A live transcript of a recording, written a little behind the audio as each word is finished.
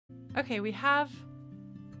Okay, we have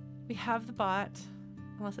the bot,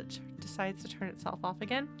 unless it decides to turn itself off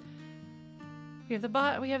again. We have the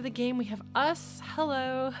bot, we have the game, we have us.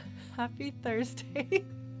 Hello. Happy Thursday.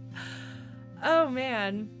 Oh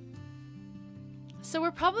man. So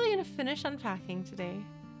we're probably going to finish unpacking today.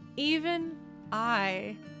 Even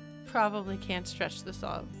I probably can't stretch this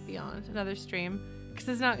all beyond another stream, because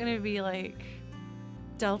it's not going to be like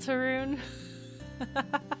Deltarune,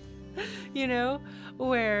 you know,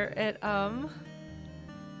 where it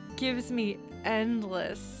gives me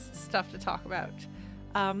endless stuff to talk about.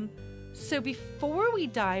 So before we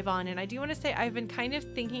dive on in, I do want to say I've been kind of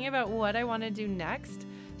thinking about what I want to do next.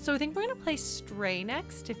 So I think we're going to play Stray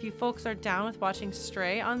next, if you folks are down with watching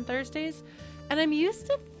Stray on Thursdays. And I'm used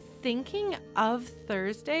to thinking of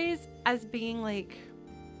Thursdays as being like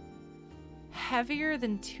heavier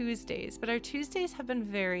than Tuesdays, but our Tuesdays have been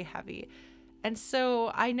very heavy. And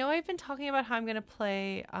so I know I've been talking about how I'm going to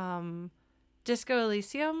play Disco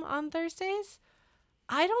Elysium on Thursdays.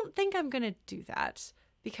 I don't think I'm going to do that,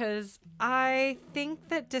 because I think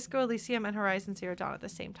that Disco Elysium and Horizon Zero Dawn at the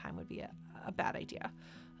same time would be a bad idea.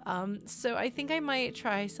 So I think I might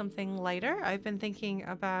try something lighter. I've been thinking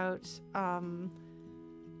about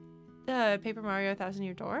Paper Mario Thousand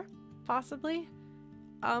Year Door, possibly.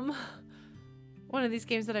 One of these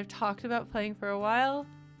games that I've talked about playing for a while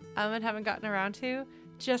and haven't gotten around to,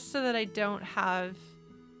 just so that I don't have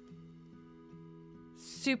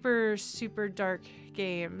super, super dark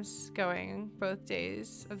games going both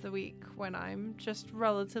days of the week when I'm just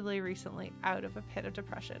relatively recently out of a pit of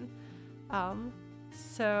depression.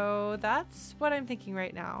 So that's what I'm thinking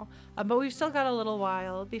right now. But we've still got a little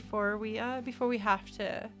while before we have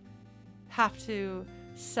to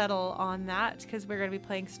settle on that, because we're going to be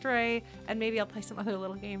playing Stray, and maybe I'll play some other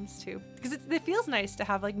little games too, because it feels nice to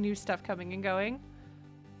have like new stuff coming and going.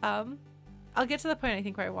 I'll get to the point I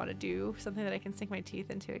think where I want to do something that I can sink my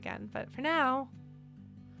teeth into again, but for now,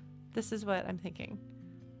 this is what I'm thinking.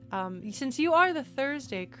 Since you are the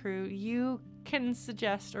Thursday crew, you can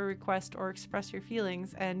suggest or request or express your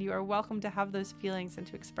feelings, and you are welcome to have those feelings and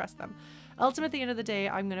to express them. Ultimately, at the end of the day,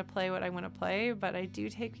 I'm going to play what I want to play, but I do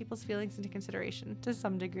take people's feelings into consideration to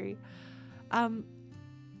some degree.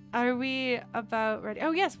 Are we about ready?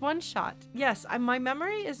 Oh yes, One Shot. Yes, my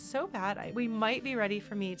memory is so bad. We might be ready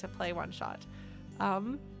for me to play One Shot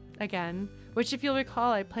again, which, if you'll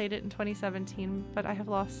recall, I played it in 2017, but I have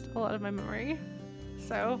lost a lot of my memory,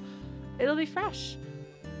 so it'll be fresh.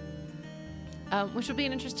 Which will be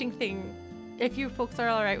an interesting thing if you folks are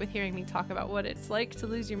all right with hearing me talk about what it's like to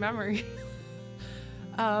lose your memory.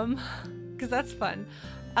 Because that's fun.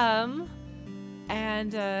 And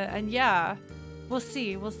yeah, we'll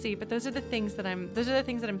see. But those are the things that I'm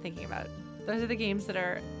thinking about. Those are the games that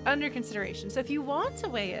are under consideration. So if you want to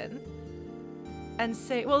weigh in and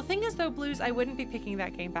say, well, the thing is though, Blues, I wouldn't be picking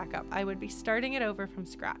that game back up. I would be starting it over from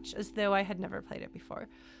scratch, as though I had never played it before.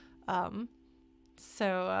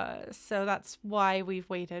 So that's why we've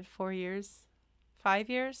waited 5 years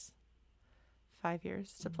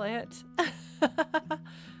to play it.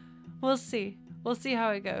 We'll see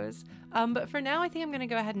how it goes. But for now, I think I'm going to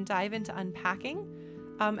go ahead and dive into Unpacking.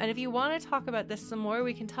 And if you want to talk about this some more,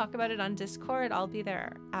 we can talk about it on Discord. I'll be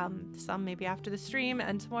there some maybe after the stream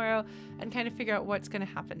and tomorrow, and kind of figure out what's going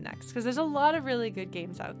to happen next, because there's a lot of really good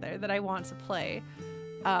games out there that I want to play.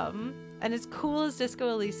 And as cool as Disco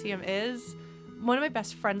Elysium is, one of my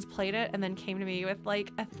best friends played it and then came to me with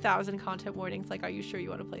like 1,000 content warnings, like, are you sure you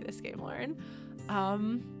want to play this game, Lauren?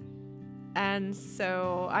 And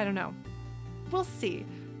so I don't know, we'll see.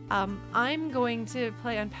 I'm going to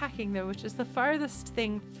play Unpacking though, which is the farthest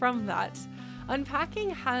thing from that. Unpacking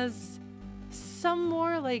has some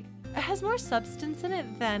more, like, it has more substance in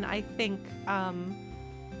it than I think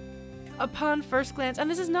upon first glance. And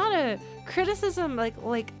this is not a criticism, like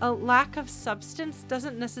a lack of substance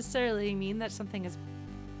doesn't necessarily mean that something is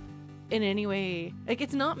in any way, like,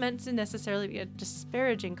 it's not meant to necessarily be a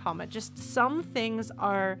disparaging comment. Just some things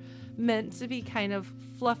are meant to be kind of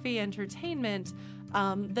fluffy entertainment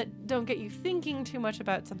that don't get you thinking too much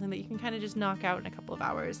about something, that you can kind of just knock out in a couple of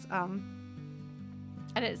hours.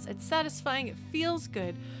 And it's satisfying, it feels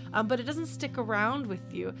good, but it doesn't stick around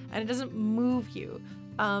with you, and it doesn't move you.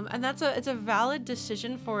 And it's a valid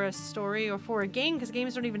decision for a story or for a game, because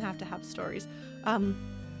games don't even have to have stories,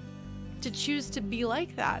 to choose to be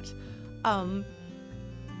like that.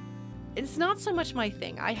 It's not so much my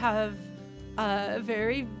thing. I have a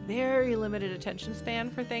very, very limited attention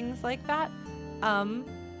span for things like that.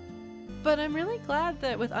 But I'm really glad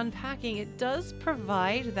that with Unpacking, it does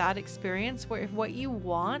provide that experience where if what you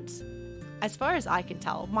want, as far as I can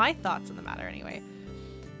tell, my thoughts on the matter anyway,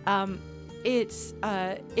 it's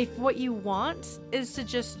if what you want is to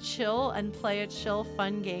just chill and play a chill,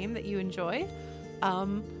 fun game that you enjoy,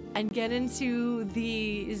 and get into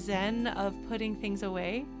the zen of putting things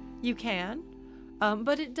away, you can.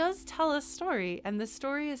 But it does tell a story, and the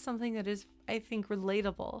story is something that is, I think,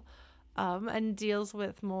 relatable, and deals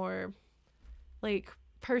with more like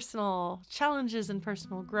personal challenges and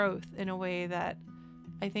personal growth in a way that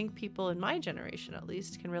I think people in my generation at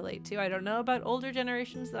least can relate to. I don't know about older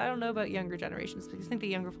generations, I don't know about younger generations, because I think the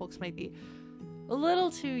younger folks might be a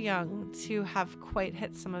little too young to have quite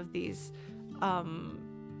hit some of these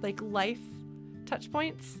like life touch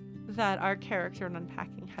points that our character in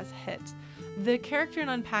Unpacking has hit. The character in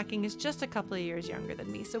Unpacking is just a couple of years younger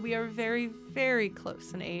than me, so we are very, very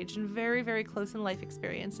close in age and very, very close in life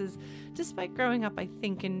experiences, despite growing up, I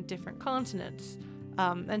think, in different continents.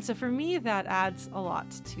 And so for me, that adds a lot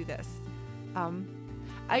to this.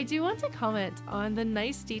 I do want to comment on the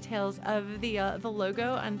nice details of the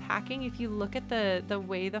logo Unpacking. If you look at the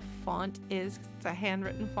way the font is, it's a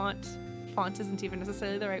handwritten font. Font isn't even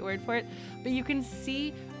necessarily the right word for it, but you can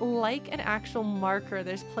see, like an actual marker,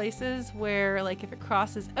 there's places where, like, if it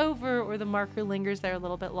crosses over or the marker lingers there a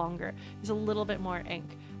little bit longer, there's a little bit more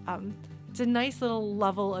ink. It's a nice little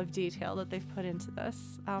level of detail that they've put into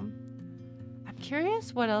this. I'm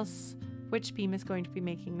curious what else Witchbeam is going to be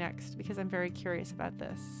making next, because I'm very curious about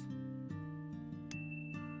this.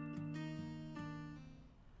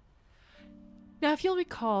 Now, if you'll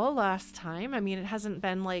recall last time, I mean, it hasn't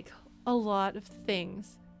been like a lot of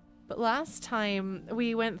things, but last time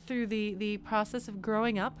we went through the process of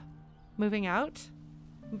growing up, moving out,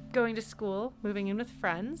 going to school, moving in with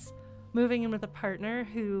friends, moving in with a partner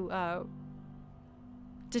who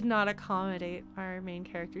did not accommodate our main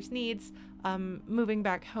character's needs, moving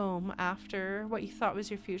back home after what you thought was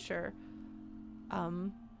your future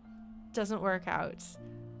doesn't work out,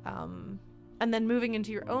 and then moving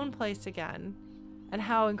into your own place again, and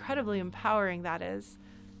how incredibly empowering that is.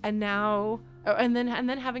 And now, and then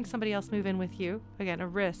having somebody else move in with you, again, a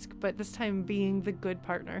risk, but this time being the good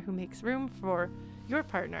partner who makes room for your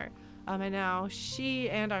partner. And now she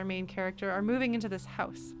and our main character are moving into this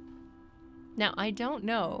house. Now, I don't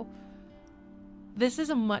know. This is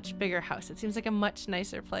a much bigger house. It seems like a much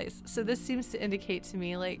nicer place. So this seems to indicate to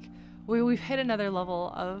me like we've hit another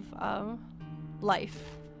level of life.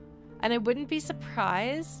 And I wouldn't be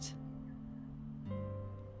surprised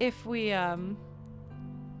if we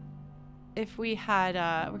had,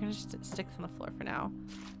 we're gonna just stick this on the floor for now.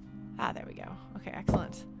 Ah, there we go. Okay,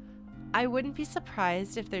 excellent. I wouldn't be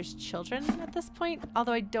surprised if there's children at this point,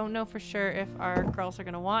 although I don't know for sure if our girls are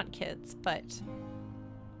gonna want kids, but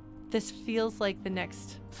this feels like the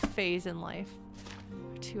next phase in life.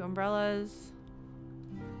 2 umbrellas.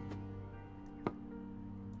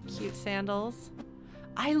 Cute sandals.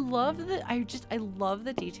 I love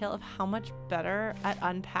the detail of how much better at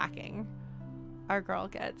unpacking our girl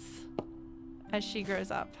gets as she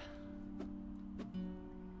grows up,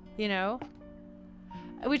 you know,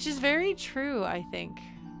 which is very true. I think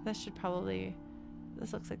this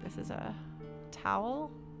looks like this is a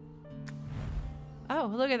towel. Oh,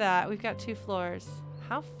 look at that. We've got 2 floors.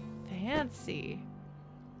 How fancy.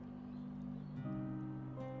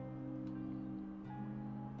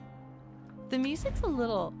 The music's a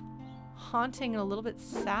little haunting and a little bit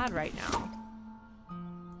sad right now.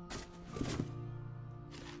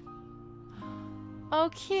 Oh,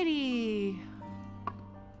 kitty.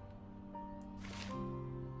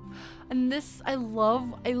 And this, I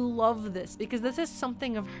love this, because this is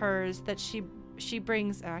something of hers that she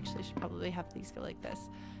brings. Actually, I should probably have these go like this.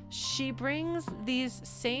 She brings these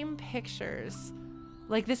same pictures.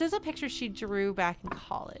 Like, this is a picture she drew back in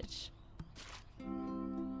college.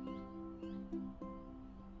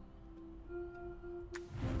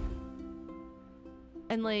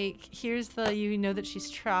 And like, here's the, you know that she's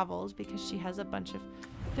traveled because she has a bunch of,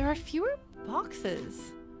 there are fewer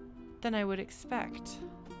boxes than I would expect.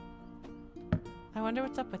 I wonder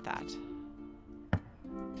what's up with that.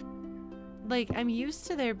 Like, I'm used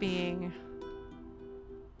to there being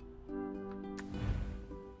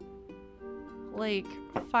like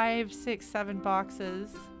 5, 6, 7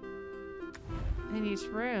 boxes in each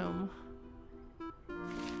room.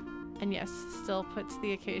 And yes, still puts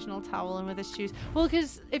the occasional towel in with his shoes. Well,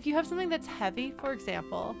 because if you have something that's heavy, for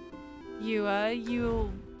example,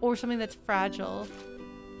 or something that's fragile,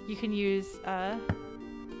 you can use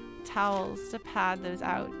towels to pad those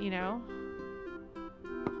out, you know?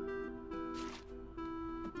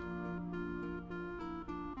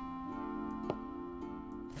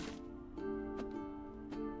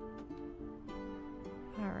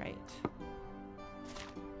 All right.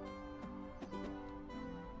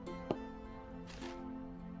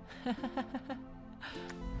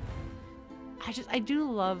 I do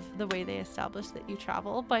love the way they establish that you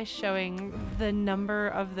travel by showing the number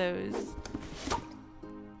of those.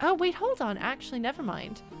 Oh, wait, hold on. Actually, never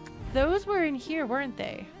mind. Those were in here, weren't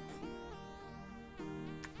they?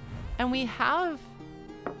 And we have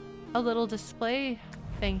a little display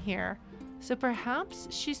thing here. So perhaps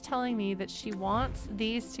she's telling me that she wants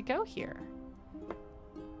these to go here.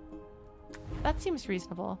 That seems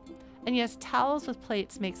reasonable. And yes, towels with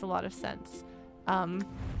plates makes a lot of sense.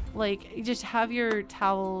 Like, you just have your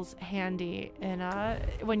towels handy in,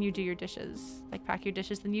 when you do your dishes. Like, pack your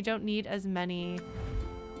dishes, then you don't need as many,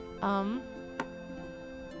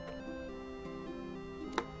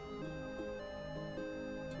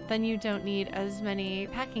 then you don't need as many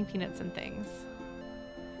packing peanuts and things.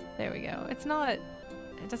 There we go. It's not, it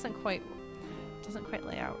doesn't quite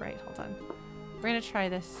lay out right. Hold on. We're gonna try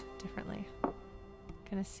this differently.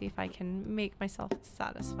 Gonna see if I can make myself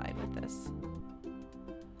satisfied with this.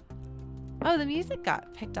 Oh, the music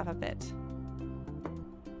got picked up a bit.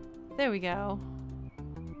 There we go.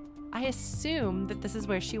 I assume that this is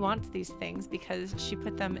where she wants these things because she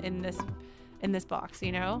put them in this box,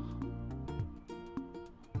 you know?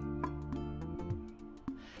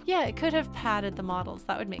 Yeah, it could have padded the models.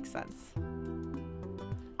 That would make sense.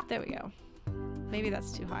 There we go. Maybe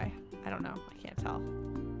that's too high. I don't know. I can't tell.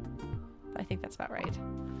 But I think that's about right.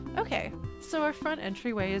 Okay, so our front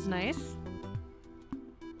entryway is nice.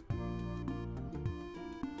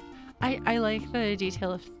 I like the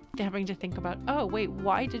detail of having to think about, oh wait,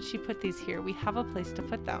 why did she put these here? We have a place to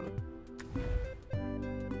put them.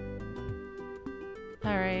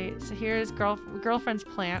 All right, so here's girlfriend's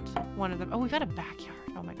plant, one of them. Oh, we got a backyard.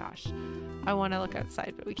 Oh my gosh. I want to look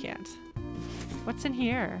outside, but we can't. What's in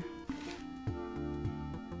here?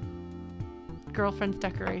 Girlfriend's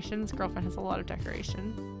decorations. Girlfriend has a lot of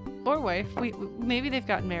decoration. Or wife. Maybe they've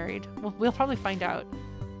gotten married. We'll probably find out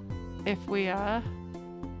if we,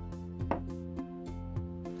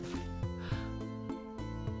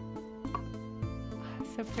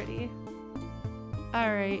 so pretty.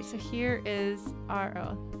 All right, so here is our,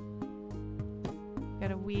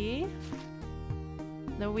 got a Wii.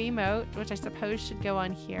 The Wiimote, which I suppose should go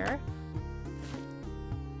on here.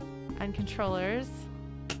 And controllers.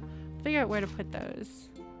 Figure out where to put those.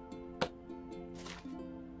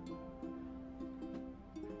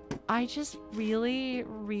 I just really,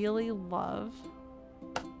 really love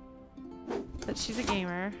that she's a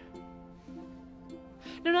gamer.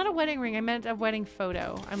 No, not a wedding ring. I meant a wedding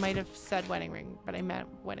photo. I might have said wedding ring, but I meant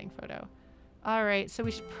wedding photo. All right, so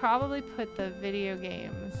we should probably put the video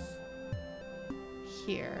games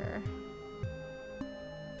here.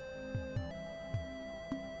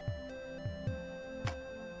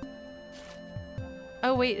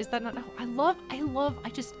 Oh wait, is that not? Oh,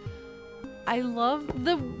 I love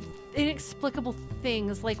the inexplicable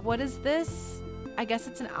things. Like, what is this? I guess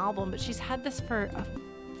it's an album, but she's had this for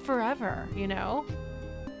forever, you know?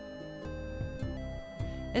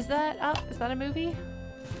 Is that a movie?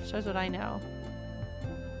 Shows what I know.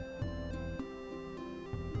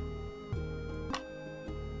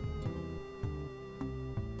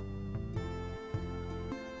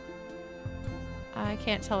 I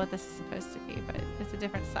can't tell what this is supposed to be, but it's a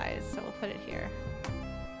different size, so we'll put it here.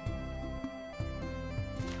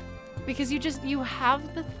 Because you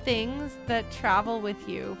have the things that travel with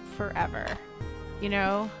you forever, you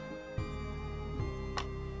know?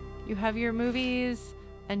 You have your movies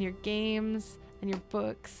and your games and your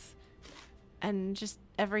books and just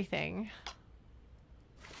everything.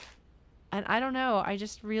 And I don't know, I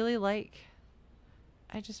just really like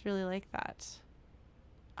that.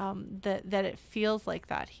 That it feels like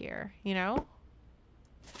that here, you know?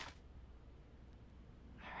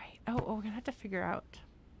 All right. Oh, we're gonna have to figure out.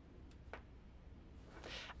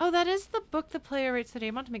 Oh, that is the book the player writes the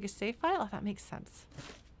name on to make a save file? Oh, that makes sense.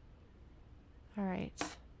 All right.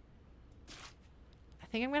 I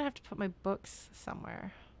think I'm gonna have to put my books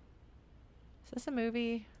somewhere. Is this a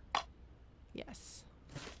movie? Yes.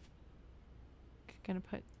 Gonna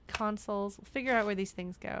put consoles. We'll figure out where these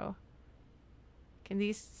things go. Can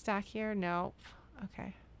these stack here? Nope.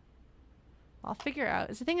 Okay. I'll figure out.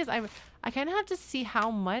 The thing is, I kind of have to see how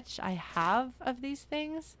much I have of these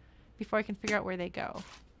things before I can figure out where they go.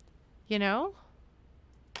 You know?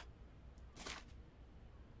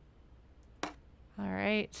 All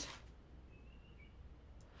right.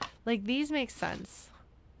 Like, these make sense.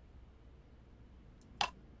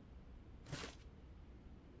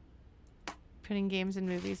 Putting games and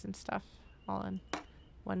movies and stuff all in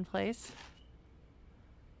one place.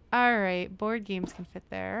 All right, board games can fit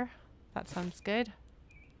there. That sounds good.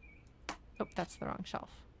 Oh, that's the wrong shelf.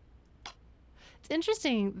 It's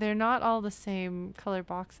interesting. They're not all the same color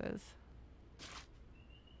boxes.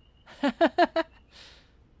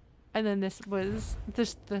 And then this was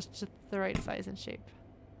just the right size and shape.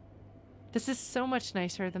 This is so much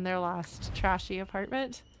nicer than their last trashy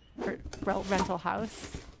apartment or rental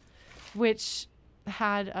house, which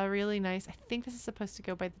had a really nice, I think this is supposed to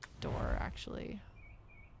go by the door actually.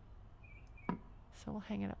 So we'll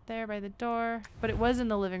hang it up there by the door, but it was in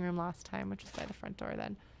the living room last time, which is by the front door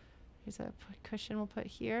then. Here's a cushion we'll put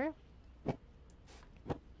here.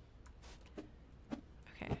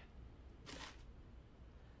 Okay.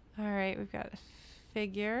 All right, we've got a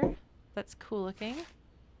figure. That's cool looking.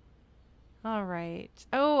 All right.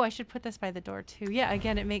 Oh, I should put this by the door too. Yeah,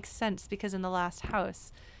 again, it makes sense because in the last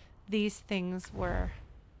house, these things were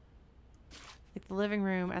like the living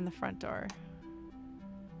room and the front door.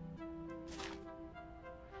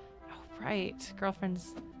 Oh, right.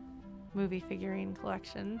 Girlfriend's movie figurine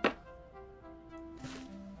collection.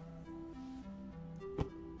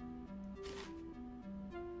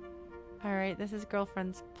 All right, this is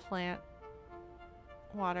girlfriend's plant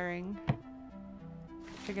watering.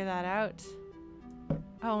 Figure that out.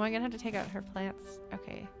 Oh, am I gonna have to take out her plants?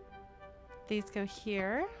 Okay. These go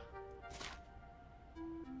here.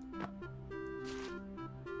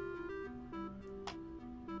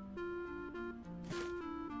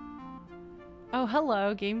 Oh,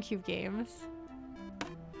 hello, GameCube games.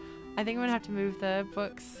 I think I'm gonna have to move the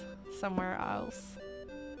books somewhere else.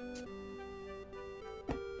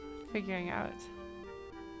 Figuring out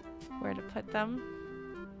where to put them.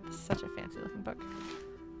 Such a fancy looking book.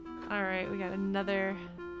 Alright, we got another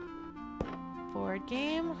board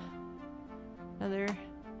game. Another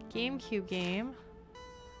GameCube game.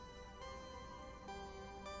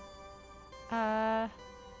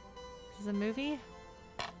 This is a movie?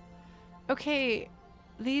 Okay,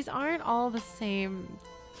 these aren't all the same.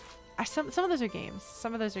 Some of those are games.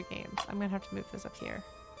 Some of those are games. I'm gonna have to move those up here.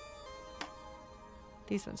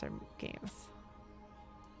 These ones are games.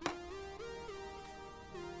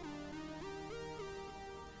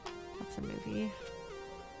 That's a movie.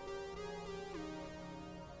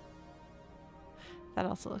 That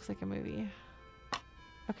also looks like a movie.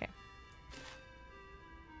 Okay.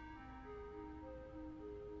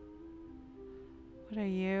 What are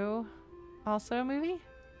you? Also a movie?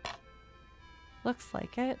 Looks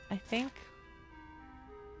like it, I think.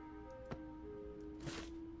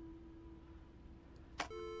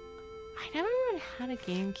 I never even had a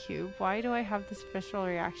GameCube. Why do I have this visceral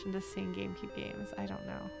reaction to seeing GameCube games? I don't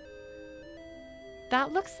know.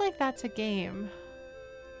 That looks like that's a game.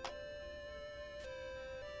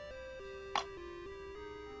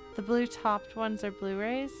 The blue topped ones are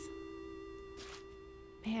Blu-rays.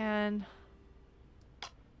 Man.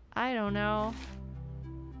 I don't know.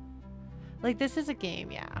 Like, this is a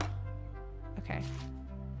game, yeah. Okay.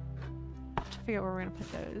 Have to figure out where we're gonna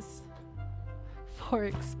put those. For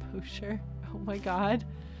exposure. Oh my god.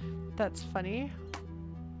 That's funny.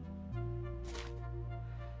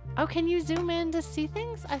 Oh, can you zoom in to see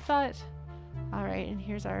things? I thought... Alright, and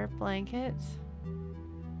here's our blanket.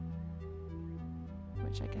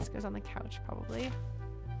 Which I guess goes on the couch, probably.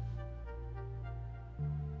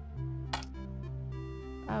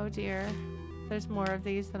 Oh dear. There's more of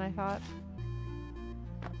these than I thought.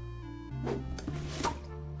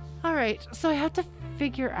 Alright, so I have to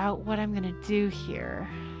figure out what I'm gonna do here.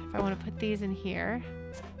 If I want to put these in here.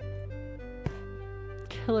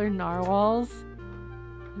 Killer narwhals.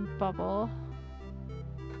 And bubble.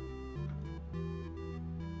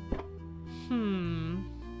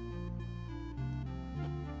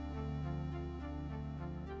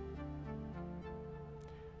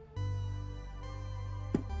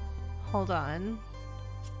 Hold on.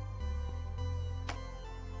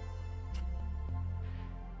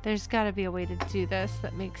 There's got to be a way to do this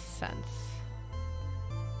that makes sense.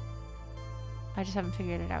 I just haven't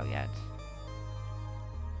figured it out yet.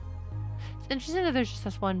 It's interesting that there's just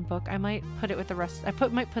this one book. I might put it with the rest.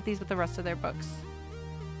 Might put these with the rest of their books.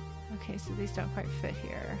 Okay, so these don't quite fit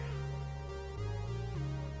here.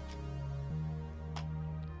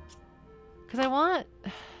 Because I want...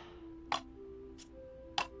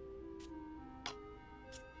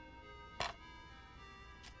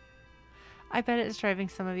 I bet it's driving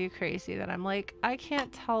some of you crazy that I'm like, I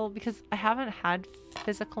can't tell because I haven't had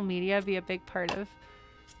physical media be a big part of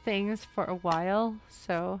things for a while,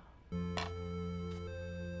 so...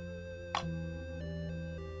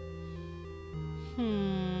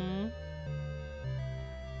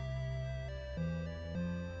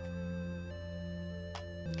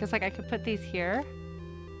 Because, like, I could put these here.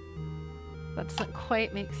 That doesn't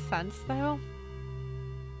quite make sense, though.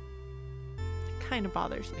 It kind of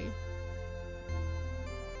bothers me.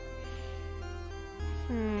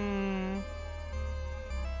 Hmm.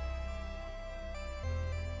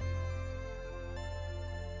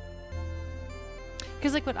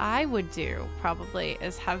 Because like what I would do probably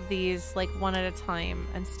is have these like one at a time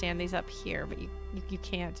and stand these up here, but you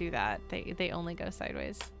can't do that. They only go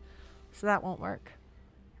sideways. So that won't work.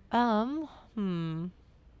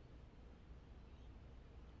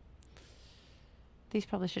 These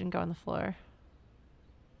probably shouldn't go on the floor.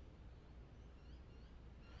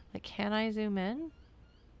 Like, can I zoom in?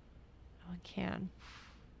 Oh, I can.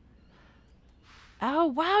 Oh,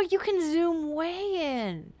 wow, you can zoom way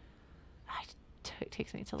in. It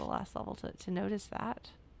takes me to the last level to notice that.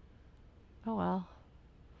 Oh, well.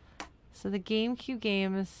 So the GameCube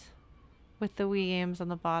games with the Wii games on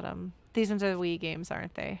the bottom. These ones are the Wii games,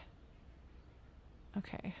 aren't they?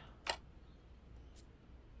 Okay.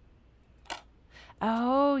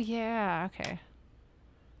 Oh, yeah. Okay.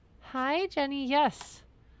 Hi, Jenny. Yes.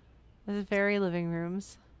 This is very living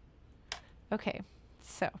rooms. Okay.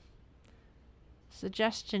 So,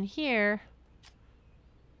 suggestion here.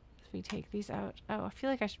 If we take these out. Oh, I feel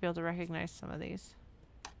like I should be able to recognize some of these.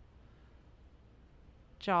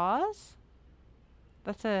 Jaws?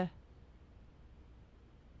 That's a...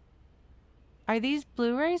 Are these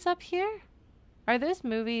Blu-rays up here? Are those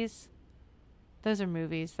movies? Those are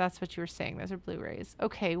movies. That's what you were saying. Those are Blu-rays.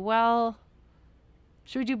 Okay, well...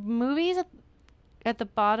 Should we do movies at the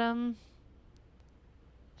bottom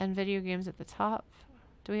and video games at the top?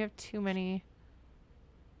 Do we have too many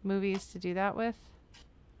movies to do that with?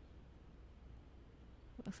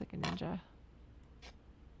 Looks like a ninja.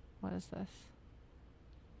 What is this?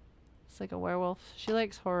 It's like a werewolf. She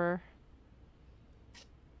likes horror.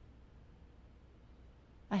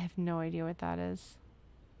 I have no idea what that is.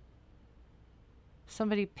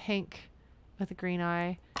 Somebody pink with a green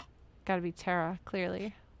eye. Gotta be Tara,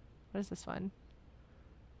 clearly. What is this one?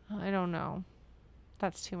 I don't know.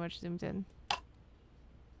 That's too much zoomed in.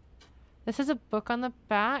 This is a book on the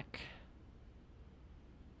back.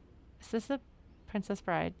 Is this a Princess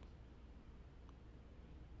Bride?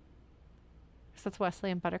 So that's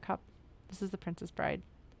Wesley and Buttercup. This is the Princess Bride.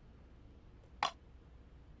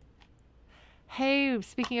 Hey,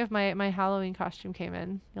 speaking of my Halloween costume came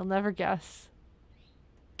in. You'll never guess.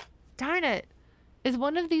 Darn it! Is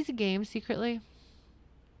one of these a game secretly?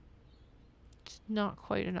 It's not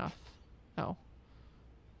quite enough. Oh.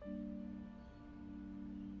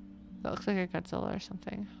 That looks like a Godzilla or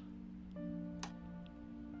something.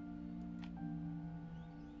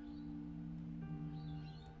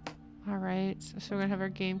 Alright, so we're gonna have our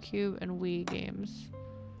GameCube and Wii games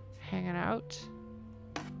hanging out.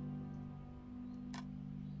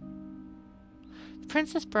 The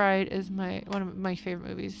Princess Bride is one of my favorite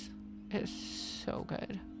movies. It is so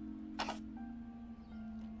good.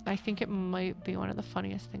 I think it might be one of the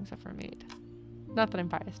funniest things ever made. Not that I'm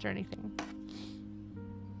biased or anything.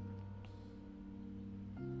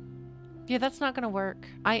 Yeah, that's not gonna work.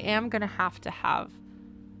 I am gonna have to have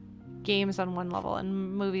games on one level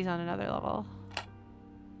and movies on another level.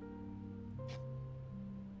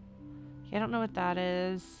 Yeah, I don't know what that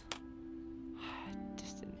is.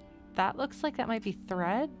 That looks like that might be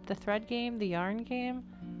Thread. The Thread game, the Yarn game.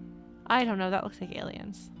 I don't know. That looks like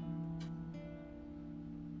Aliens.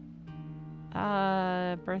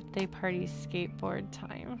 Birthday party skateboard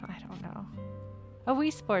time. I don't know. Oh,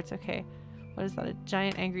 Wii Sports. Okay. What is that? A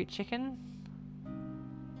giant angry chicken?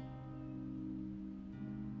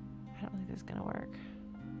 I don't think this is gonna work.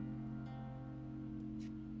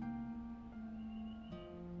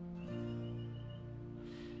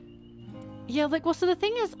 Yeah, like, well, so the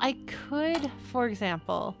thing is, I could, for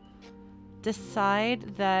example,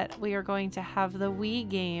 decide that we are going to have the Wii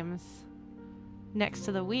games next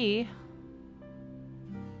to the Wii.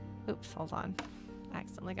 Oops, hold on. I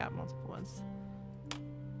accidentally got multiple ones.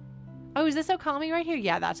 Oh, is this Okami right here?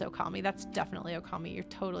 Yeah, that's Okami. That's definitely Okami. You're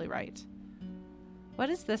totally right. What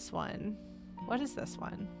is this one? What is this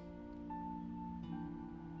one?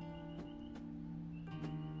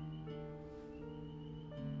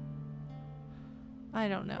 I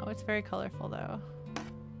don't know. It's very colorful, though.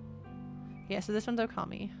 Yeah, so this one's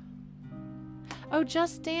Okami. Oh,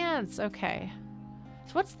 Just Dance. Okay.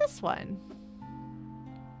 So what's this one?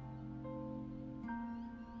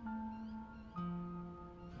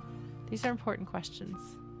 These are important questions.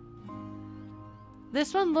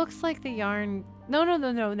 This one looks like the yarn. No, no,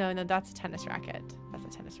 no, no, no, no. That's a tennis racket. That's a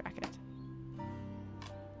tennis racket.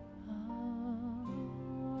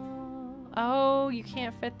 Oh, you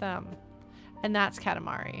can't fit them. And that's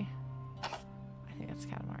Katamari. I think that's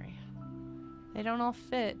Katamari. They don't all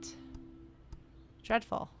fit.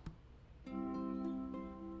 Dreadful.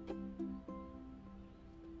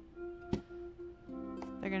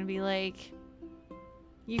 They're gonna be like,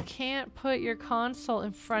 you can't put your console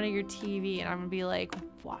in front of your TV, and I'm gonna be like,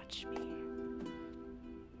 watch me.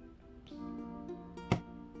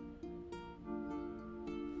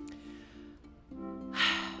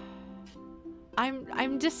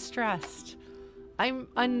 I'm distressed. I'm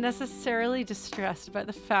unnecessarily distressed by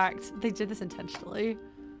the fact they did this intentionally.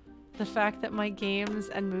 The fact that my games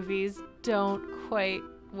and movies don't quite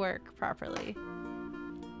work properly.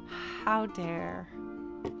 How dare.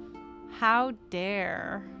 How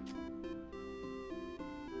dare.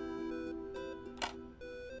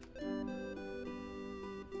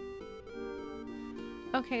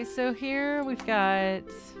 Okay, so here we've got...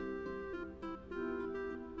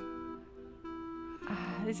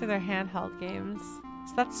 these are their handheld games.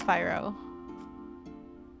 So that's Spyro.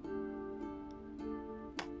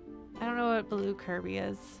 I don't know what Blue Kirby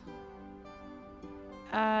is.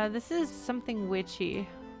 This is something witchy.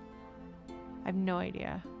 I have no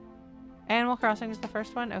idea. Animal Crossing is the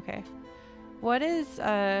first one? Okay. What is,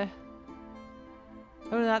 oh,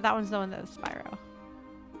 that one's the one that was Spyro.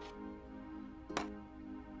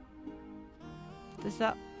 Is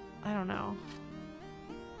that, I don't know.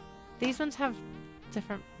 These ones have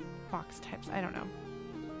different box types. I don't know.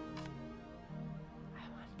 I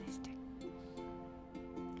want these two.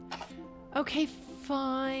 Okay,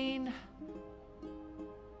 fine.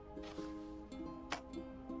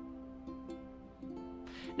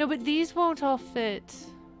 No, but these won't all fit.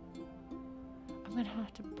 I'm gonna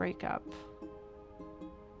have to break up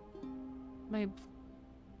my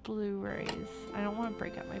Blu-rays. I don't want to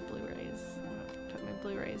break up my Blu-rays. I want to put my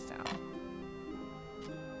Blu-rays down.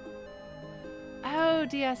 Oh,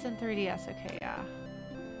 DS and 3DS. Okay, yeah.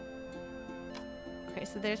 Okay,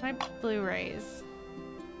 so there's my Blu-rays.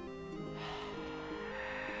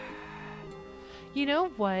 You know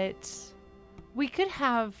what? We could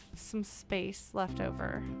have some space left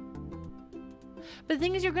over. But the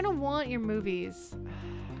thing is, you're gonna want your movies.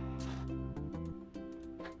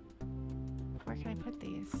 Where can I put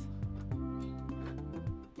these?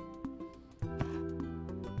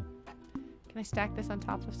 Can I stack this on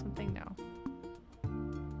top of something? No.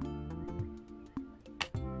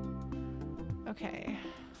 Okay.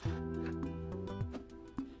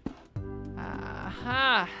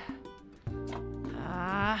 Aha!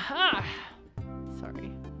 Aha!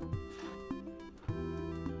 Sorry.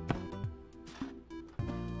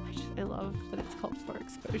 I love that it's called for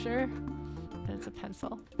exposure and it's a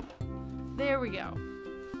pencil. There we go.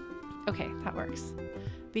 Okay, that works.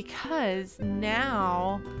 Because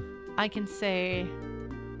now I can say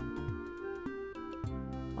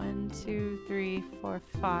 1, 2, 3, 4,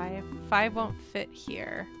 5. 5 won't fit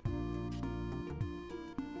here.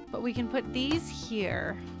 But we can put these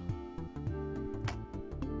here.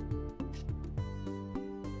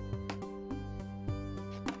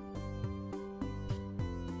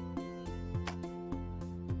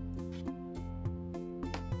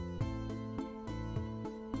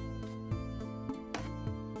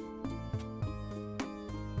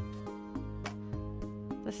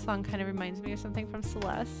 This song kind of reminds me of something from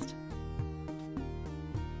Celeste.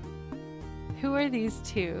 Who are these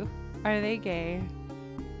two? Are they gay?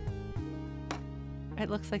 It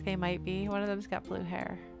looks like they might be. One of them's got blue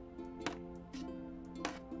hair.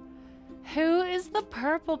 Who is the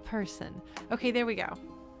purple person? Okay, there we go.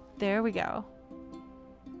 There we go.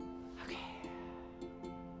 Okay.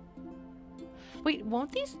 Wait,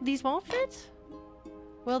 won't these won't fit?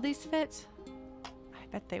 Will these fit? I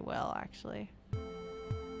bet they will, actually.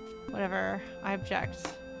 Whatever, I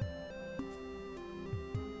object.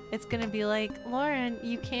 It's gonna be like, Lauren,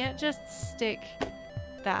 you can't just stick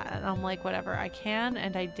that. And I'm like, whatever, I can,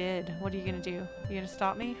 and I did. What are you gonna do? You gonna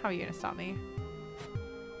stop me? How are you gonna stop me?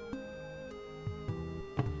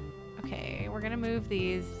 Okay, we're gonna move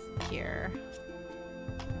these here.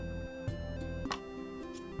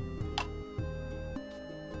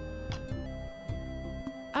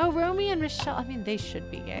 Oh, Romy and Michelle, I mean, they should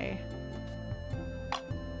be gay.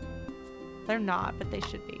 They're not, but they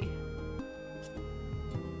should be.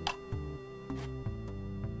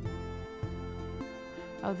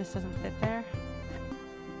 Oh, this doesn't fit there?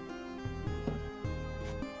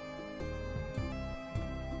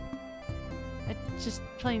 It just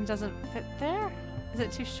plain doesn't fit there? Is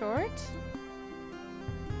it too short?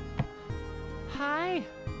 Hi.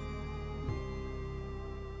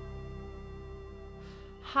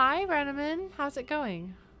 Hi, Reneman. How's it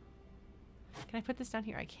going? Can I put this down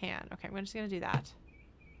here? I can. Okay, I'm just gonna do that.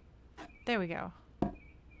 There we go.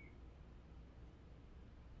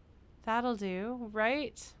 That'll do,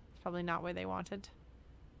 right? It's probably not where they wanted.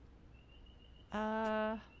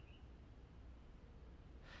 They're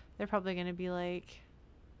probably gonna be like,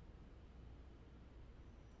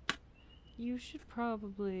 you should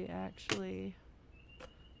probably actually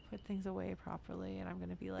put things away properly. And I'm going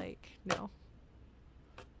to be like, no,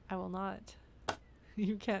 I will not.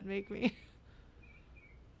 You can't make me.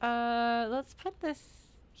 Let's put this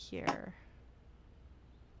here.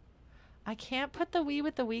 I can't put the Wii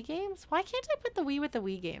with the Wii games? Why can't I put the Wii with the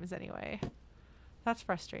Wii games anyway? That's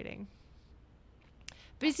frustrating.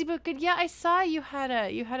 Busy but good. Yeah, I saw you had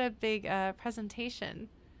a big presentation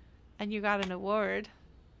and you got an award.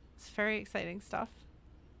 It's very exciting stuff.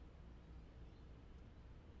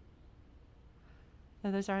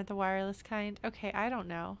 No, those aren't the wireless kind. Okay, I don't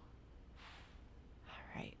know.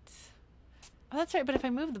 All right. Oh, that's right. But if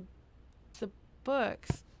I move the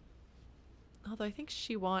books, although I think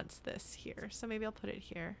she wants this here, so maybe I'll put it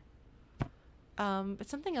here. But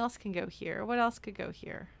something else can go here. What else could go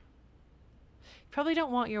here? You probably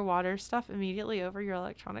don't want your water stuff immediately over your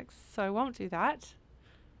electronics, so I won't do that.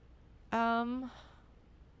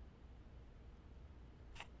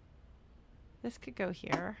 This could go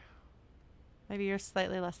here. Maybe you're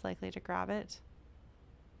slightly less likely to grab it.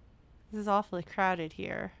 This is awfully crowded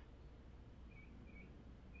here.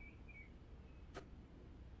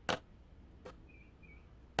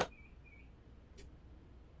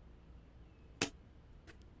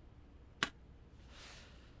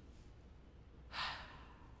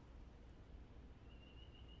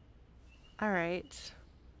 All right.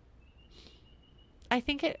 I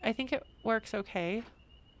think it works okay.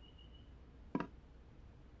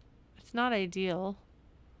 It's not ideal.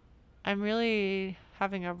 I'm really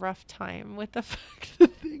having a rough time with the fact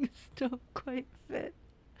that things don't quite fit.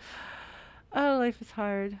 Oh, life is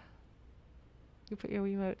hard. You put your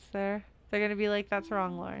Wiimotes there. They're gonna be like, that's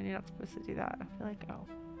wrong, Lauren. You're not supposed to do that. I feel like, oh.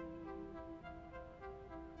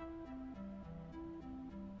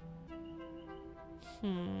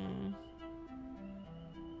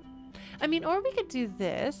 I mean, or we could do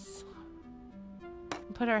this.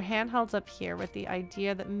 Put our handhelds up here with the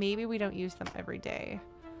idea that maybe we don't use them every day.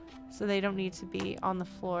 So they don't need to be on the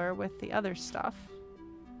floor with the other stuff.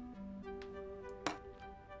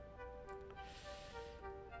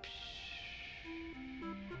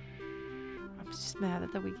 I'm just mad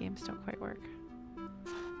that the Wii games don't quite work.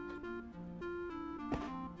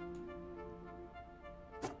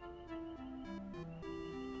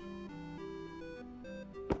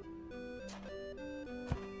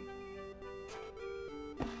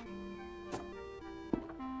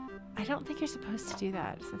 I don't think you're supposed to do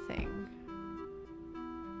that, is the thing.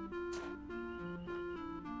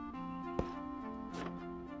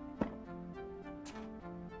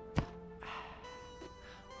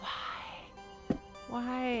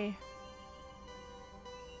 Why?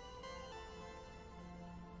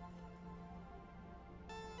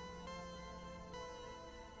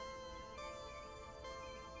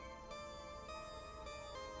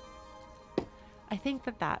 I think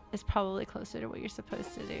that is probably closer to what you're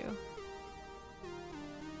supposed to do.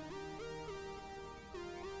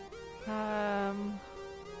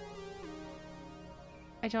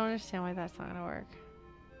 I don't understand why that's not gonna work.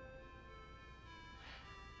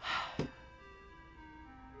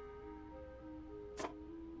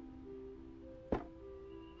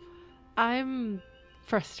 I'm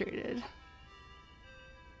frustrated.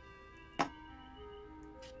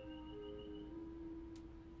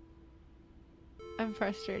 I'm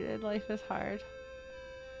frustrated. Life is hard.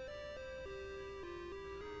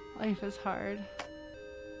 Life is hard.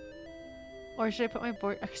 Or should I put my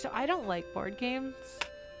board... Okay, so I don't like board games.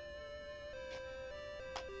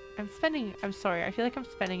 I'm sorry, I feel like I'm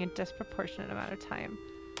spending a disproportionate amount of time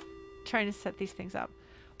trying to set these things up.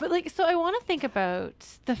 But like, so I want to think about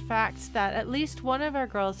the fact that at least one of our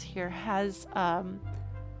girls here has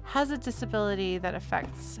a disability that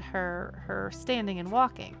affects her standing and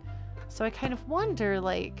walking. So I kind of wonder,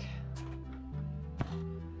 like,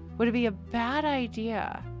 would it be a bad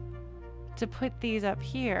idea to put these up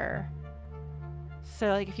here? So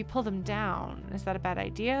like, if you pull them down, is that a bad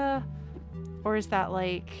idea? Or is that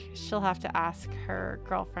like, she'll have to ask her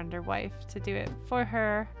girlfriend or wife to do it for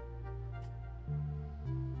her?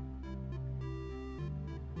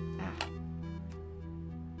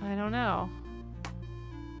 I don't know.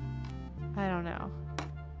 I don't know.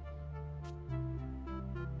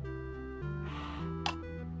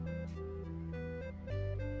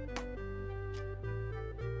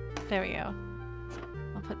 There we go.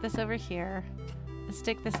 I'll put this over here and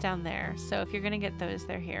stick this down there. So if you're gonna get those,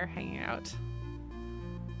 they're here hanging out.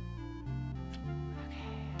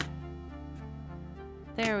 Okay.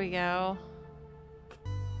 There we go.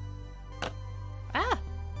 Ah!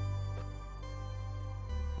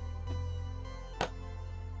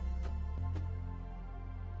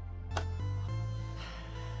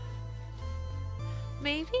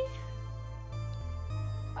 maybe?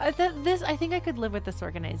 I think I could live with this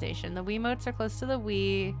organization. The Wiimotes are close to the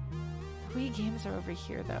Wii. The Wii games are over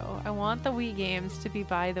here, though. I want the Wii games to be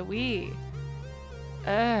by the Wii.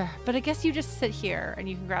 But I guess you just sit here and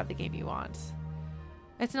you can grab the game you want.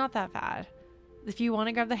 It's not that bad. If you want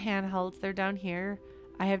to grab the handhelds, they're down here.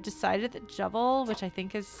 I have decided that Jubble, which I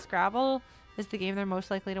think is Scrabble, is the game they're most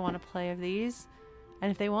likely to want to play of these.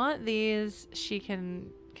 And if they want these, she can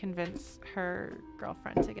convince her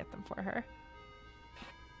girlfriend to get them for her.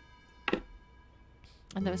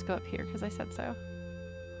 And those go up here because I said so.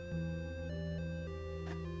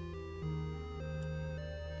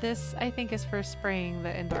 This, I think, is for spraying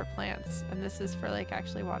the indoor plants. And this is for, like,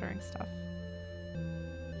 actually watering stuff.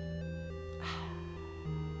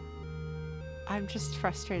 I'm just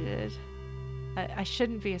frustrated. I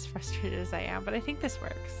shouldn't be as frustrated as I am, but I think this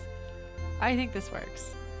works. I think this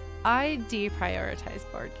works. I deprioritize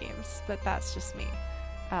board games, but that's just me.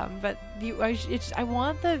 But I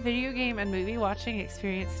want the video game and movie watching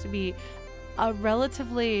experience to be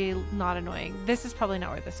relatively not annoying. This is probably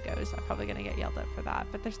not where this goes. I'm probably gonna get yelled at for that,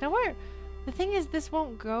 but there's nowhere. The thing is, this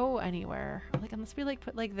won't go anywhere. Like, unless we like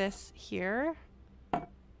put like this here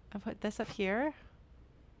and put this up here.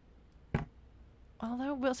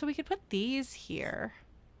 Although, well, so we could put these here.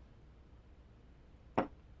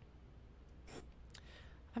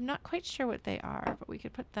 I'm not quite sure what they are, but we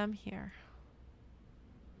could put them here.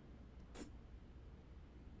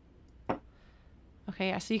 Okay,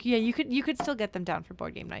 yeah, so you could still get them down for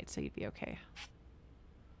board game night, so you'd be okay.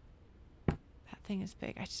 That thing is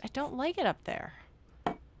big. I don't like it up there.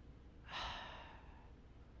 But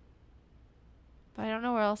I don't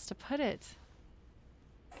know where else to put it.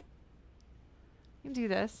 You can do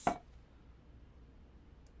this.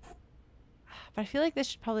 But I feel like this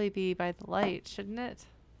should probably be by the light, shouldn't it?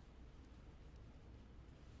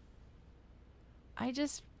 I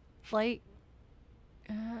just like...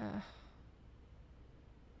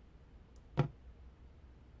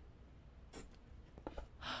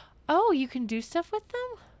 Oh, you can do stuff with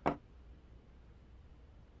them?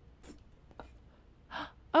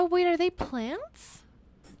 Oh, wait, are they plants?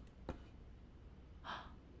 Oh,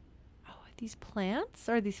 are these plants?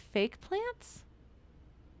 Or are these fake plants?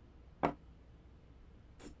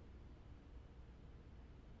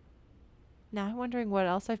 Now I'm wondering what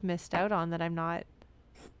else I've missed out on that I'm not...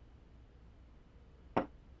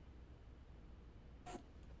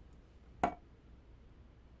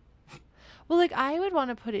 Well, like, I would want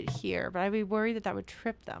to put it here, but I'd be worried that that would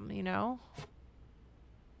trip them, you know?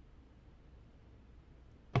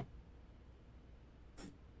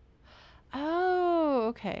 Oh,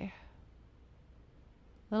 okay.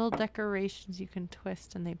 Little decorations you can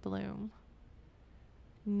twist and they bloom.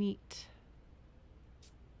 Neat.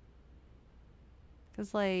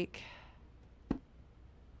 Because, like,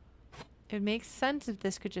 it makes sense if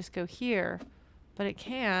this could just go here, but it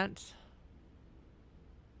can't.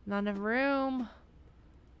 Not enough room.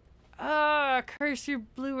 Ah, curse your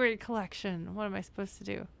Blu-ray collection. What am I supposed to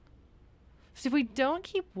do? So if we don't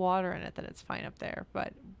keep water in it, then it's fine up there,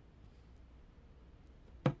 but...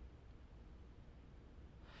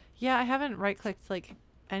 Yeah, I haven't right-clicked, like,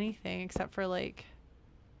 anything except for, like,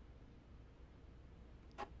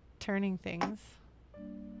 turning things.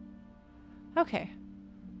 Okay.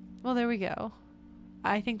 Well, there we go.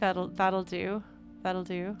 I think that'll do. That'll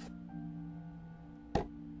do.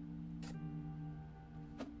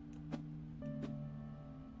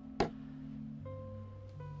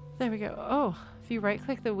 There we go. Oh, if you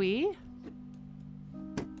right-click the Wii.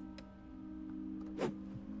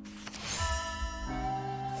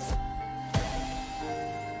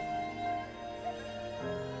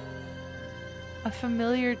 A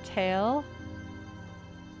familiar tale.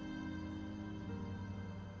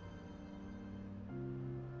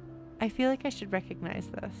 I feel like I should recognize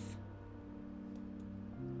this.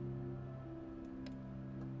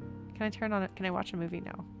 Can I turn on it? Can I watch a movie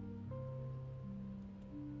now?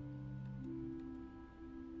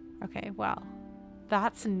 Okay, well,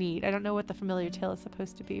 that's neat. I don't know what the familiar tale is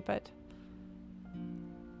supposed to be, but...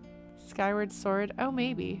 Skyward Sword? Oh,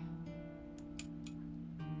 maybe.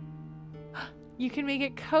 You can make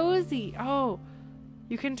it cozy! Oh!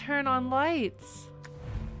 You can turn on lights!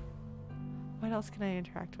 What else can I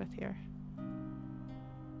interact with here?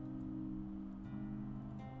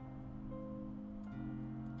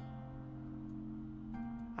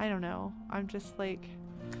 I don't know. I'm just like...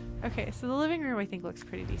 Okay, so the living room I think looks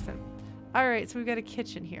pretty decent. Alright, so we've got a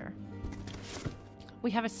kitchen here.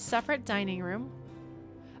 We have a separate dining room.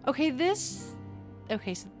 Okay, this...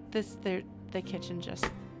 Okay, so this... The kitchen just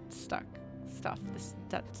stuck stuff. This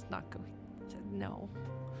does not go... No.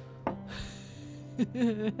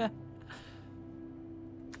 We're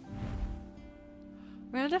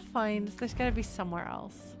gonna have to find, there's gotta be somewhere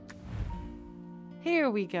else. Here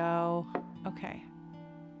we go. Okay.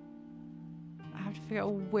 I have to figure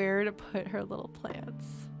out where to put her little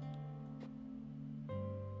plants.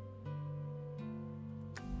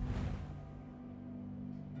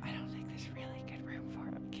 I don't think there's really good room for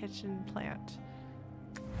a kitchen plant.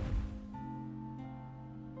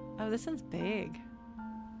 Oh, this one's big.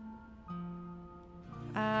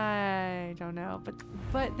 I don't know,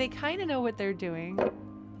 but they kind of know what they're doing.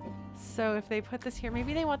 So if they put this here,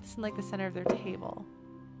 maybe they want this in like the center of their table.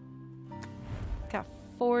 Got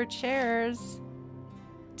 4 chairs.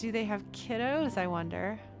 Do they have kiddos, I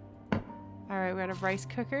wonder? Alright, we got a rice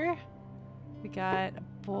cooker. We got a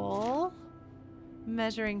bowl.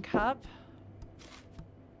 Measuring cup.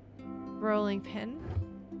 Rolling pin.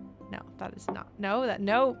 No, that is not. No,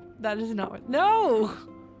 that is not what. No!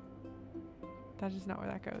 That is not where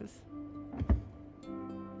that goes.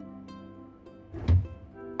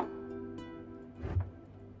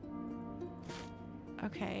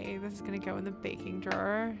 Okay, this is gonna go in the baking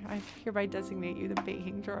drawer. I hereby designate you the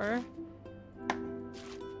baking drawer.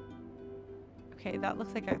 Okay, that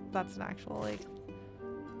looks like that's an actual, like,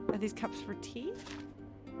 are these cups for tea?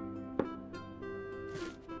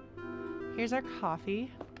 Here's our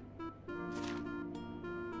coffee.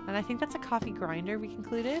 And I think that's a coffee grinder we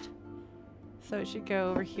concluded. So it should go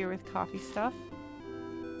over here with coffee stuff.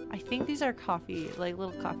 I think these are coffee, like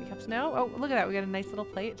little coffee cups. No? Oh, look at that. We got a nice little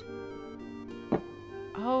plate.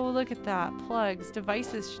 Oh, look at that. Plugs.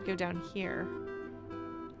 Devices should go down here.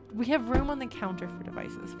 We have room on the counter for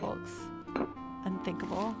devices, folks.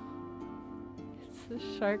 Unthinkable. It's the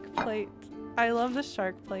shark plate. I love the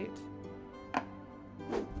shark plate.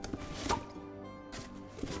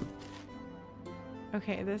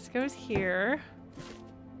 Okay, this goes here.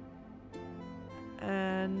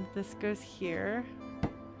 And this goes here.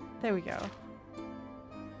 There we go.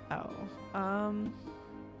 Oh,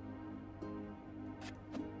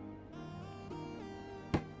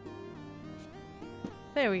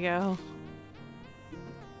 there we go.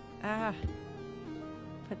 Ah.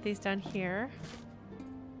 Put these down here.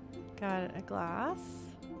 Got a glass.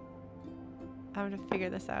 I'm gonna figure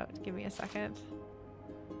this out. Give me a second.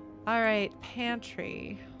 Alright,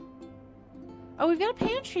 pantry. Oh, we've got a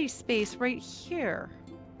pantry space right here.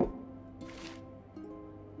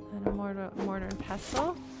 And a mortar and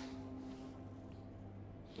pestle.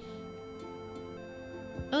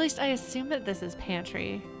 At least I assume that this is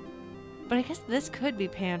pantry. But I guess this could be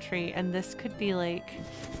pantry and this could be like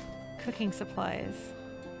cooking supplies.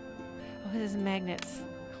 Oh, this is magnets.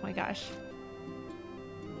 Oh my gosh.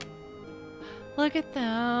 Look at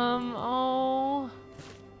them. Oh.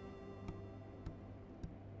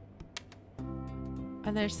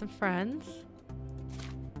 And there's some friends.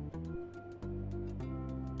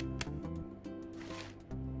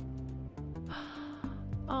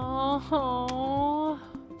 Oh.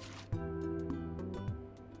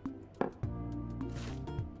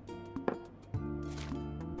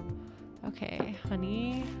 Okay,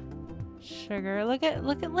 honey, sugar. Look at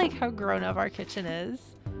like how grown up our kitchen is.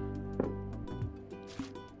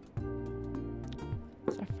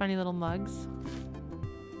 It's our funny little mugs.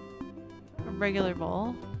 A regular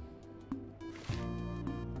bowl.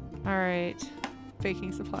 All right,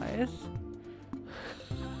 baking supplies.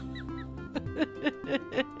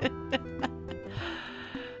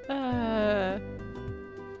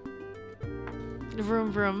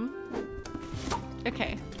 Vroom vroom.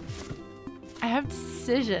 Okay. I have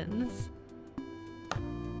decisions.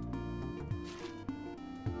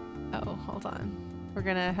 Oh, hold on. We're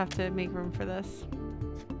gonna have to make room for this.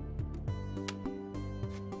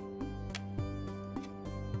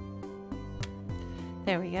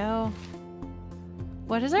 There we go.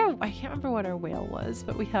 What is our... I can't remember what our whale was,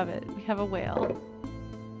 but we have it. We have a whale.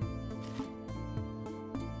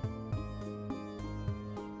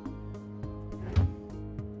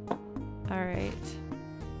 Alright.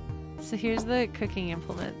 So here's the cooking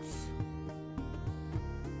implements.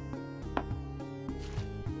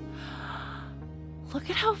 Look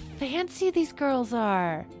at how fancy these girls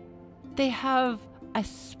are. They have a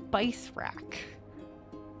spice rack.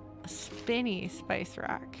 A spinny spice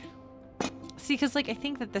rack. See, because like I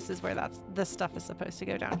think that this is where this stuff is supposed to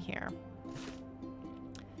go down here.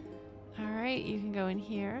 Alright, you can go in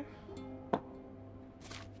here.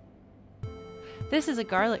 This is a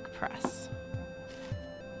garlic press.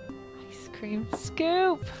 Ice cream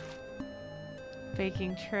scoop.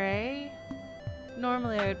 Baking tray.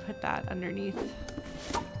 Normally I would put that underneath.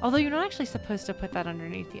 Although you're not actually supposed to put that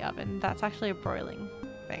underneath the oven. That's actually a broiling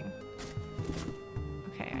thing.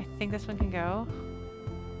 Okay, I think this one can go.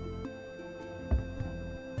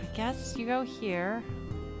 I guess you go here.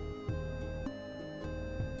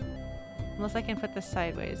 Unless I can put this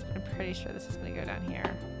sideways, but I'm pretty sure this is going to go down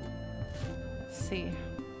here. Let's see.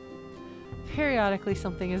 Periodically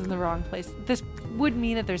something is in the wrong place. This would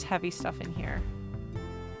mean that there's heavy stuff in here.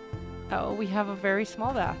 Oh, we have a very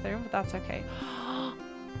small bathroom, but that's okay.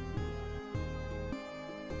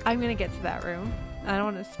 I'm going to get to that room. I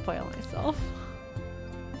don't want to spoil myself.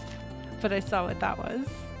 But I saw what that was,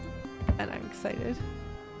 and I'm excited.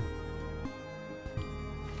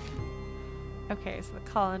 Okay, so the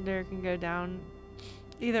colander can go down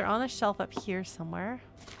either on the shelf up here somewhere.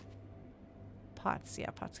 Pots,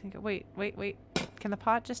 yeah, pots can go. Wait. Can the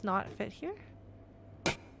pot just not fit here?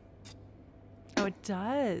 Oh, it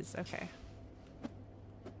does. Okay.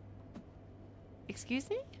 Excuse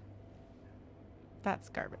me? That's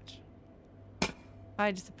garbage.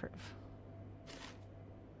 I disapprove.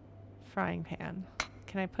 Frying pan.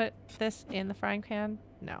 Can I put this in the frying pan?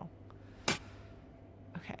 No.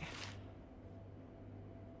 Okay.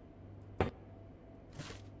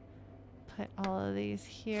 Put all of these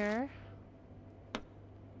here.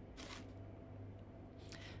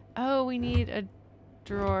 Oh, we need a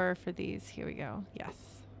drawer for these. Here we go. Yes.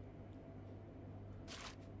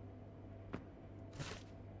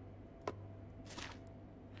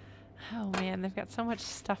 Oh man, they've got so much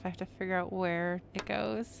stuff I have to figure out where it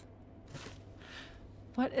goes.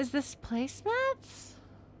 What is this? Placemats?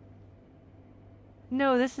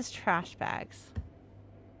 No, this is trash bags.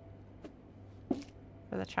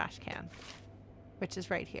 For the trash can, which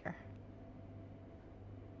is right here.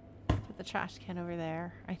 Put the trash can over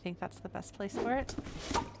there. I think that's the best place for it.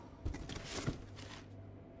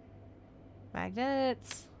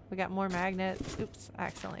 Magnets. We got more magnets. Oops, I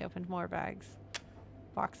accidentally opened more bags.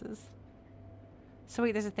 Boxes. So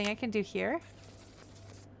wait, there's a thing I can do here?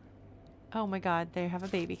 Oh my god, they have a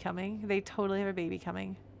baby coming. They totally have a baby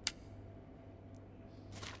coming.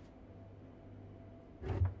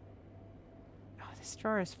 Oh, this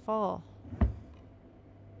drawer is full.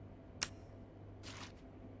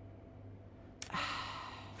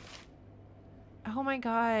 Oh my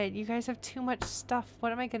god, you guys have too much stuff.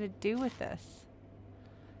 What am I gonna do with this?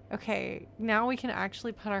 Okay, now we can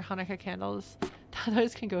actually put our Hanukkah candles.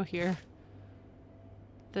 Those can go here.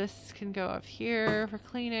 This can go up here for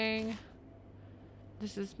cleaning.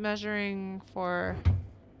 This is measuring for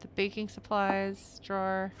the baking supplies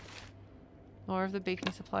drawer. More of the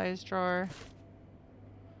baking supplies drawer.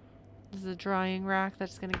 This is a drying rack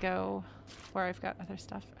that's gonna go where I've got other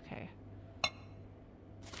stuff. Okay.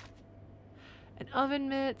 An oven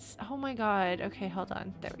mitts. Oh my god. Okay, hold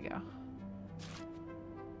on. There we go.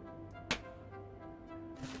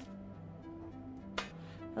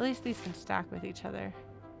 At least these can stack with each other.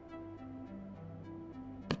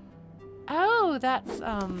 Oh, that's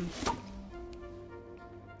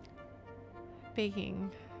baking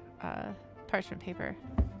parchment paper.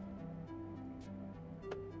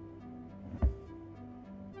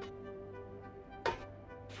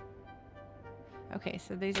 Okay,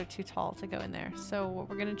 so these are too tall to go in there. So what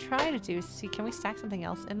we're gonna try to do is see, can we stack something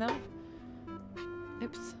else in them?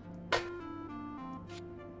 Oops. Can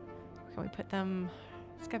we put them?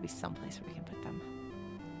 There's gotta be someplace where we can put them.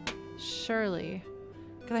 Surely.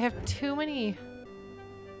 Because I have too many.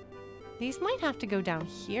 These might have to go down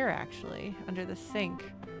here, actually, under the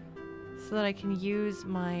sink. So that I can use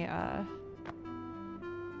my,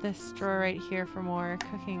 this drawer right here for more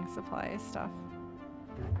cooking supplies stuff.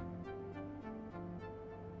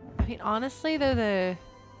 I mean, honestly, though, the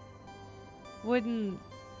wooden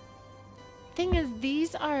thing is,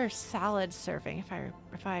 these are salad serving,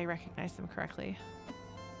 if I recognize them correctly.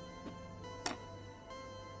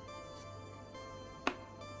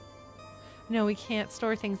 No, we can't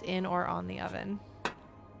store things in or on the oven.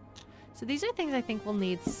 So these are things I think we'll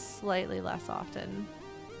need slightly less often.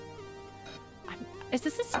 Is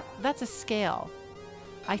this a, that's a scale.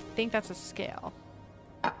 I think that's a scale.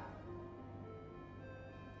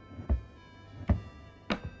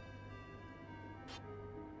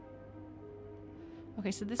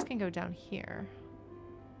 Okay, so this can go down here.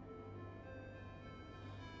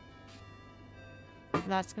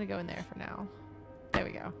 That's gonna go in there for now. There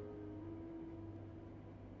we go.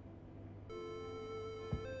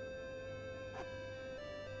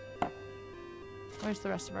 Where's the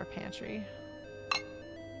rest of our pantry?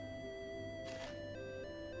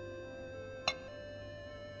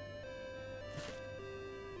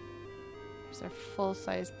 Here's our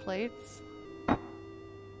full-size plates.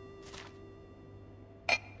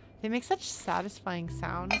 They make such satisfying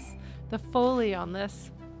sounds. The Foley on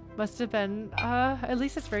this must have been, at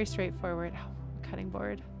least it's very straightforward. Oh, cutting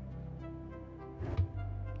board.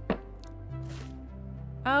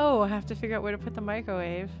 Oh, I have to figure out where to put the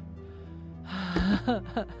microwave.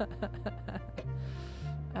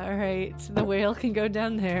 Alright, so the whale can go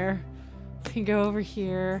down there. It can go over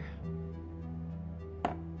here.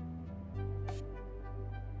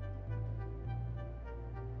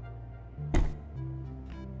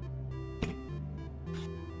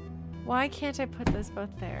 Why can't I put those both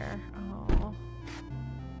there? Oh.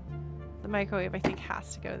 The microwave, I think,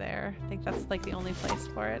 has to go there. I think that's like the only place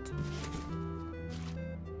for it.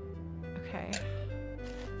 Okay.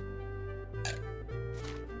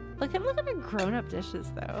 Look at our grown-up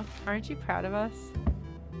dishes, though. Aren't you proud of us?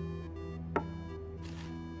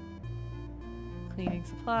 Cleaning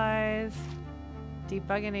supplies.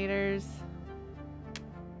 Debuginators.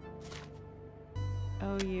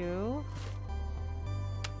 OU.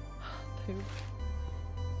 Poop.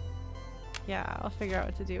 Yeah, I'll figure out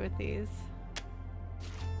what to do with these.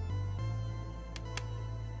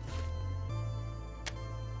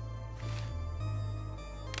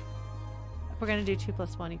 We're gonna do 2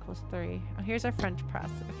 + 1 = 3. Oh, here's our French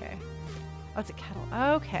press. Okay. Oh, it's a kettle.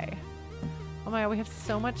 Okay. Oh my god, we have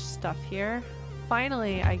so much stuff here.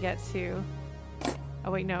 Finally, I get to...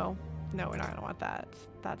 Oh wait, no. No, we're not gonna want that.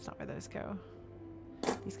 That's not where those go.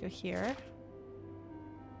 These go here.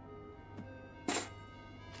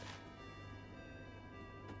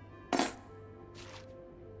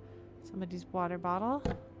 Somebody's water bottle.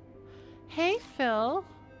 Hey, Phil.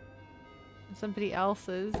 And somebody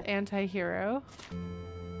else's anti-hero.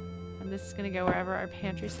 And this is gonna go wherever our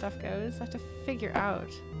pantry stuff goes. I have to figure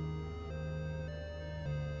out.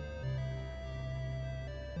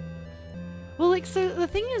 Well, like, so the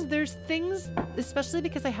thing is, there's things, especially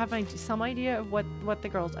because I have some idea of what the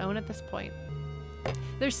girls own at this point.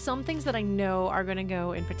 There's some things that I know are gonna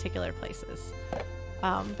go in particular places.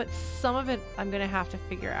 But some of it I'm gonna have to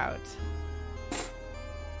figure out.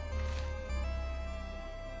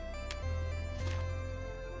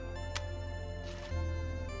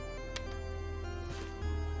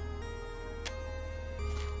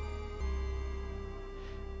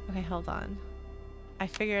 Okay, hold on. I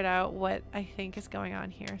figured out what I think is going on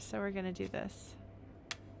here, so we're gonna do this.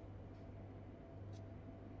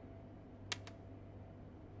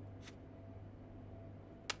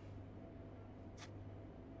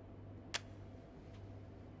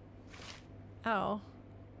 Oh.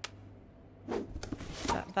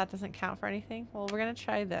 That doesn't count for anything? Well, we're gonna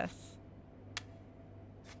try this.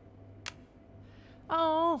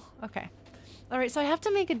 Oh, okay. Alright, so I have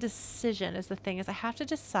to make a decision is the thing, is I have to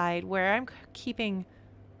decide where I'm keeping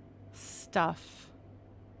stuff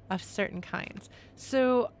of certain kinds.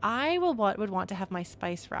 So I would want to have my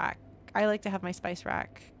spice rack. I like to have my spice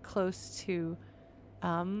rack close to,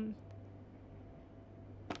 I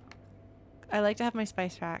like to have my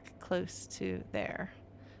spice rack close to there.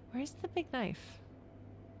 Where's the big knife?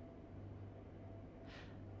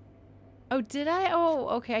 Oh, did I? Oh,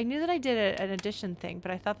 okay. I knew that I did an addition thing,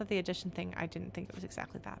 but I thought that the addition thing, I didn't think it was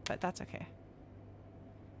exactly that, but that's okay.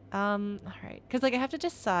 All right. Because, like, I have to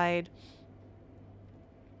decide,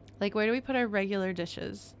 like, where do we put our regular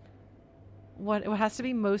dishes? What has to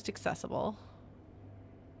be most accessible?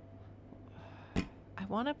 I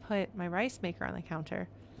want to put my rice maker on the counter.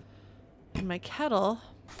 And my kettle.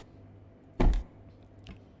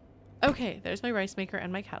 Okay, there's my rice maker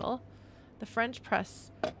and my kettle. The French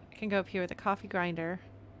press can go up here with a coffee grinder.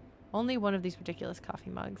 Only one of these ridiculous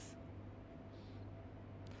coffee mugs.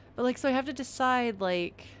 But like, so I have to decide,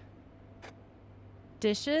 like,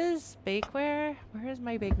 dishes, bakeware. Where is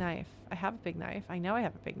my big knife? I have a big knife. I know I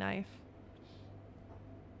have a big knife.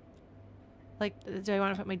 Like, do I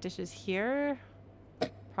want to put my dishes here?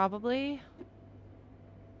 Probably.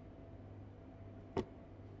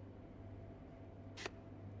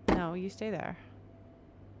 No, you stay there.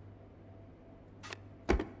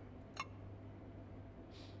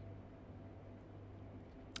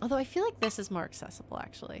 Although I feel like this is more accessible,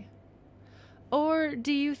 actually. Or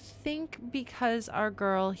do you think because our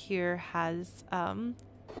girl here has,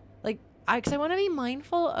 like, because I want to be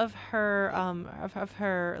mindful of her,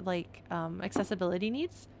 accessibility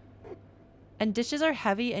needs. And dishes are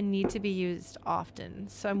heavy and need to be used often.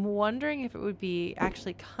 So I'm wondering if it would be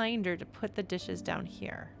actually kinder to put the dishes down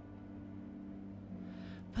here.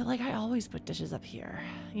 But, like, I always put dishes up here,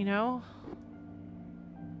 you know?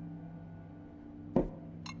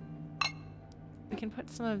 We can put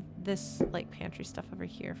some of this, like, pantry stuff over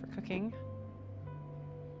here for cooking.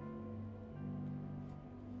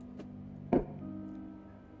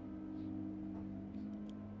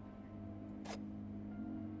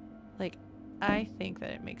 Like, I think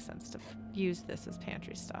that it makes sense to use this as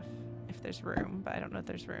pantry stuff if there's room, but I don't know if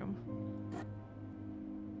there's room.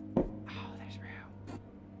 Oh, there's room.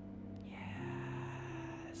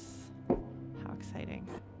 Yes. How exciting.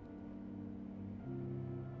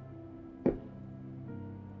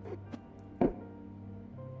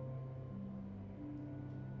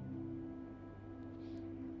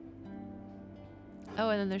 Oh,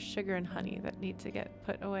 and then there's sugar and honey that need to get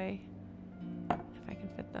put away if I can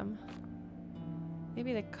fit them.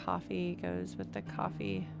 Maybe the coffee goes with the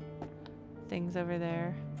coffee things over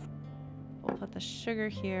there. We'll put the sugar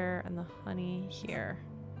here and the honey here.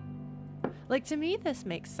 Like, to me, this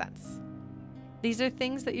makes sense. These are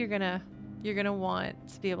things that you're gonna want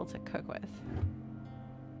to be able to cook with.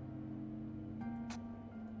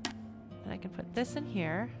 And I can put this in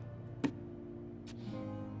here.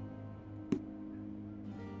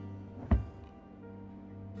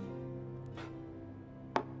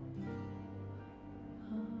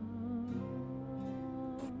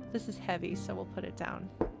 This is heavy, so we'll put it down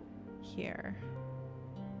here.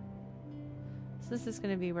 So this is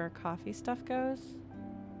going to be where coffee stuff goes.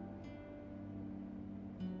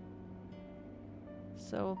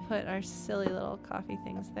 So we'll put our silly little coffee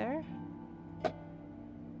things there.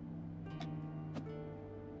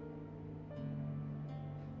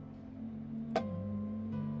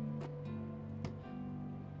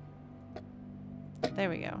 There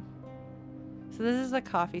we go. So this is the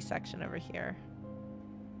coffee section over here.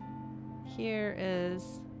 Here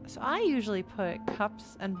is, so I usually put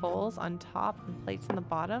cups and bowls on top and plates on the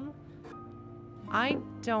bottom. I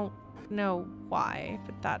don't know why,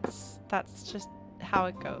 but that's just how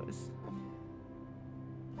it goes.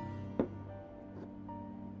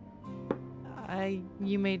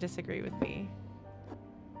 You may disagree with me.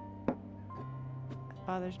 It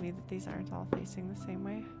bothers me that these aren't all facing the same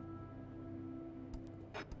way.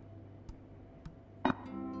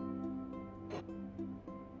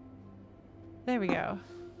 There we go.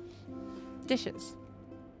 Dishes.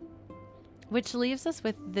 Which leaves us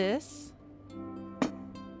with this.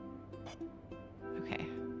 Okay.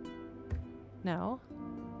 No.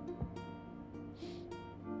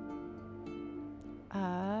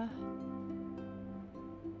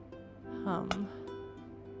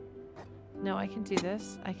 No, I can do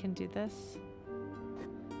this. I can do this.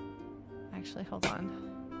 Actually, hold on.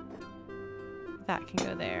 That can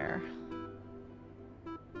go there.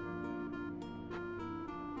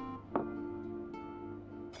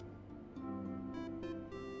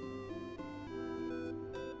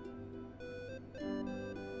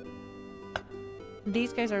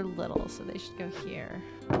 These guys are little, so they should go here.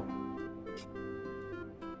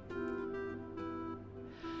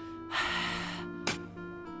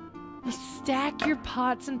 You stack your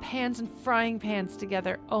pots and pans and frying pans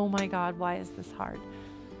together. Oh my god, why is this hard?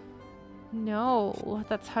 No,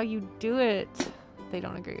 that's how you do it. They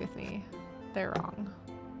don't agree with me. They're wrong.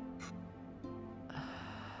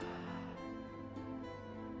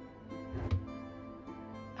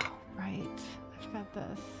 Oh, right. I've got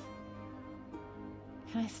this.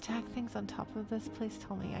 Can I stack things on top of this? Please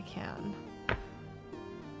tell me I can.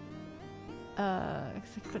 I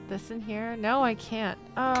put this in here. No, I can't.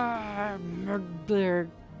 Blurgle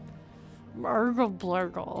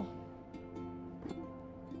blurgle.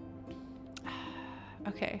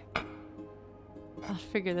 Okay. I'll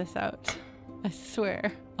figure this out. I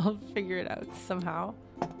swear. I'll figure it out somehow.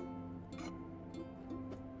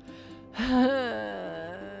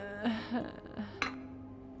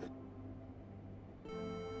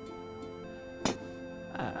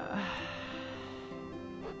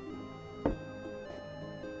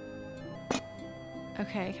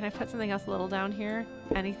 Okay, can I put something else little down here?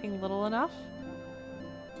 Anything little enough?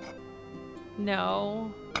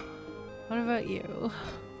 No. What about you?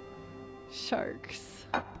 Sharks.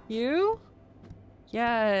 You?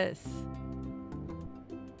 Yes.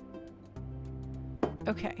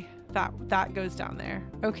 Okay, that goes down there.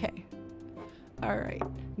 Okay. All right,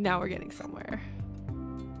 now we're getting somewhere.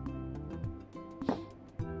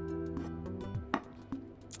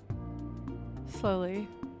 Slowly.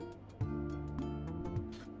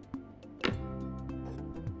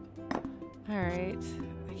 All right,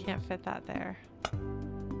 I can't fit that there,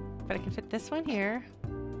 but I can fit this one here,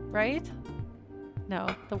 right?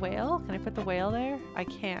 No, the whale? Can I put the whale there? I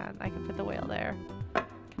can. I can put the whale there.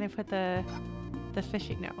 Can I put the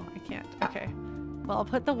fishy? No, I can't. Okay. Well, I'll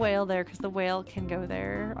put the whale there because the whale can go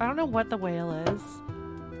there. I don't know what the whale is.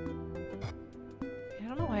 I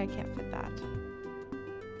don't know why I can't fit that.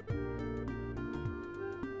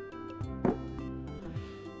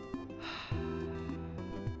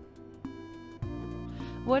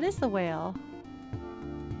 What is the whale?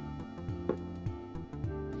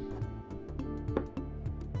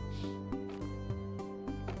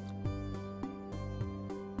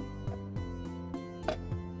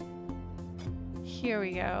 Here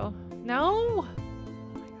we go. No! Oh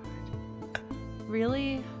my god.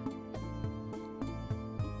 Really?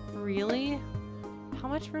 Really? How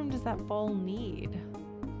much room does that bowl need?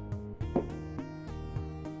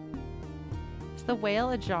 Is the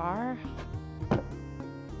whale ajar?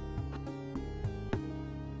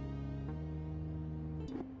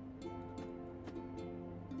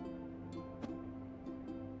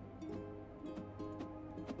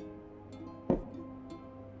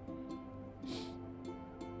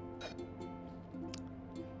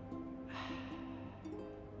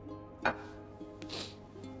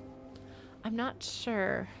 I'm not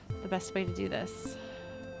sure the best way to do this.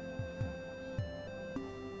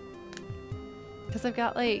 Because I've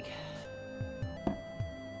got like...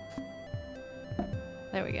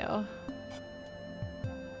 There we go.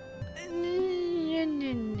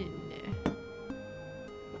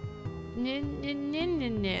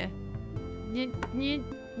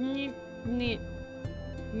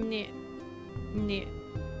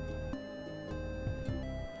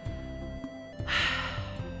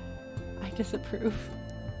 I disapprove.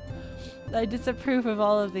 I disapprove of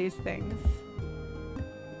all of these things.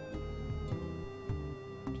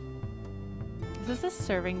 Is this a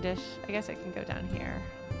serving dish? I guess I can go down here.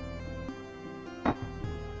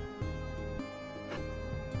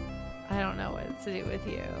 I don't know what to do with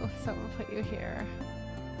you, so I'm gonna put you here.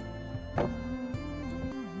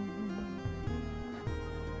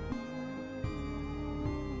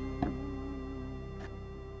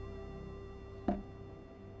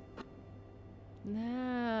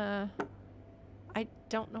 Nah. I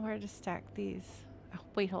don't know where to stack these. Oh,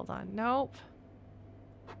 wait, hold on. Nope.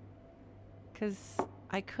 Because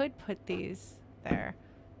I could put these there,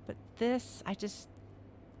 but this, I just...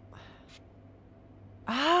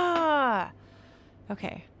 Ah!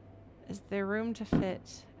 Okay. Is there room to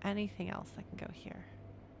fit anything else that can go here?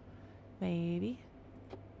 Maybe.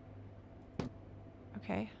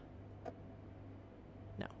 Okay.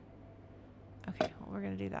 No. Okay, well, we're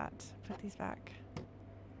gonna do that. Put these back.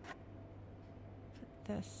 Put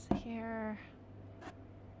this here.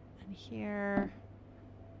 And here.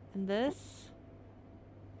 And this?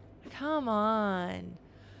 Come on.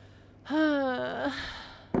 The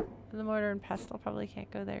mortar and pestle probably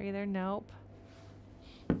can't go there either. Nope.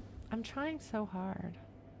 I'm trying so hard.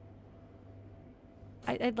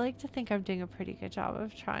 I'd like to think I'm doing a pretty good job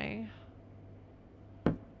of trying.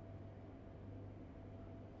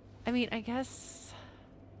 I mean, I guess...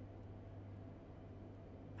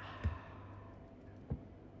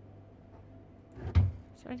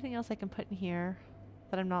 Is there anything else I can put in here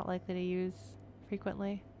that I'm not likely to use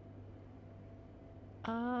frequently?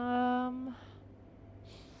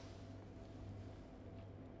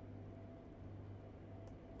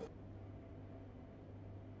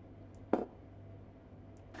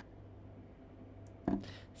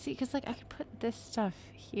 See, because like I could put this stuff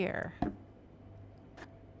here.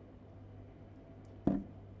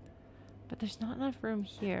 But there's not enough room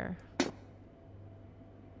here.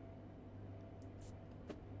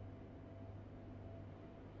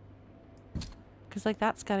 Because like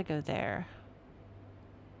that's got to go there.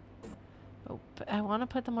 Oh, but I want to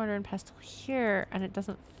put the mortar and pestle here and it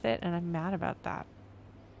doesn't fit and I'm mad about that.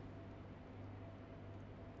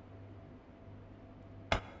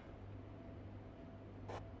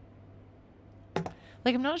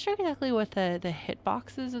 Like I'm not sure exactly what the hit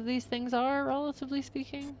boxes of these things are, relatively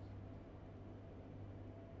speaking.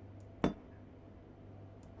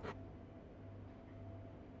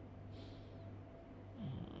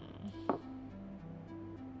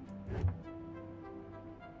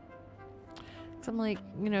 I'm like,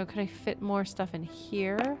 you know, could I fit more stuff in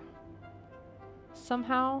here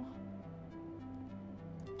somehow?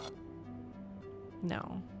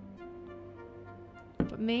 No.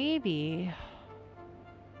 But maybe...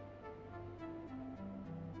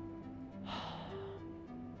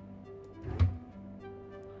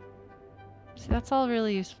 See, that's all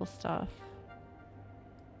really useful stuff.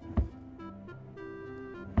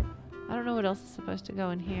 I don't know what else is supposed to go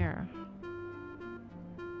in here.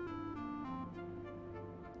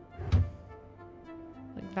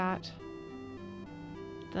 That.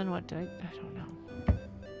 Then what do I don't know.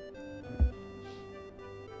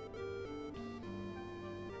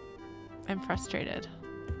 I'm frustrated.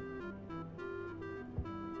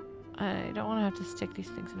 I don't want to have to stick these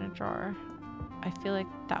things in a drawer. I feel like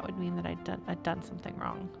that would mean that I'd done something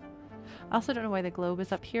wrong. I also don't know why the globe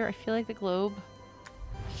is up here. I feel like the globe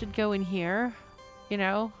should go in here, you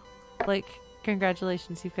know? Like,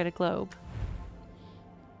 congratulations, you've got a globe.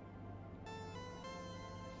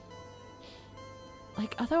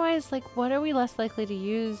 Like, otherwise, like, what are we less likely to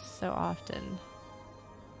use so often?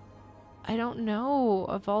 I don't know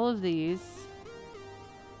of all of these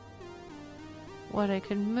what I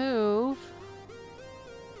can move.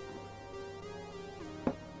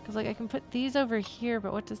 Because, like, I can put these over here,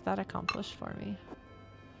 but what does that accomplish for me?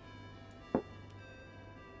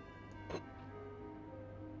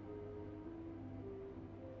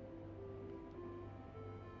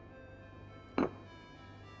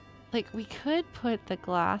 Like, we could put the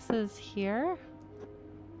glasses here.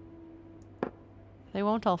 They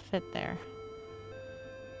won't all fit there.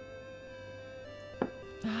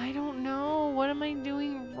 I don't know. What am I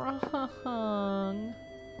doing wrong?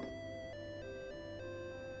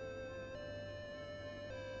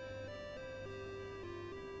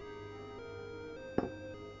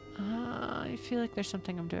 I feel like there's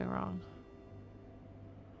something I'm doing wrong.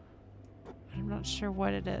 I'm not sure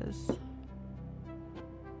what it is.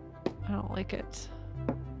 I don't like it.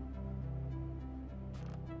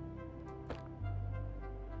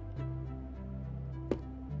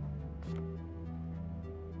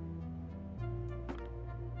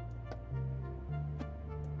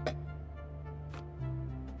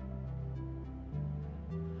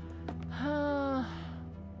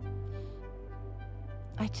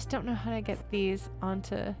 I just don't know how to get these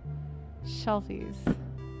onto shelfies.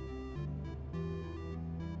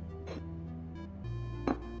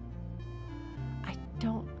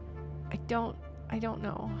 I don't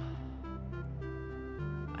know.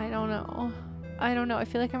 I don't know. I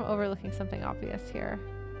feel like I'm overlooking something obvious here.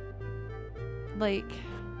 Like,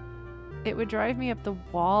 it would drive me up the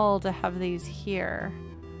wall to have these here,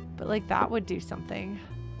 but like that would do something.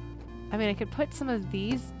 I mean, I could put some of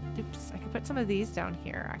these, oops, I could put some of these down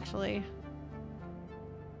here actually.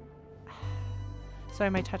 Sorry,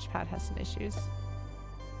 my touchpad has some issues.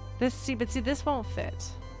 This, see, but see, this won't fit.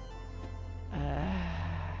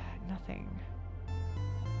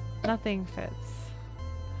 Nothing fits.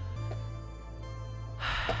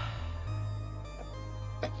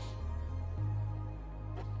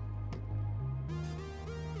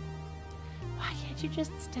 Why can't you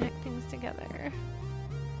just stack things together?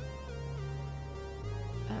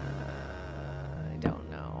 I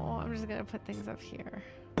don't know. I'm just gonna put things up here.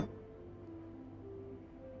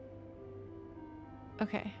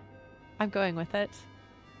 Okay. I'm going with it.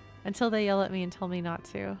 Until they yell at me and tell me not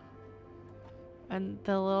to. And this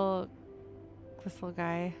little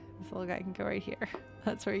guy can go right here.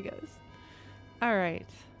 That's where he goes. All right.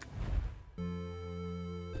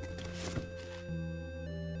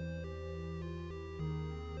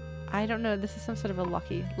 I don't know. This is some sort of a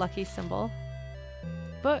lucky symbol.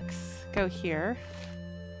 Books go here.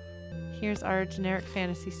 Here's our generic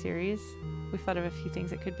fantasy series. We thought of a few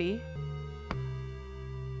things it could be.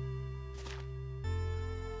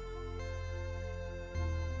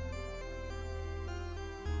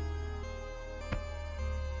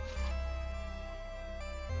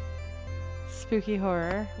 Spooky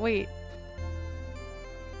horror. Wait.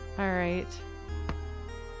 Alright.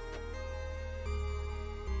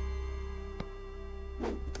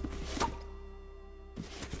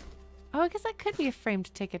 Oh, I guess that could be a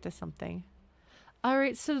framed ticket to something.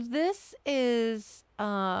 Alright, so this is,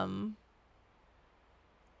 actually,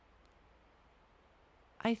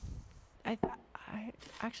 I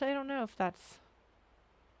don't know if that's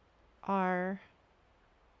our...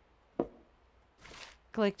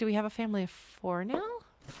 Like, do we have a family of 4 now?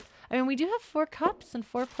 I mean, we do have 4 cups and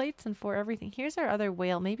 4 plates and 4 everything. Here's our other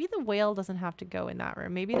whale. Maybe the whale doesn't have to go in that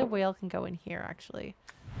room. Maybe the whale can go in here, actually.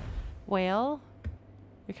 Whale,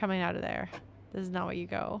 you're coming out of there. This is not what you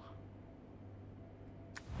go.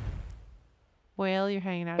 Whale, you're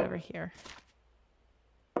hanging out over here.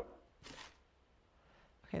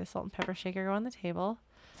 Okay, the salt and pepper shaker go on the table.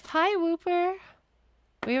 Hi, Whooper.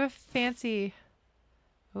 We have a fancy...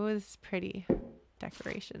 Oh, this is pretty.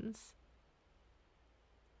 Decorations.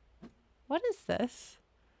 What is this?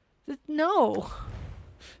 No!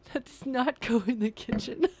 That does not go in the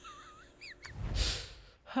kitchen.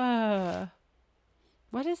 What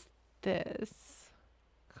is this?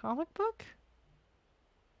 Comic book?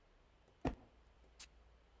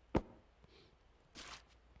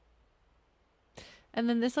 And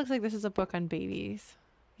then this looks like this is a book on babies.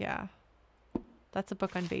 Yeah. That's a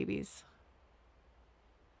book on babies.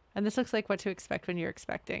 And this looks like what to expect when you're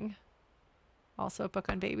expecting. Also a book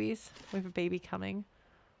on babies. We have a baby coming.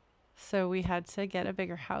 So we had to get a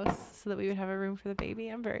bigger house so that we would have a room for the baby.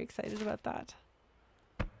 I'm very excited about that.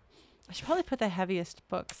 I should probably put the heaviest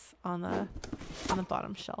books on the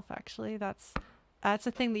bottom shelf, actually. That's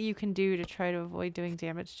a thing that you can do to try to avoid doing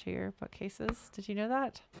damage to your bookcases. Did you know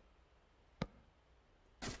that?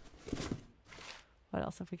 What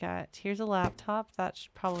else have we got? Here's a laptop. That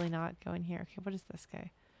should probably not go in here. Okay, what is this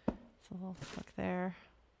guy? It's a little book there.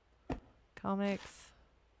 Comics.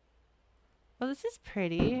 Oh, this is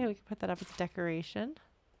pretty. We can put that up as a decoration.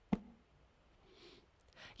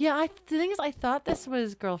 Yeah, the thing is, I thought this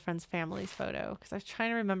was girlfriend's family's photo because I was trying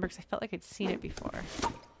to remember because I felt like I'd seen it before.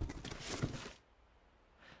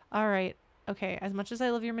 All right. Okay, as much as I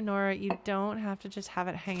love your menorah, you don't have to just have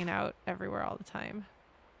it hanging out everywhere all the time.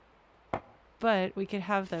 But we could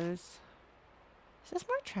have those. Is this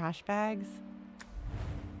more trash bags?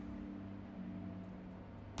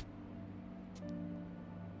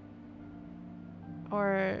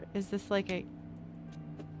 Or is this like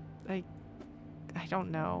I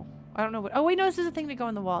don't know. I don't know what. Oh, wait, no, this is a thing to go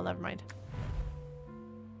on the wall. Never mind.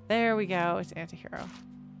 There we go. It's Antihero.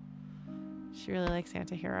 She really likes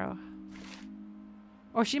Antihero.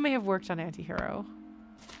 Or she may have worked on Antihero.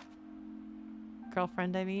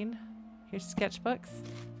 Girlfriend, I mean. Here's sketchbooks.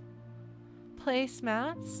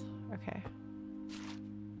 Placemats. Okay.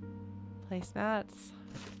 Placemats.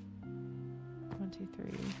 1, 2,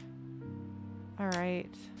 3. All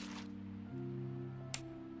right.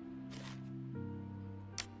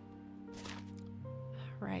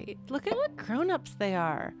 Right. Look at what grown-ups they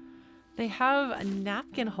are. They have a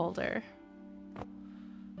napkin holder.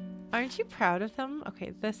 Aren't you proud of them?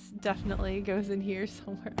 Okay, this definitely goes in here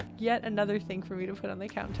somewhere. Yet another thing for me to put on the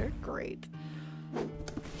counter. Great.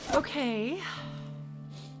 Okay.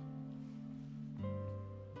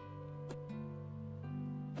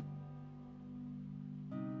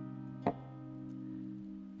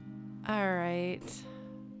 All right.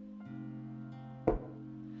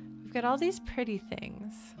 We've got all these pretty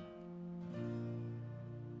things.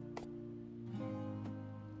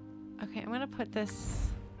 Okay, I'm gonna put this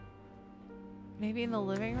maybe in the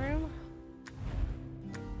living room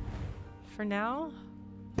for now,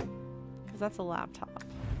 because that's a laptop.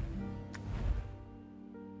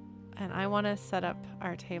 And I want to set up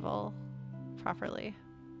our table properly.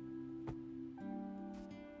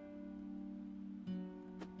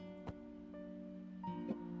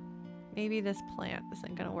 Maybe this plant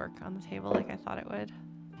isn't going to work on the table like I thought it would.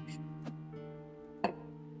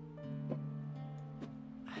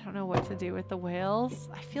 I don't know what to do with the whales.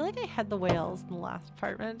 I feel like I had the whales in the last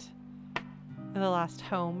apartment. Or the last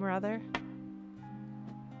home, rather.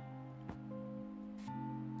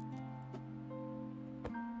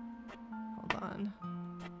 Hold on.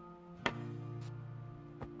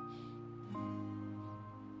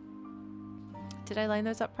 Did I line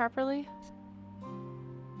those up properly?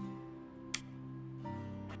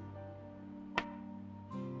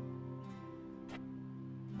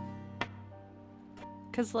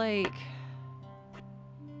 Because, like,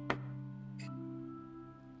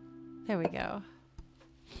 there we go.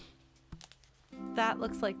 That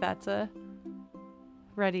looks like that's a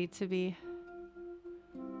ready to be.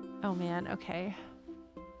 Oh man, okay.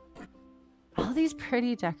 All these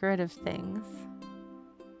pretty decorative things.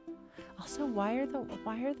 Also, why are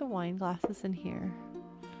the wine glasses in here?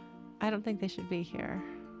 I don't think they should be here.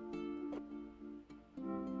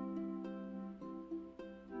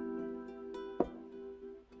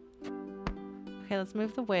 Okay, let's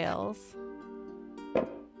move the whales. Can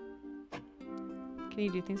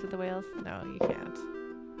you do things with the whales? No, you can't.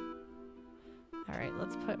 Alright,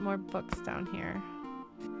 let's put more books down here.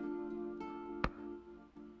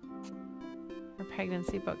 Our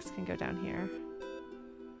pregnancy books can go down here.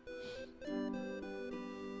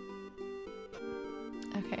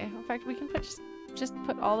 Okay, in fact, we can put just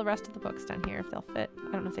put all the rest of the books down here if they'll fit.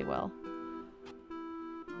 I don't know if they will.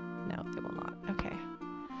 No, they will not. Okay.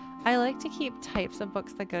 I like to keep types of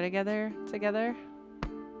books that go together.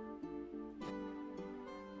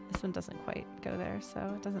 This one doesn't quite go there,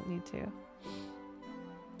 so it doesn't need to.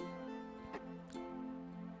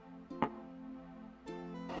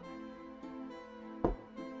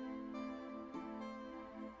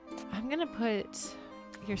 I'm gonna put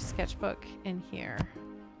your sketchbook in here.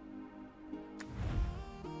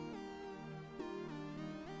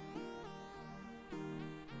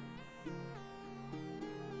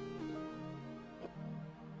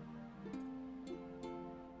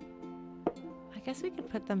 I guess we could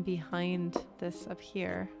put them behind this up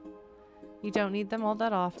here. You don't need them all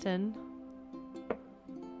that often.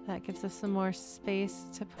 That gives us some more space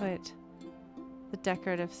to put the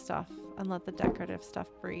decorative stuff and let the decorative stuff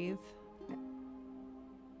breathe.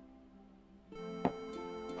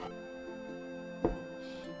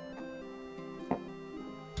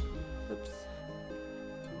 Oops.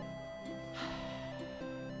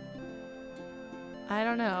 I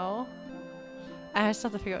don't know. I still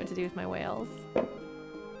have to figure out what to do with my whales.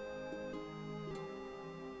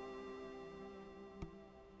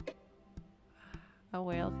 A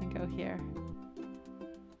whale can go here.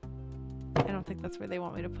 think that's where they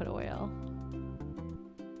want me to put a whale.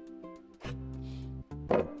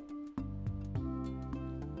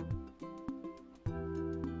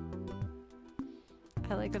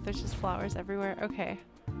 I like that there's just flowers everywhere. Okay.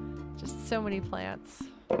 Just so many plants.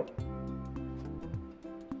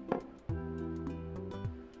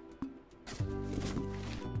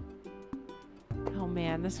 Oh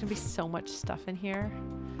man, there's gonna be so much stuff in here.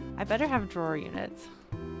 I better have drawer units.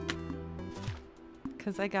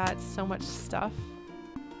 Because I got so much stuff.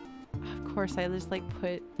 Of course, I just like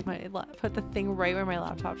put the thing right where my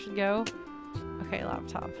laptop should go. Okay,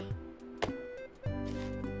 laptop.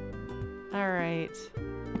 Alright.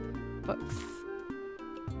 Books.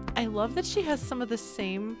 I love that she has some of the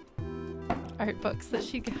same art books that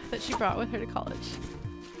she brought with her to college.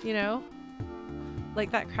 You know? Like,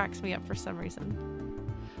 that cracks me up for some reason.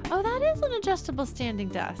 Oh, that is an adjustable standing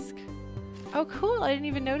desk. Oh, cool. I didn't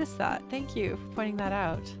even notice that. Thank you for pointing that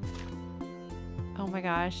out. Oh my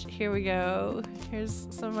gosh. Here we go. Here's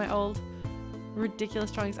some of my old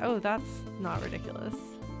ridiculous drawings. Oh, that's not ridiculous.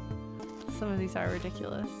 Some of these are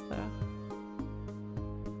ridiculous, though.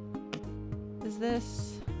 Is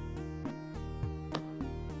this...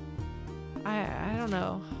 I don't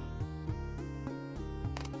know.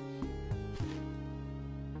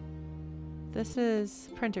 This is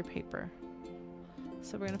printer paper.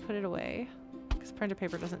 So we're going to put it away because printer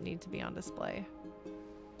paper doesn't need to be on display.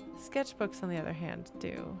 Sketchbooks, on the other hand, do.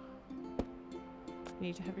 You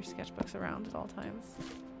need to have your sketchbooks around at all times.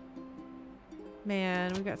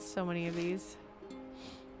 Man, we've got so many of these.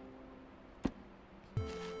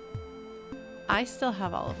 I still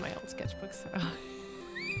have all of my old sketchbooks.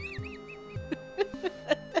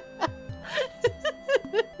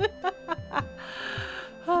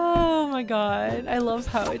 Oh my god. I love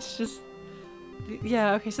how it's just...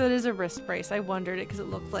 Yeah, okay, so that is a wrist brace. I wondered it because it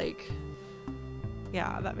looked like...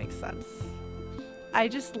 Yeah, that makes sense. I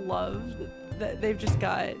just love that they've just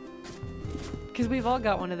got... Because we've all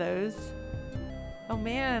got one of those. Oh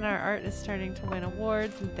man, our art is starting to win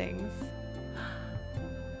awards and things.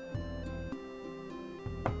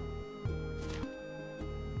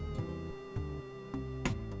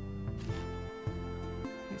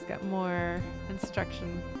 He's got more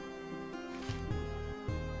instruction.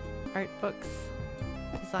 Art books.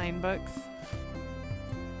 Design books.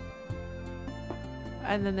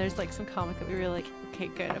 And then there's like some comic that we were like, okay,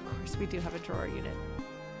 good, of course we do have a drawer unit.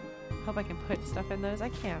 Hope I can put stuff in those. I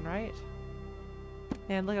can, right?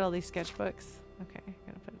 And look at all these sketchbooks. Okay, I'm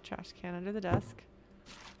gonna put a trash can under the desk.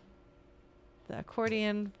 The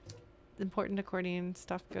accordion, the important accordion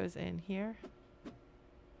stuff goes in here.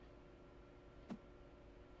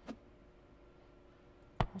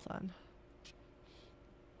 Hold on.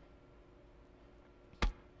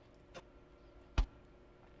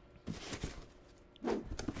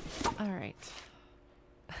 All right.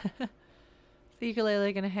 The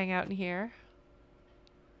ukulele gonna hang out in here.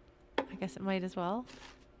 I guess it might as well.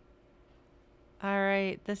 All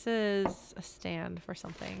right, this is a stand for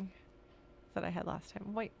something that I had last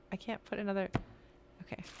time. Wait, I can't put another.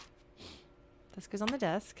 Okay. This goes on the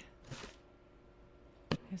desk.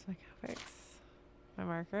 Here's my graphics. My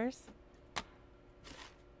markers.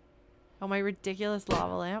 Oh, my ridiculous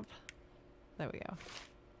lava lamp. There we go.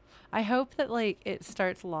 I hope that like it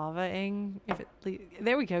starts lavaing if it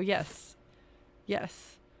there we go. Yes.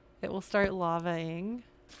 Yes. It will start lavaing,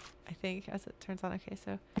 I think, as it turns on. Okay,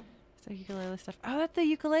 so ukulele stuff. Oh, that's the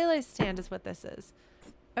ukulele stand is what this is.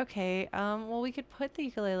 Okay, well we could put the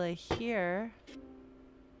ukulele here.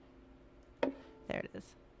 There it is.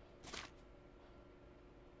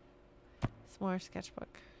 Some more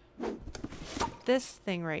sketchbook. This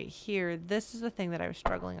thing right here, this is the thing that I was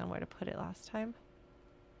struggling on where to put it last time.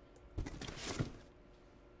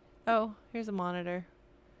 Oh, here's a monitor.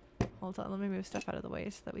 Hold on, let me move stuff out of the way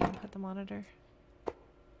so that we can put the monitor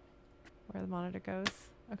where the monitor goes.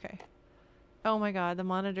 Okay. Oh my god, the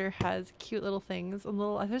monitor has cute little things.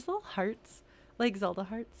 There's little hearts, like Zelda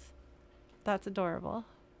hearts. That's adorable.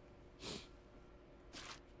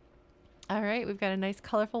 Alright, we've got a nice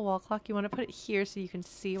colorful wall clock. You want to put it here so you can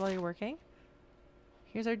see while you're working.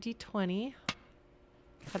 Here's our D20.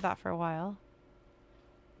 Had that for a while.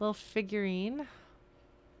 Little figurine.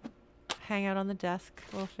 Hang out on the desk,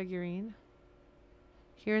 little figurine.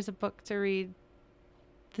 Here's a book to read.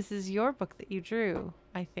 This is your book that you drew,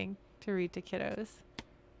 I think, to read to kiddos.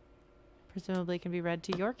 Presumably can be read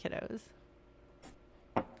to your kiddos.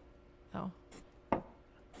 Oh. Can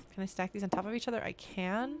I stack these on top of each other? I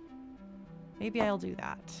can. Maybe I'll do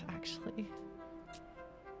that, actually.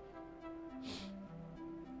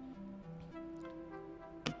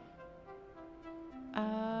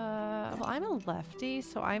 Well, I'm a lefty,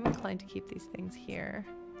 so I'm inclined to keep these things here.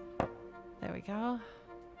 There we go.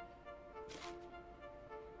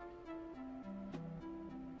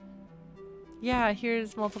 Yeah,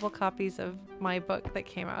 here's multiple copies of my book that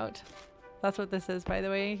came out. That's what this is, by the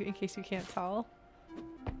way, in case you can't tell.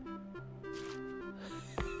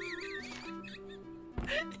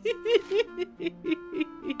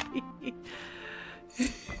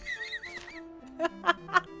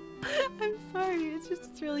 I'm sorry,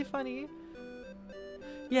 it's really funny.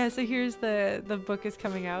 Yeah, so here's the book is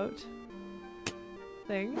coming out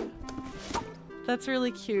thing. That's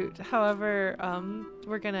really cute. However,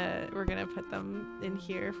 we're gonna put them in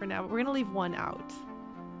here for now, but we're gonna leave one out.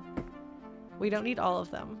 We don't need all of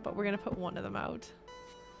them, but we're gonna put one of them out.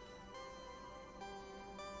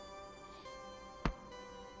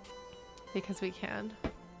 Because we can.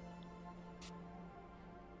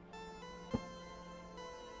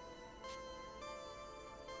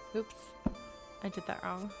 Oops, I did that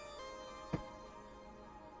wrong.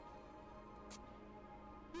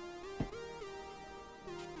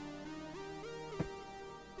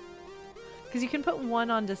 Because you can put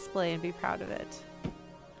one on display and be proud of it,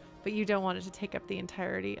 but you don't want it to take up the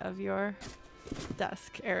entirety of your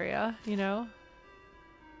desk area, you know?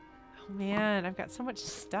 Oh man, I've got so much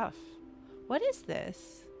stuff. What is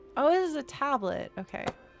this? Oh, this is a tablet. Okay.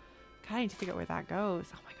 God, I need to figure out where that goes.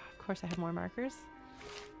 Oh my god, of course I have more markers.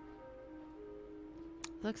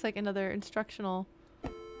 Looks like another instructional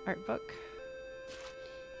art book.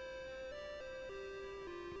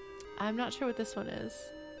 I'm not sure what this one is.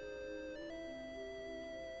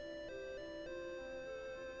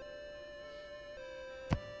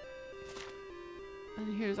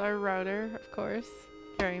 And here's our router, of course.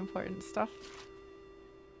 Very important stuff.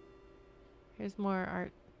 Here's more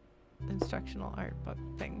art, instructional art book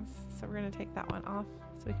things. So we're going to take that one off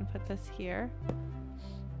so we can put this here.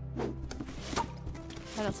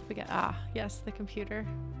 What else have we got? Ah, yes, the computer.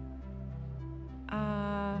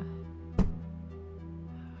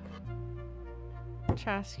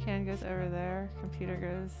 Trash can goes over there. Computer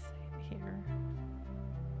goes here.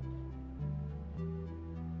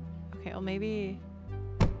 Okay, well maybe...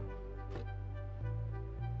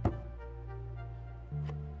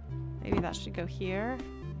 Maybe that should go here.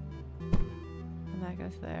 And that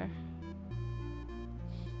goes there.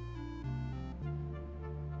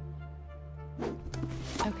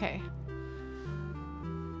 Okay.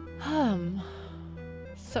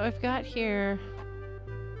 So I've got here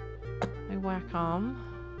my Wacom.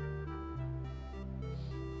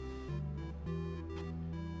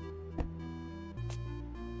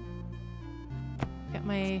 Got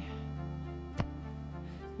my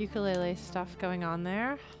ukulele stuff going on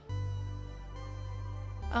there.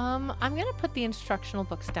 I'm gonna put the instructional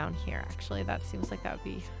books down here, actually. That seems like that would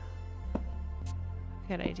be a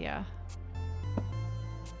good idea.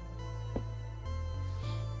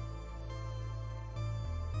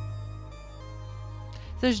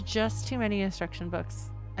 There's just too many instruction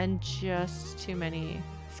books and just too many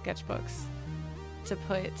sketchbooks to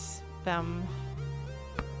put them.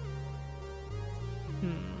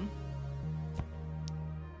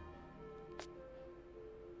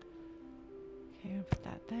 Okay, I'll put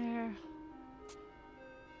that there.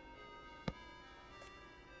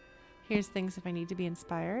 Here's things if I need to be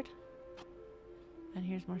inspired. And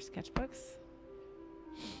here's more sketchbooks.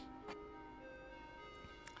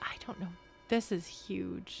 I don't know. This is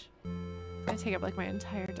huge. It's gonna take up like my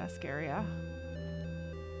entire desk area.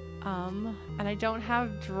 And I don't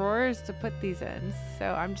have drawers to put these in,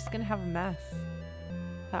 so I'm just gonna have a mess.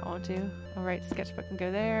 That won't do. All right, sketchbook can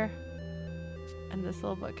go there. And this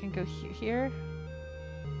little book can go here.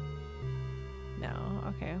 No,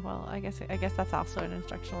 okay, well, I guess that's also an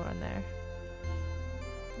instructional run there.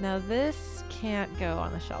 Now this can't go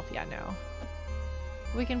on the shelf. Yeah, no.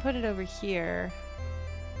 We can put it over here.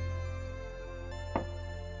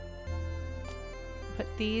 Put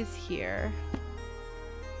these here.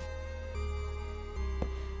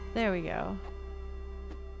 There we go.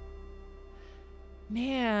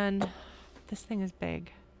 Man, this thing is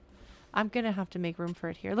big. I'm gonna have to make room for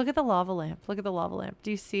it here. Look at the lava lamp. Look at the lava lamp. Do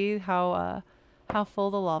you see how full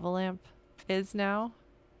the lava lamp is now?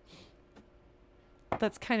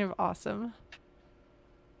 That's kind of awesome.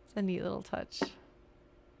 It's a neat little touch.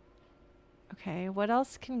 Okay, what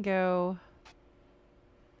else can go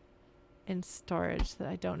in storage that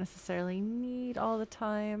I don't necessarily need all the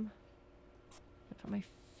time? I put my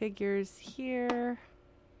figures here.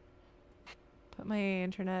 Put my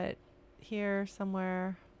internet here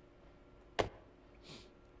somewhere.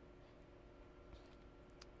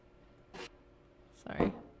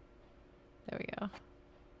 Sorry. There we go.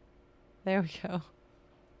 There we go.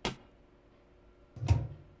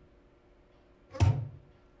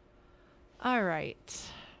 right.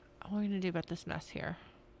 What are we gonna do about this mess here?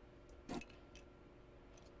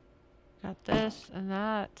 Got this and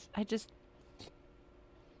that.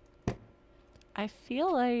 I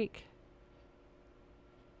feel like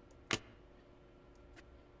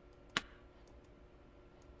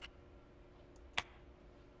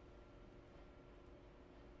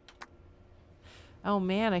oh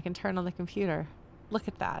man, I can turn on the computer. Look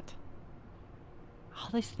at that. All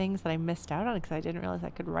these things that I missed out on because I didn't realize I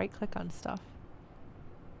could right click on stuff.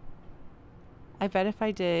 I bet if I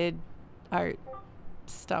did art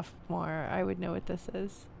stuff more, I would know what this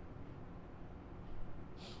is.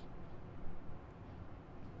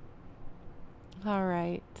 All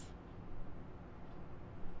right.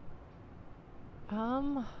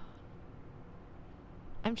 I'm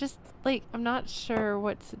just like, I'm not sure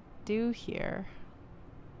what to do here.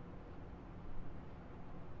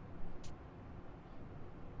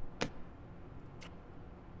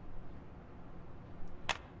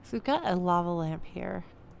 So we've got a lava lamp here.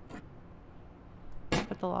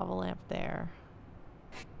 Put the lava lamp there.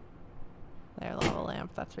 There, lava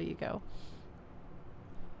lamp, that's where you go.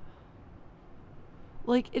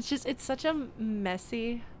 Like, it's just, it's such a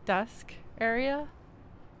messy desk area.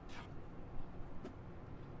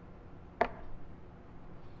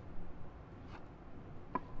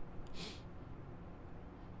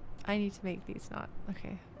 I need to make these not,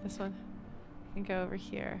 okay, this one can go over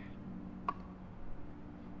here.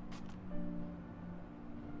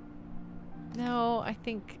 No, I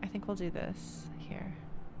think we'll do this here.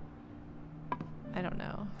 I don't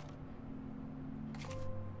know.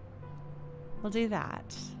 We'll do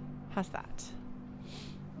that. How's that?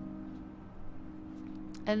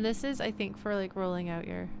 And this is, I think, for like rolling out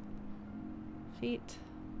your feet.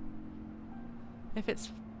 If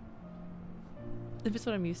it's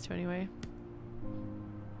what I'm used to anyway.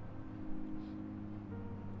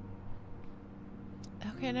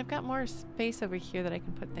 Okay, and I've got more space over here that I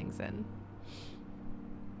can put things in.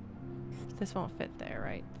 This won't fit there,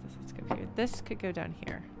 right? Let's go here. This could go down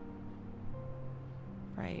here.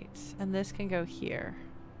 Right. And this can go here.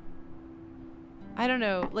 I don't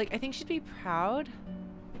know. Like, I think she'd be proud.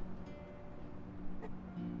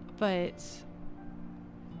 But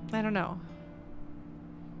I don't know.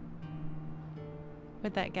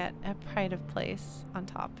 Would that get a pride of place on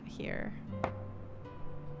top here?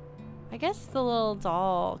 I guess the little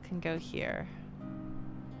doll can go here.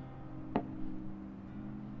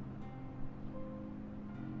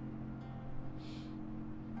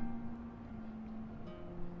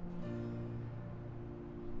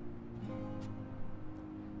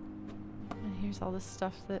 And here's all the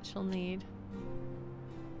stuff that she'll need.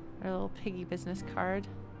 Our little piggy business card.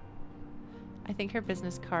 I think her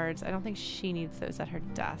business cards, I don't think she needs those at her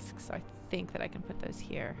desk, so I think that I can put those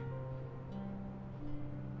here.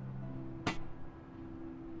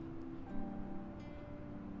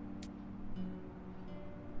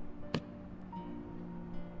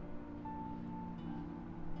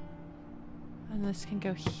 And this can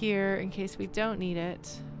go here in case we don't need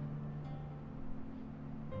it.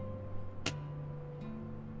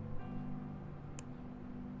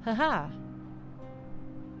 Haha!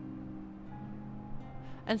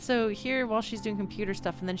 And so here, while she's doing computer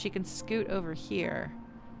stuff, and then she can scoot over here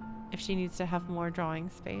if she needs to have more drawing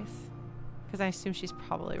space. Because I assume she's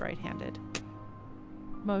probably right-handed.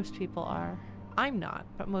 Most people are. I'm not,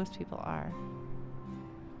 but most people are.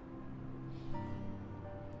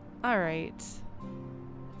 Alright.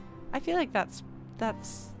 I feel like that's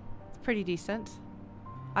pretty decent.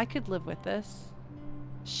 I could live with this.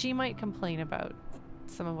 She might complain about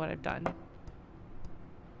some of what I've done.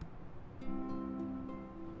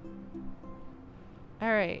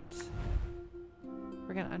 Alright.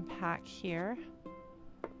 We're gonna unpack here.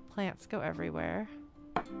 Plants go everywhere.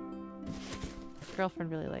 Girlfriend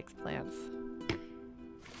really likes plants.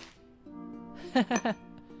 Here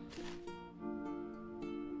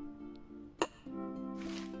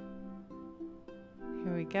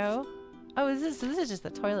we go. Oh, this is just the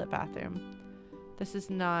toilet bathroom. This is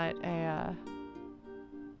not a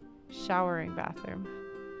showering bathroom.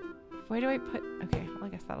 Where do I put... Okay, well I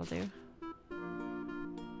guess that'll do.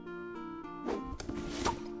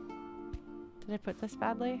 Did I put this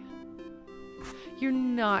badly? You're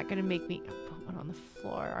not gonna make me put one on the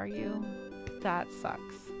floor, are you? That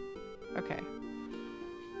sucks. Okay.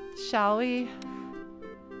 Shall we?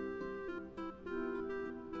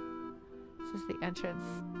 This is the entrance.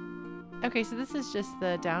 Okay, so this is just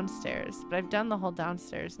the downstairs, but I've done the whole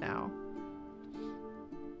downstairs now.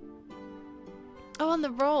 Oh, on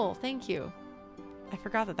the roll. Thank you. I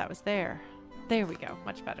forgot that that was there. There we go.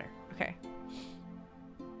 Much better. Okay.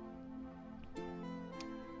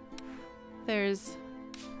 there's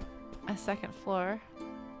a second floor.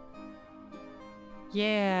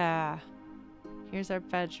 Yeah. Here's our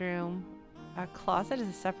bedroom. Our closet is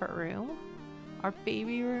a separate room. Our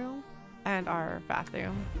baby room and our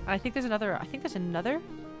bathroom. And I think there's another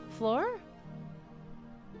floor?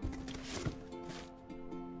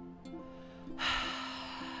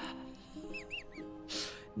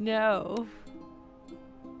 No.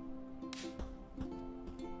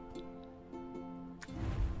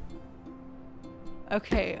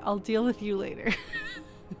 Okay, I'll deal with you later.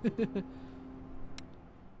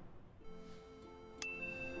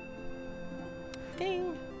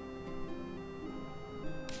 Ding.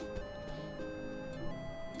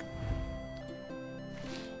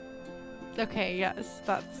 Okay, yes,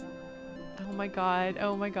 that's... Oh my god,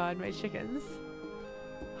 my chickens.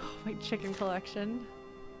 Oh, my chicken collection.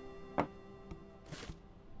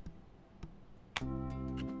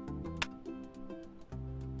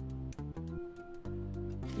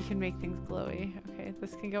 You can make things glowy. Okay,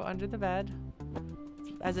 this can go under the bed,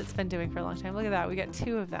 as it's been doing for a long time. Look at that, we got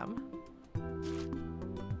 2 of them.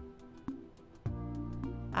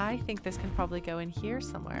 I think this can probably go in here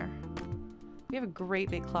somewhere. We have a great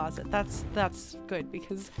big closet. That's good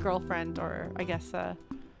because girlfriend, or I guess oh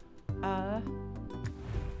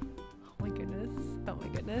my goodness. Oh my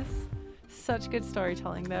goodness. Such good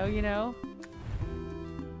storytelling though, you know?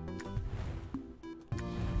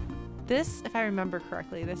 This, if I remember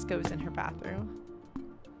correctly, this goes in her bathroom.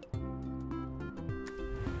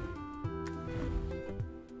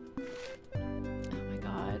 Oh my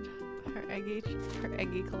god. Her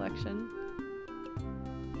eggy collection.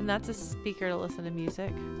 And that's a speaker to listen to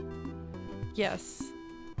music. Yes,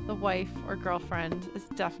 the wife or girlfriend is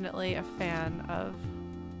definitely a fan of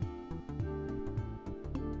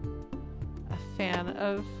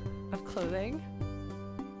clothing.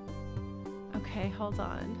 Okay, hold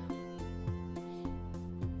on.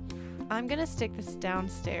 I'm gonna stick this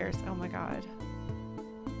downstairs. Oh my god.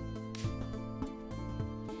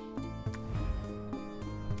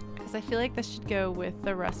 Because I feel like this should go with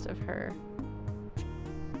the rest of her.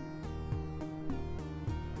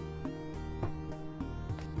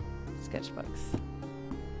 Sketchbooks.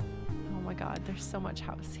 Oh my god, there's so much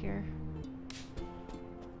house here.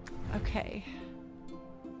 Okay.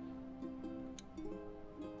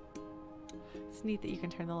 It's neat that you can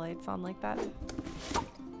turn the lights on like that.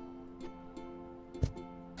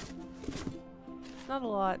 It's not a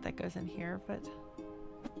lot that goes in here, but...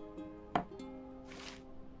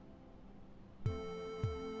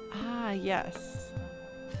 Ah, yes.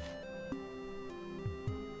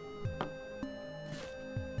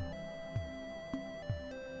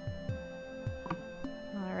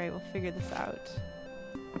 Alright, we'll figure this out.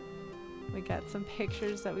 We got some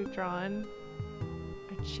pictures that we've drawn.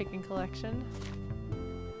 Our chicken collection.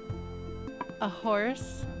 A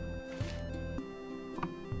horse.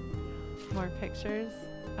 More pictures.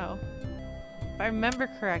 Oh. If I remember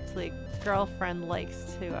correctly, girlfriend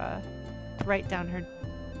likes to write down her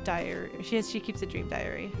diary. She keeps a dream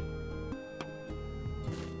diary.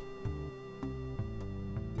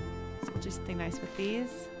 So we'll do something nice with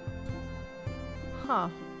these. Huh.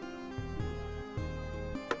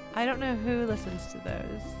 I don't know who listens to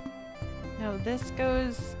those. No, this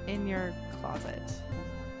goes in your closet.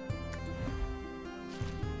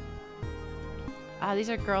 Ah,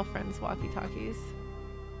 these are girlfriend's walkie-talkies.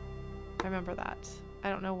 I remember that.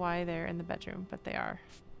 I don't know why they're in the bedroom, but they are.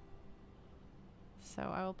 So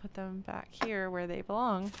I will put them back here where they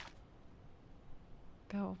belong.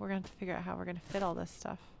 Go, we're gonna have to figure out how we're gonna fit all this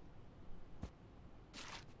stuff.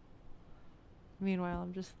 Meanwhile,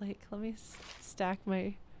 I'm just like, let me stack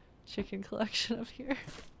my chicken collection up here.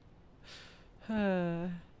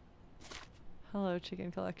 Hello,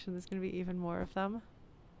 chicken collection. There's gonna be even more of them.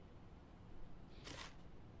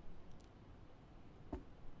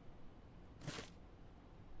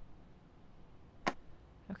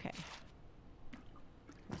 Okay.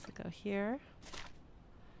 Let's go here.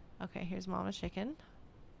 Okay, here's Mama Chicken.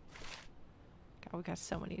 God, we got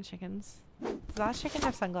so many chickens. Does that chicken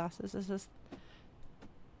have sunglasses? Is this...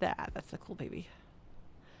 That's the cool baby.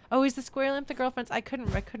 Oh, is the square lamp the girlfriend's? I couldn't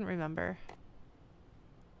remember.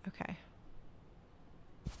 Okay.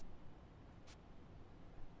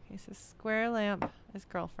 Okay, so square lamp is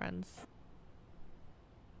girlfriend's.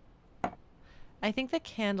 I think the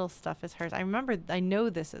candle stuff is hers. I know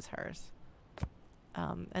this is hers.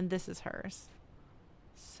 And this is hers.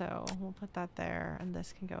 So we'll put that there, and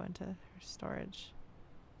this can go into her storage.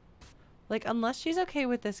 Like, unless she's okay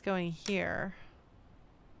with this going here.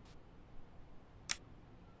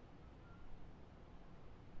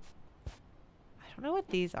 I don't know what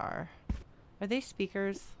these are. Are they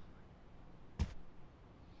speakers?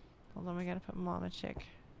 Hold on, we gotta put Mama Chick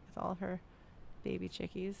with all of her baby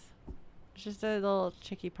chickies. It's just a little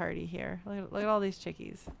chickie party here. Look at all these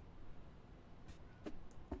chickies.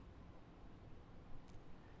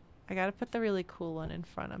 I gotta put the really cool one in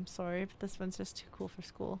front. I'm sorry, but this one's just too cool for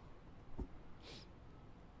school.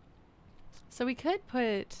 So we could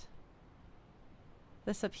put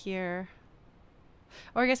this up here.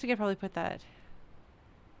 Or I guess we could probably put that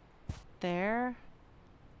there.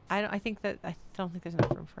 I don't think there's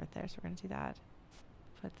enough room for it there, so we're gonna do that.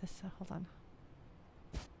 Put this, hold on.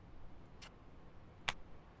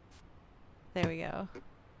 There we go.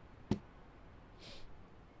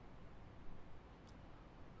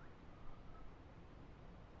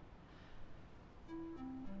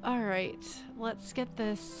 All right, let's get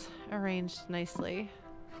this arranged nicely.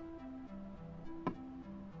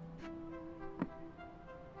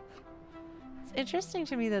 It's interesting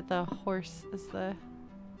to me that the horse is the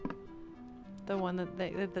one that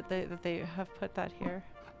they have put that here.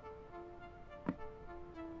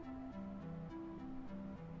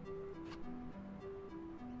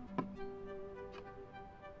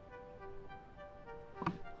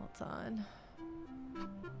 Hold on.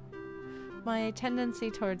 My tendency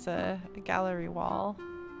towards a gallery wall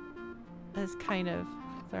is kind of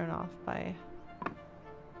thrown off by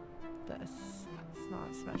this. It's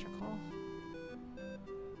not symmetrical.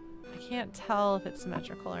 I can't tell if it's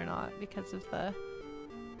symmetrical or not because of the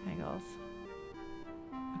angles.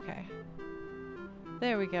 Okay.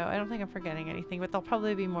 There we go. I don't think I'm forgetting anything, but there'll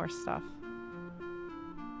probably be more stuff.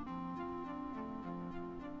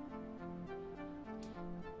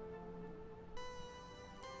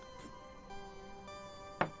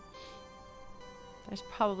 There's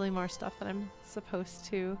probably more stuff that I'm supposed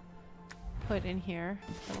to put in here.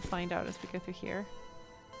 We'll find out as we go through here.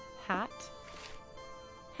 Hat.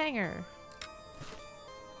 Hanger.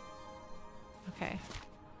 Okay.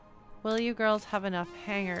 Will you girls have enough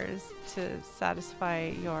hangers to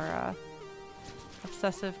satisfy your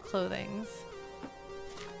obsessive clothings?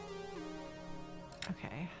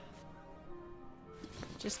 Okay.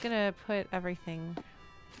 Just gonna put everything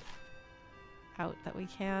out that we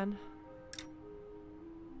can.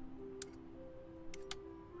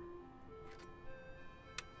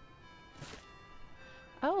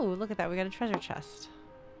 Oh, look at that. We got a treasure chest.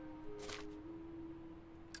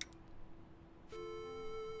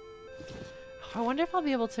 I wonder if I'll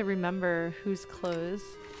be able to remember whose clothes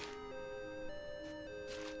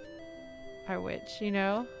are which, you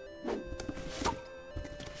know?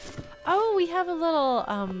 Oh, we have a little,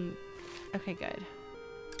 okay, good.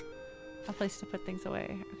 A place to put things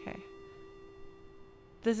away. Okay.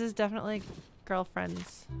 This is definitely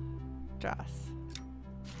girlfriend's dress.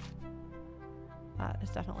 That is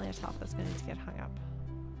definitely a top that's going to need to get hung up.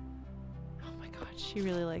 Oh my god, she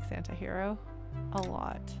really likes Antihero. A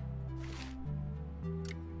lot.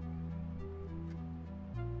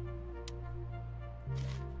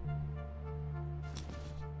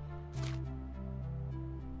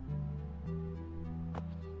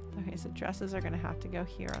 Okay, so dresses are going to have to go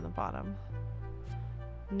here on the bottom.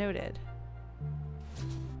 Noted.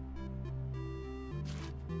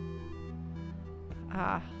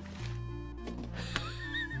 Ah.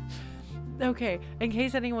 Okay, in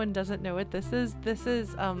case anyone doesn't know what this is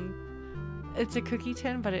it's a cookie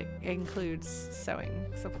tin, but it includes sewing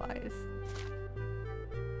supplies.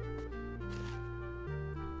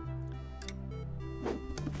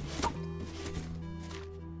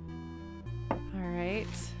 Alright.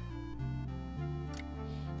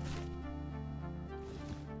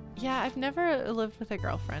 Yeah, I've never lived with a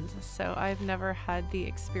girlfriend, so I've never had the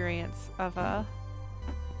experience of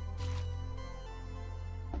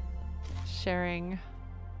sharing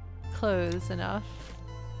clothes enough.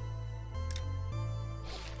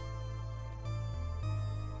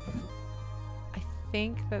 I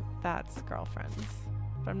think that that's girlfriends,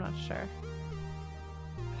 but I'm not sure.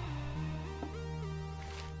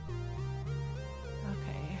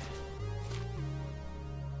 Okay.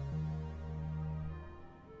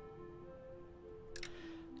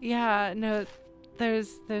 Yeah, no,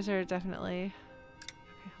 those are definitely...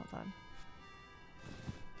 Okay, hold on.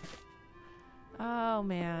 Oh,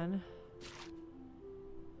 man.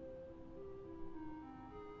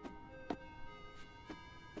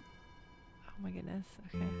 Oh my goodness.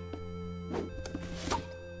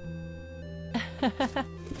 Okay.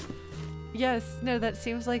 Yes, no, that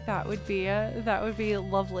seems like that would be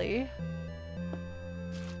lovely.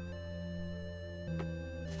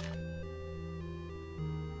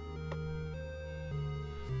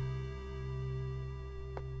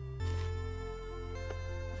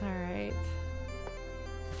 All right.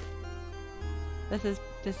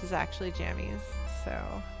 This is actually jammies,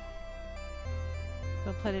 so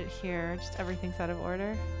We'll put it here, just everything's out of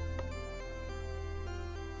order.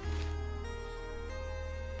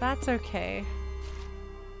 That's okay.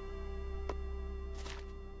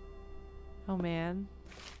 Oh man.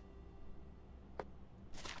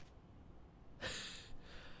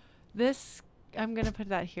 This, I'm gonna put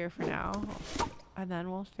that here for now, and then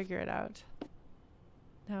we'll figure it out.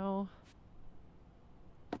 No.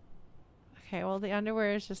 Okay, well the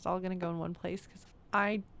underwear is just all gonna go in one place because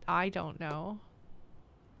I don't know.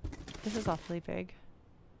 This is awfully big.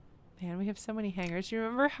 Man, we have so many hangers. Do you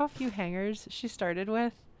remember how few hangers she started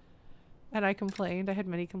with? And I complained. I had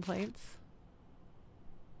many complaints.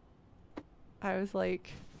 I was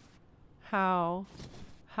like, how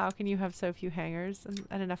can you have so few hangers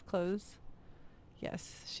and enough clothes?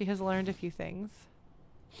 Yes, she has learned a few things.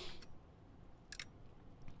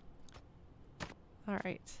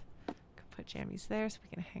 Alright. Put jammies there so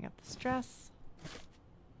we can hang up this dress.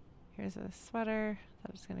 Here's a sweater.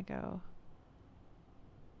 That is going to go...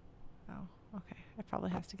 Oh, okay. It probably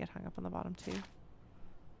has to get hung up on the bottom too.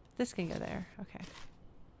 This can go there. Okay.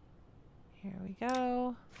 Here we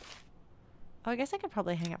go. Oh, I guess I could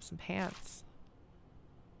probably hang up some pants.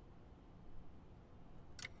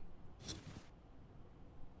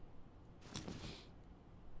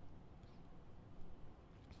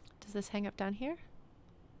 Does this hang up down here?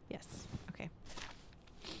 Yes. Okay.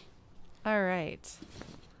 All right.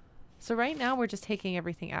 So right now we're just taking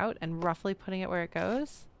everything out and roughly putting it where it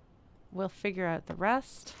goes. We'll figure out the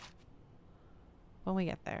rest when we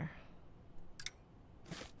get there.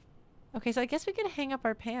 Okay, so I guess we could hang up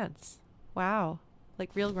our pants. Wow. Like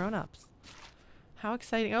real grown-ups. How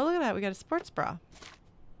exciting. Oh, look at that. We got a sports bra.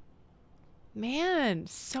 Man,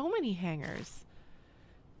 so many hangers.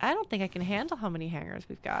 I don't think I can handle how many hangers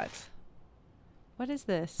we've got. What is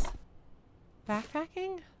this?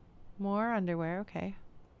 Backpacking? More underwear. Okay.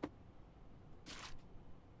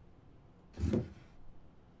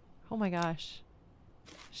 Oh my gosh.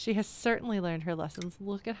 She has certainly learned her lessons.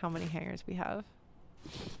 Look at how many hangers we have.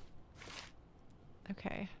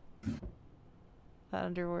 Okay. That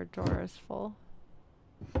underwear drawer is full.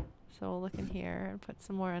 So we'll look in here and put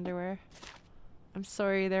some more underwear. I'm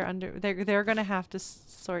sorry, they're gonna have to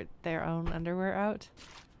sort their own underwear out.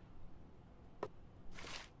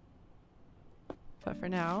 But for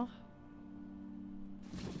now,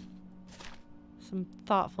 some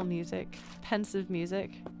thoughtful music, pensive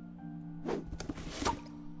music.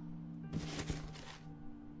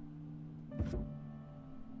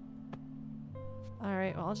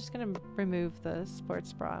 Alright, well, I'm just gonna remove the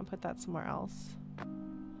sports bra and put that somewhere else.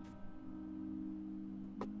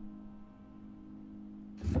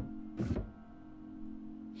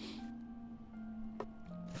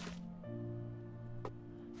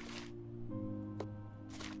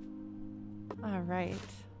 Alright.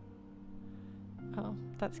 Oh,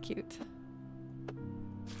 that's cute.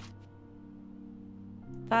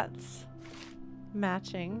 That's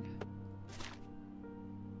matching.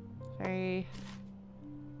 Very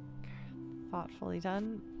thoughtfully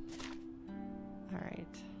done. Alright.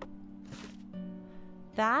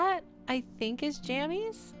 That, I think, is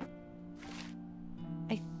jammies.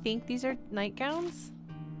 I think these are nightgowns.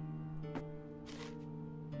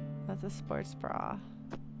 That's a sports bra.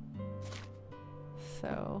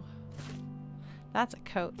 So, that's a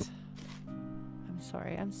coat. I'm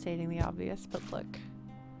sorry, I'm stating the obvious, but look.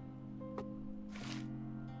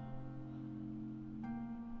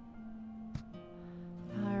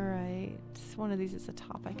 Alright, one of these is a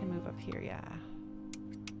top. I can move up here, yeah.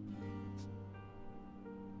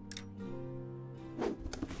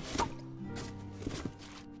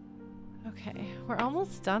 Okay, we're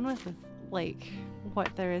almost done with, like, what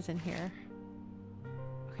there is in here.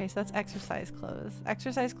 Okay, so that's exercise clothes.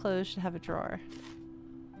 Exercise clothes should have a drawer.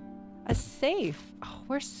 A safe! Oh,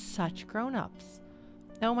 we're such grown-ups.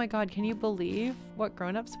 Oh my god, can you believe what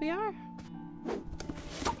grown-ups we are?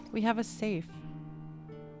 We have a safe.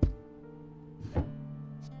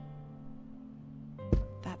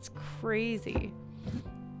 That's crazy.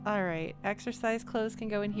 Alright, exercise clothes can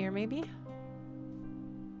go in here maybe?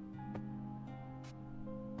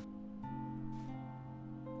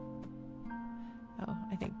 Oh,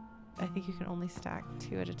 I think you can only stack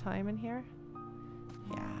 2 at a time in here.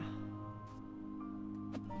 Yeah.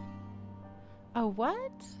 Oh,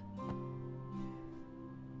 what?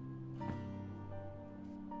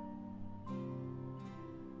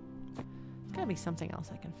 There's gotta be something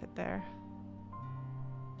else I can fit there.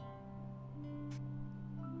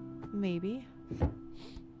 Maybe.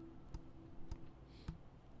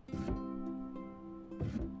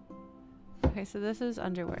 Okay, so this is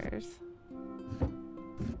underwears.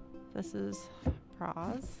 This is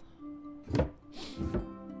bras.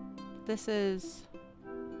 This is...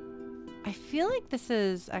 I feel like this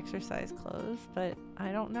is exercise clothes, but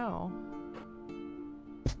I don't know.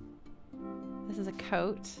 This is a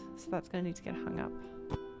coat, so that's gonna need to get hung up.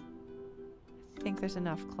 I think there's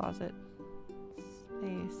enough closet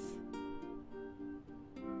space.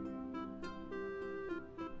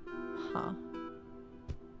 Huh.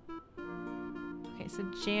 Okay, so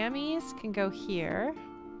jammies can go here.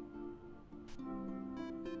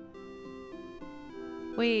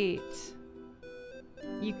 Wait.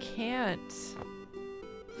 You can't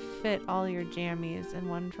fit all your jammies in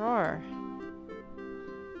one drawer.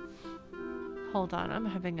 Hold on, I'm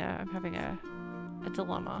having a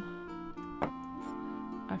dilemma.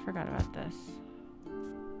 I forgot about this.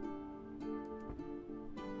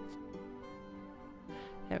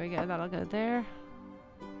 There we go, that'll go there.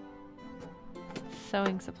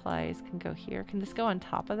 Sewing supplies can go here. Can this go on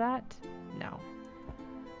top of that? No.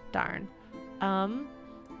 Darn.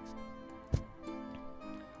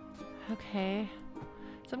 Okay.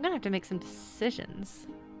 So I'm gonna have to make some decisions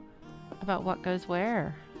about what goes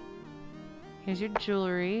where. Here's your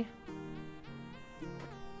jewelry.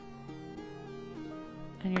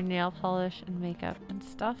 And your nail polish and makeup and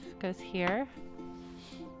stuff goes here.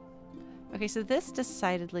 Okay, so this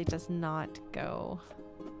decidedly does not go.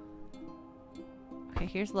 Okay,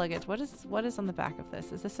 here's luggage. What is on the back of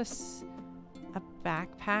this? Is this a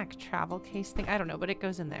backpack travel case thing? I don't know, but it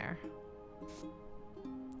goes in there.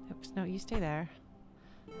 Oops, no, you stay there.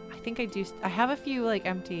 I think I do. I have a few like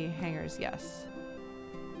empty hangers, yes.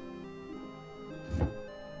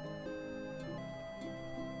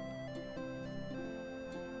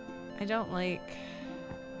 I don't like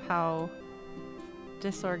how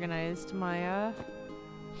disorganized my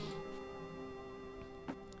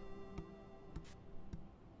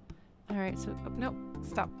Alright, so oh, no,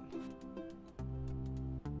 stop.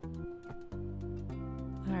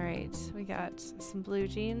 Alright, we got some blue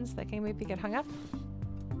jeans that can maybe get hung up.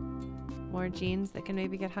 More jeans that can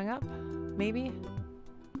maybe get hung up. Maybe.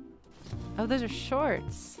 Oh, those are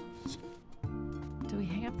shorts. Do we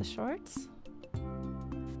hang up the shorts?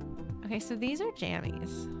 Okay, so these are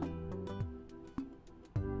jammies.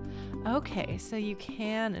 Okay, so you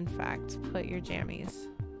can, in fact, put your jammies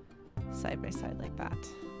side by side like that.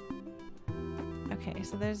 Okay,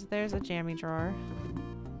 so there's a jammy drawer.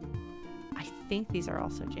 I think these are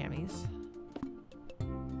also jammies.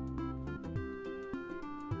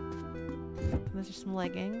 Those are some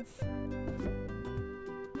leggings.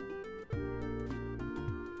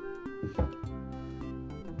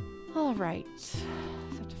 All right, so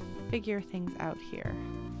to figure things out here.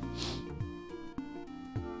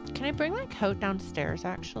 Can I bring my coat downstairs,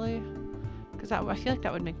 actually? Because I feel like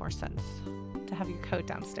that would make more sense to have your coat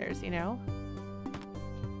downstairs, you know?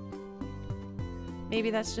 Maybe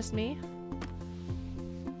that's just me.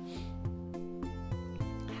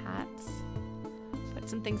 Hats. Put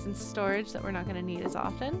some things in storage that we're not going to need as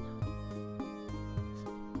often.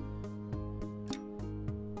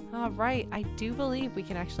 All right, I do believe we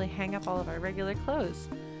can actually hang up all of our regular clothes.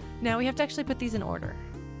 Now we have to actually put these in order.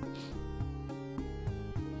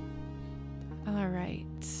 All right.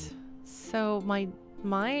 So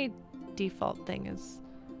my default thing is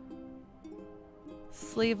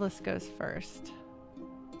sleeveless goes first.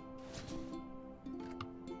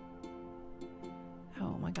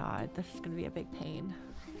 Oh my god, this is gonna be a big pain.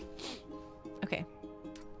 Okay.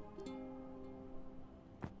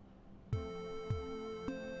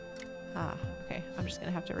 Ah, okay. I'm just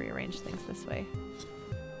gonna have to rearrange things this way.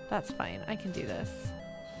 That's fine. I can do this.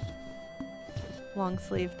 Long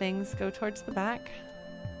sleeve things go towards the back.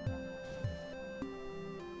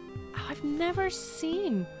 Oh, I've never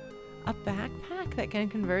seen a backpack that can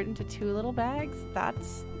convert into two little bags. That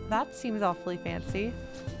seems awfully fancy.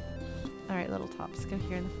 All right, little tops go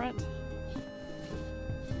here in the front.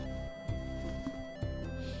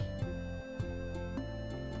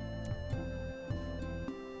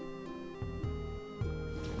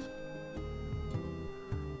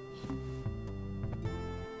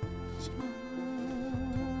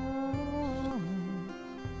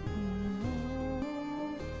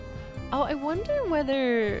 Oh, I wonder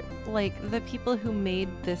whether, like, the people who made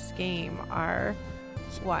this game are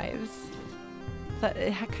wives. But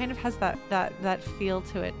it kind of has that feel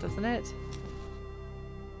to it, doesn't it?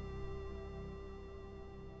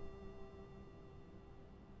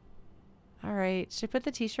 All right, should I put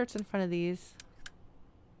the t-shirts in front of these?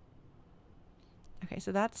 Okay,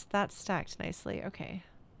 so that's stacked nicely. Okay.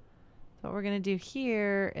 So what we're gonna do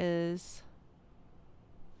here is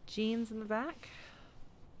jeans in the back.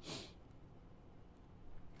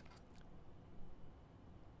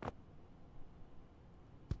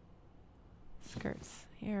 skirts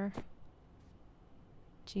here.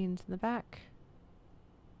 Jeans in the back.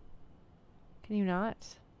 Can you not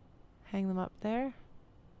hang them up there?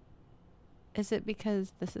 Is it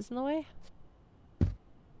because this is in the way?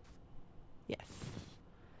 Yes.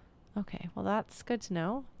 Okay, well that's good to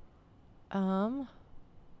know.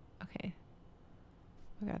 Okay.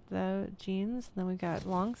 We got the jeans, then we got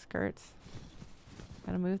long skirts.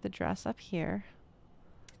 Gotta move the dress up here.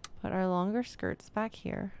 Put our longer skirts back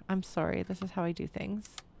here. I'm sorry, this is how I do things.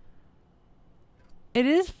 It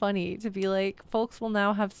is funny to be like, folks will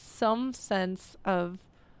now have some sense of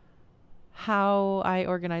how I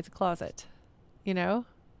organize a closet, you know?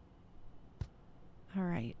 All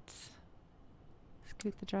right.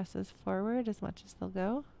 Scoot the dresses forward as much as they'll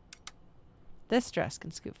go. This dress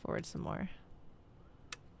can scoot forward some more.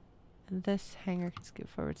 And this hanger can scoot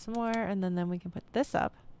forward some more. And then we can put this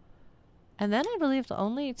up. And then I believe the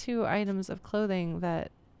only two items of clothing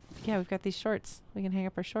that... Yeah, we've got these shorts. We can hang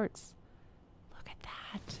up our shorts. Look at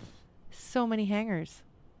that. So many hangers.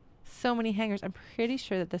 So many hangers. I'm pretty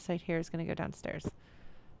sure that this side here is going to go downstairs.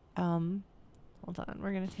 Hold on.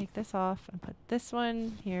 We're going to take this off and put this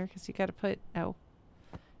one here because you got to put... Oh.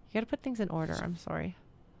 You got to put things in order. I'm sorry.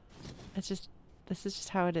 It's just... This is just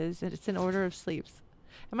how it is. It's in order of sleeves.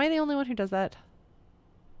 Am I the only one who does that?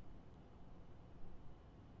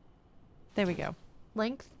 There we go.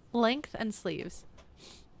 Length and sleeves.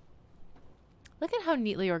 Look at how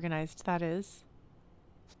neatly organized that is.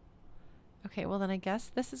 Okay, well then I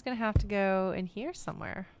guess this is going to have to go in here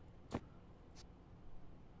somewhere.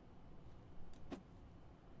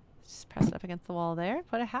 Just press it up against the wall there.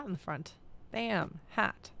 Put a hat in the front. Bam.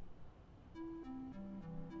 Hat.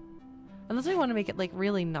 Unless we want to make it like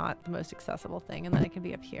really not the most accessible thing, and then it can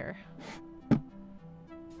be up here.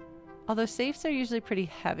 Although safes are usually pretty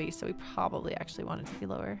heavy, so we probably actually want it to be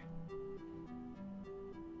lower.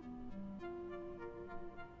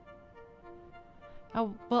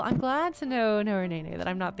 Oh, well, I'm glad to know, Nene, that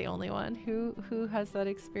I'm not the only one who has that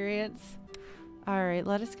experience. All right,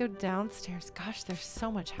 let us go downstairs. Gosh, there's so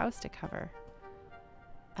much house to cover.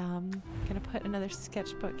 Gonna put another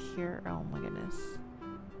sketchbook here. Oh my goodness.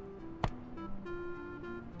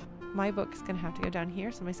 My book's gonna have to go down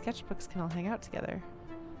here so my sketchbooks can all hang out together.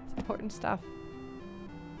 It's important stuff.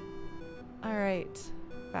 All right,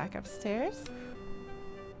 back upstairs.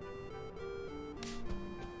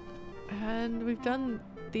 And we've done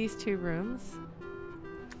these two rooms.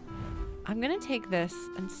 I'm gonna take this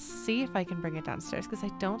and see if I can bring it downstairs because I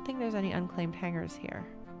don't think there's any unclaimed hangers here.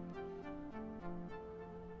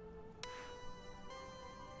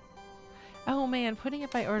 Oh man, putting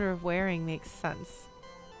it by order of wearing makes sense.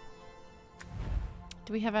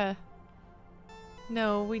 Do we have a...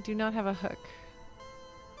 No, we do not have a hook.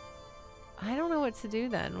 I don't know what to do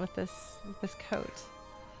then with this coat.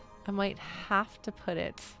 I might have to put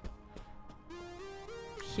it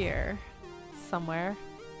here somewhere.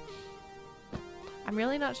 I'm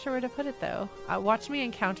really not sure where to put it though. Watch me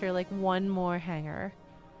encounter like one more hanger,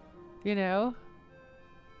 you know?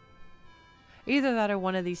 Either that or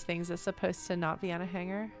one of these things is supposed to not be on a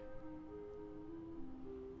hanger.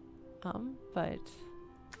 But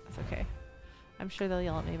that's okay. I'm sure they'll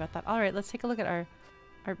yell at me about that. All right, let's take a look at our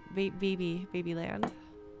baby land.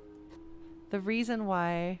 The reason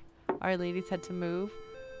why Our Lady's had to move.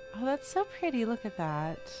 Oh, that's so pretty. Look at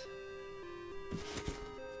that.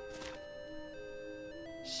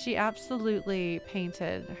 She absolutely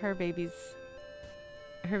painted her baby's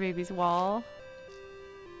wall.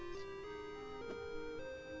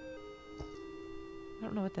 I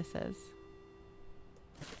don't know what this is.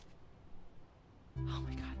 Oh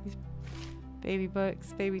my god, these baby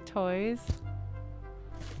books, baby toys.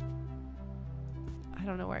 I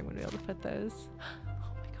don't know where I'm going to be able to put those.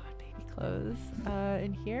 Oh my god, baby clothes.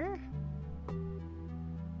 In here?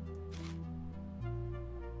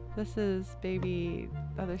 This is baby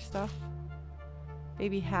other stuff.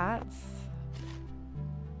 Baby hats.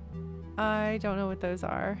 I don't know what those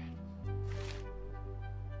are.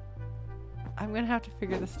 I'm gonna have to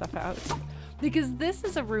figure this stuff out. Because this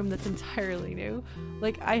is a room that's entirely new.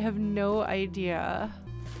 Like, I have no idea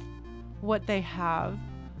what they have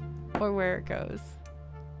or where it goes.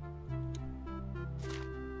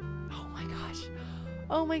 Oh my gosh.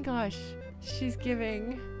 Oh my gosh. She's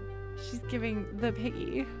giving the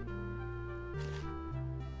piggy.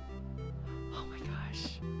 Oh my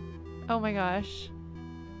gosh. Oh my gosh.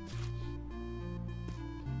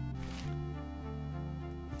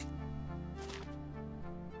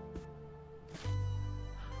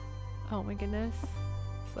 Oh my goodness.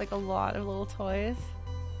 It's like a lot of little toys.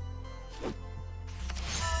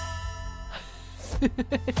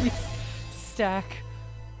 Stack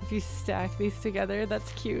if you stack these together.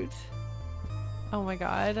 That's cute. Oh my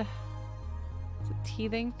god. It's a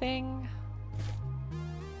teething thing.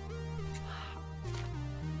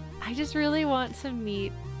 I just really want to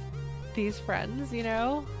meet these friends, you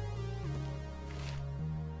know?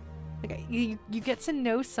 Like you get to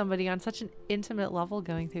know somebody on such an intimate level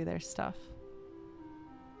going through their stuff.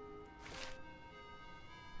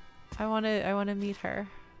 I want to meet her.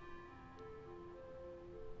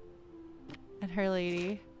 And her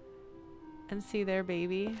lady. And see their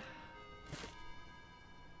baby.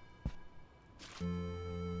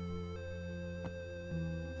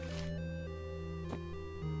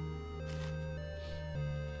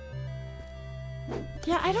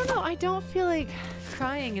 Yeah, I don't know. I don't feel like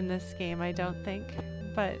crying in this game, I don't think.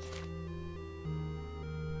 But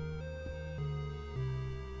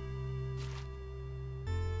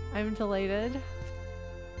I'm delighted.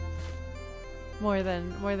 More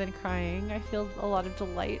than crying. I feel a lot of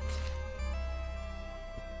delight.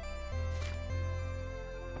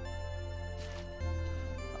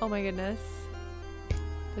 Oh my goodness.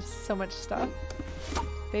 There's so much stuff.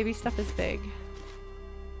 Baby stuff is big.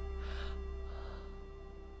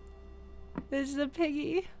 This is a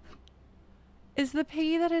piggy. Is the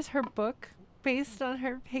piggy that is her book based on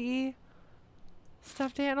her piggy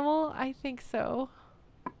stuffed animal? I think so.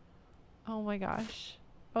 Oh my gosh.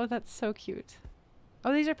 Oh, that's so cute.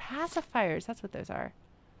 Oh, these are pacifiers. That's what those are.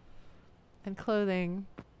 And clothing.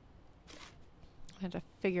 I have to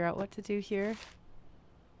figure out what to do here.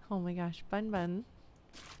 Oh my gosh. Bun bun.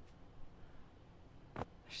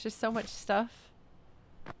 There's just so much stuff.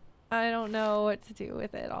 I don't know what to do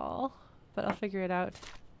with it all, but I'll figure it out.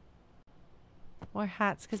 More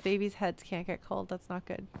hats, because babies' heads can't get cold. That's not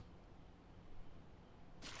good.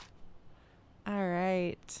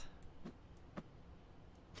 Alright.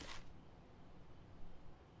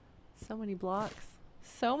 So many blocks.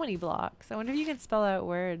 So many blocks. I wonder if you can spell out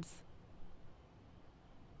words.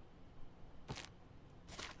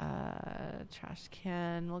 Trash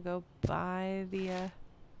can. We'll go by the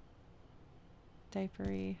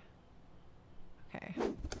diapery. Okay.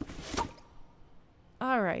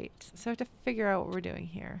 Alright. So I have to figure out what we're doing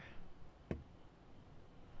here.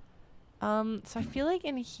 So I feel like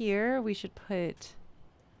in here we should put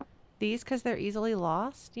these because they're easily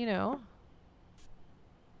lost, you know.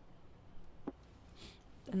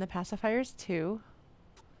 And the pacifiers too.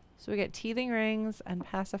 So we get teething rings and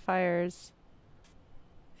pacifiers.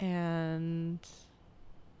 And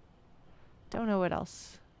don't know what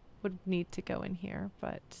else would need to go in here,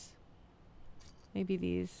 but maybe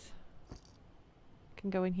these can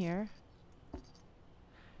go in here.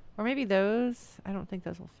 Or maybe those. I don't think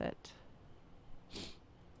those will fit.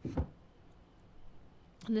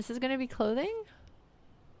 And this is going to be clothing?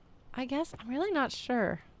 I guess. I'm really not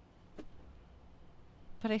sure.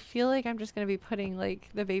 But I feel like I'm just going to be putting like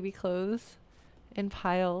the baby clothes in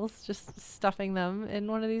piles, just stuffing them in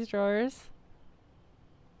one of these drawers.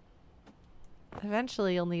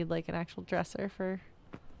 Eventually you'll need like an actual dresser for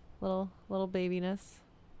little babiness.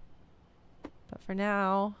 But for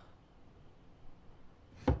now,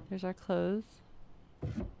 here's our clothes.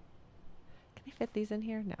 Can I fit these in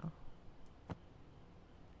here? No.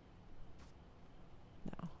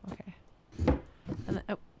 No, okay. And then,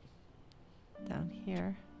 oh, down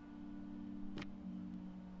here.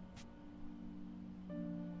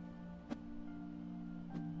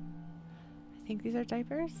 I think these are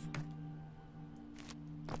diapers.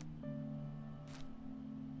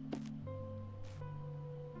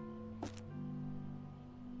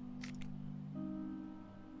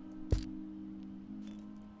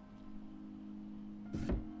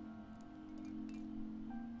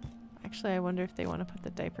 Actually, I wonder if they want to put the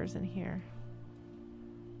diapers in here.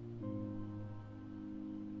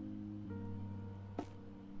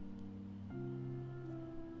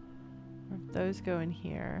 Or if those go in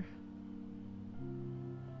here.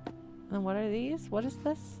 And then what are these? What is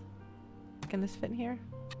this? Can this fit in here?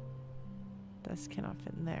 This cannot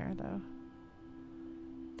fit in there, though.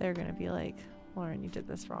 They're gonna be like, Lauren, you did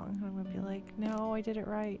this wrong. And I'm gonna be like, no, I did it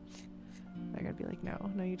right. They're gonna be like, no,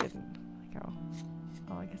 you didn't. Like,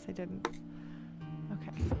 oh, I guess I didn't.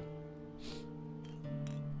 Okay.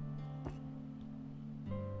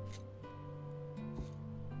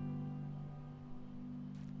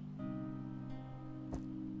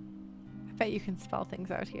 I bet you can spell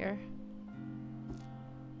things out here.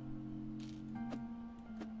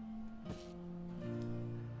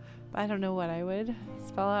 But I don't know what I would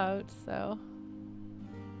spell out, so.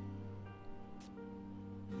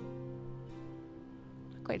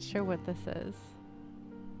 Not quite sure what this is.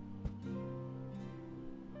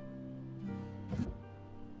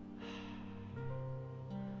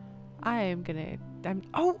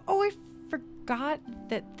 oh, I forgot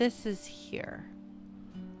that this is here.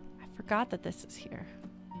 I forgot that this is here.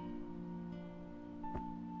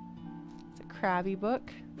 It's a crabby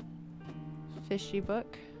book. Fishy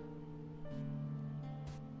book.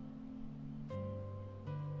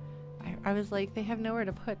 I was like, they have nowhere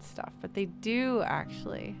to put stuff, but they do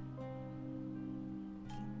actually.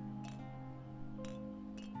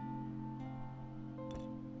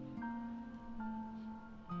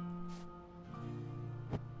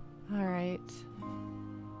 All right.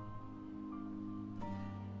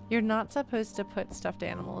 You're not supposed to put stuffed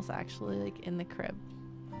animals actually like in the crib.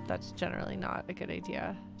 That's generally not a good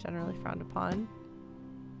idea. Generally frowned upon.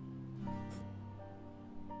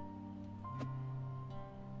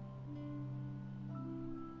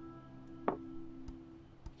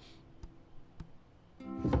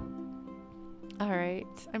 Alright,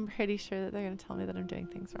 I'm pretty sure that they're going to tell me that I'm doing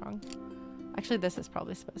things wrong. Actually, this is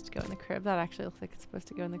probably supposed to go in the crib. That actually looks like it's supposed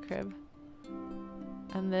to go in the crib.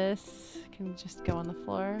 And this can just go on the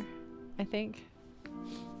floor, I think.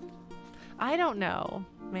 I don't know,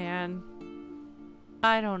 man.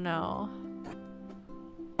 I don't know.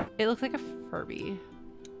 It looks like a Furby.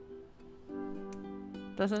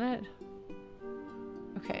 Doesn't it?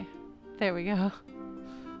 Okay, there we go.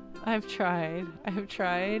 I've tried.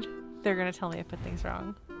 They're gonna tell me I put things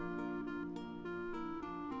wrong.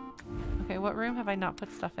 Okay, what room have I not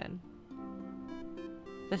put stuff in?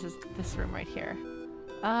 This is this room right here.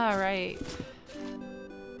 Ah, right.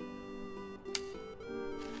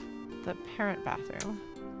 The parent bathroom.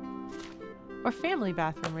 Or family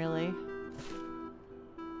bathroom, really.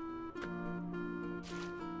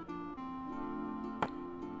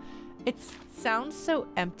 It sounds so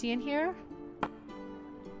empty in here,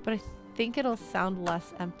 but I think it'll sound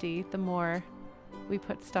less empty the more we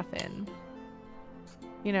put stuff in.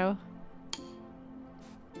 You know?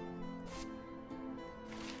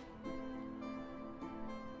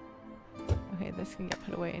 Okay, this can get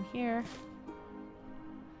put away in here.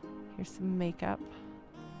 Here's some makeup.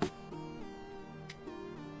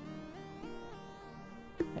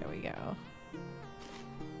 There we go.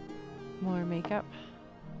 More makeup.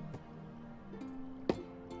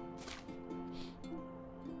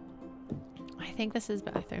 I think this is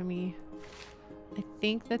bathroomy. I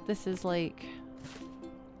think that this is like...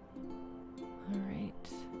 Alright.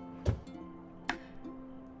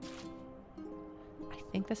 I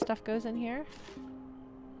think this stuff goes in here.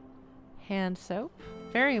 Hand soap.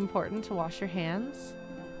 Very important to wash your hands,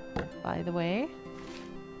 by the way.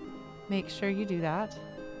 Make sure you do that.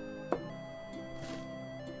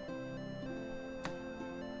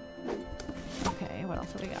 Okay, what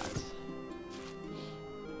else have we got?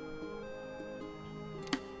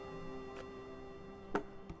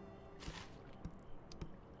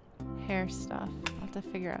 Hair stuff. I'll have to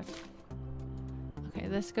figure out. Okay,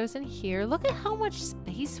 this goes in here. Look at how much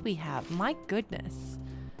space we have. My goodness.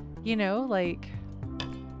 You know, like...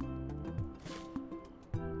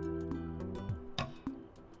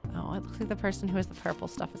 Oh, it looks like the person who has the purple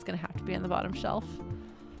stuff is going to have to be on the bottom shelf.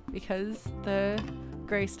 Because the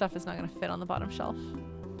gray stuff is not going to fit on the bottom shelf.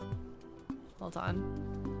 Hold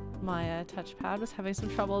on. My touchpad was having some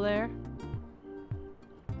trouble there.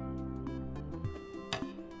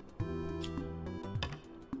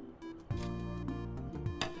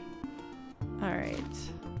 Alright.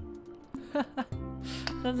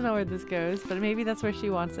 Doesn't know where this goes, but maybe that's where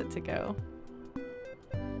she wants it to go.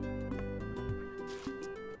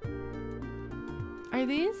 Are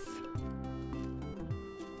these?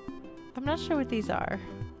 I'm not sure what these are,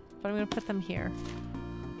 but I'm going to put them here.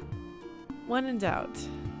 When in doubt.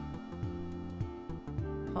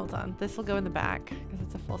 Hold on. This will go in the back because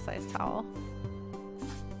it's a full-size towel.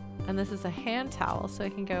 And this is a hand towel, so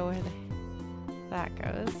it can go where that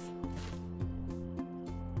goes.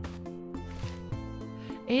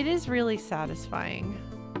 It is really satisfying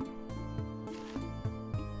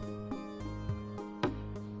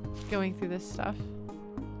going through this stuff.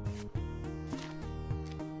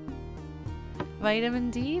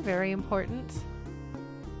 Vitamin D, very important.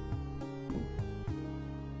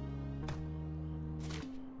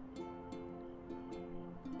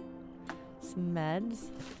 Some meds.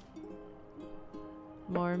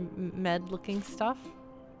 More med-looking stuff.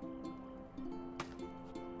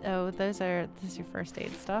 Oh, this is your first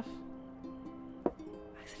aid stuff.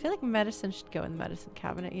 I feel like medicine should go in the medicine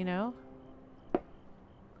cabinet, you know?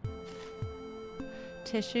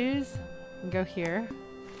 Tissues can go here.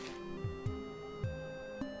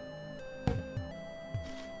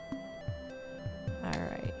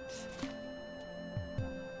 Alright.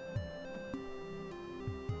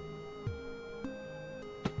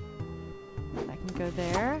 That can go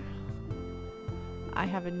there.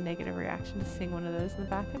 have a negative reaction to seeing one of those in the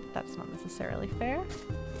bathroom, but that's not necessarily fair.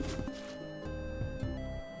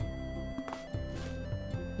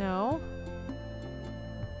 No.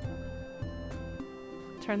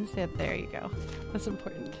 Turn the up. There you go. That's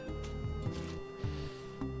important.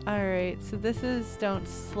 Alright, so this is don't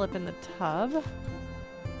slip in the tub.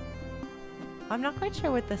 I'm not quite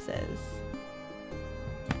sure what this is.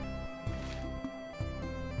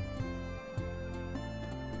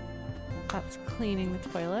 That's cleaning the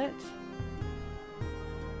toilet.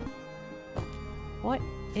 What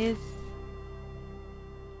is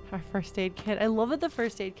our first aid kit? I love that the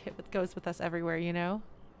first aid kit goes with us everywhere, you know?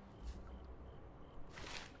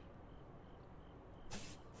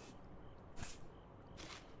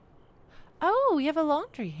 Oh, you have a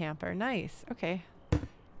laundry hamper. Nice. Okay.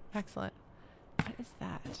 Excellent. What is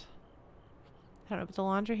that? I don't know, but the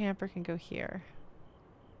laundry hamper can go here.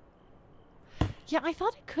 Yeah, I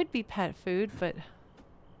thought it could be pet food, but...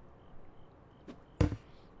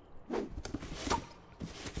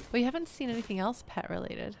 we haven't seen anything else pet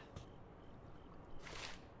related.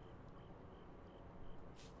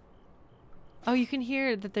 Oh, you can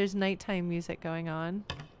hear that there's nighttime music going on.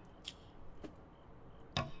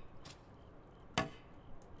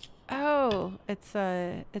 Oh, it's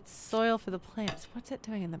soil for the plants. What's it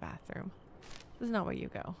doing in the bathroom? This is not where you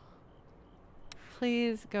go.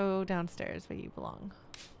 Please go downstairs where you belong.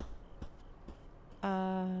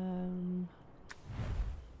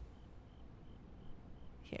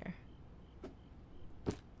 Here.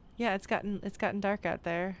 Yeah, it's gotten dark out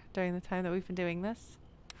there during the time that we've been doing this.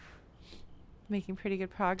 Making pretty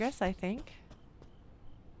good progress, I think.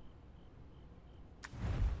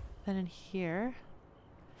 Then in here.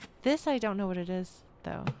 This I don't know what it is,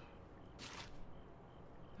 though.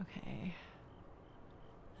 Okay.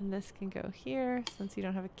 And this can go here, since you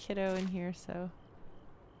don't have a kiddo in here, so...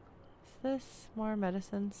 is this more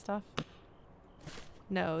medicine stuff?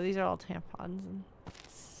 No, these are all tampons and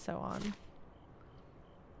so on.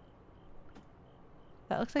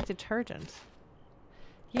 That looks like detergent.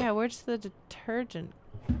 Yeah, where does the detergent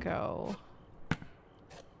go?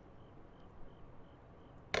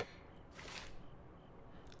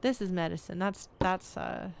 This is medicine. That's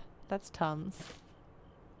Tums.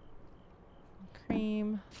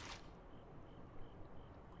 Cream.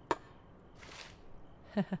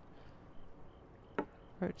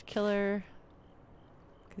 Roach killer.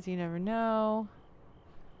 Because you never know.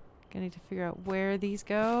 Gonna need to figure out where these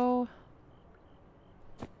go.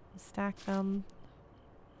 Stack them.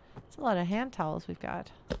 It's a lot of hand towels we've got.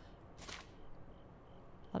 A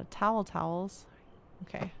lot of towels.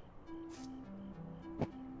 Okay.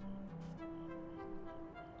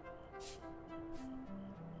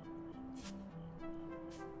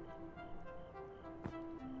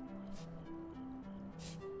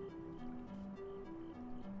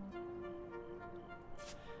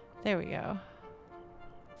 There we go.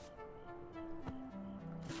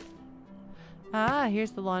 Ah,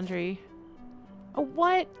 here's the laundry. Oh,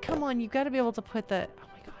 what? Come on, you've got to be able to put the... oh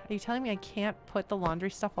my god, are you telling me I can't put the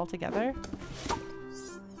laundry stuff all together?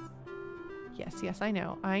 Yes, I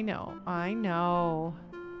know.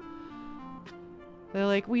 They're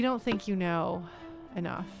like, we don't think you know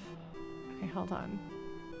enough. Okay, hold on.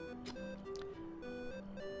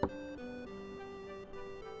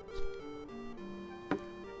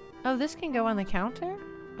 Oh, this can go on the counter?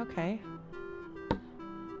 Okay.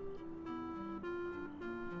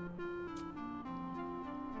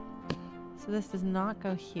 So this does not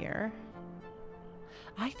go here.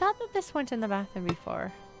 I thought that this went in the bathroom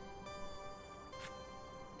before.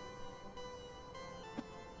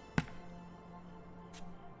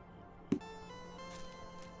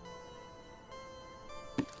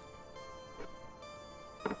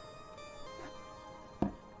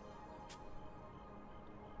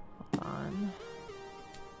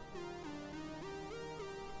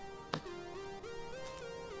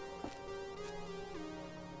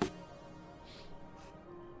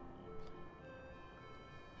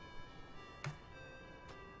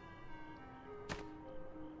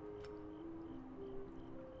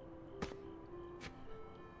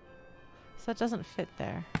 So it doesn't fit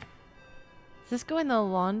there. Does this go in the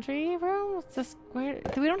laundry room? What's this? Where?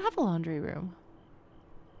 We don't have a laundry room.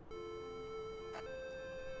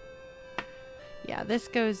 Yeah, this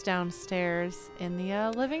goes downstairs in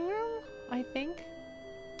the living room, I think.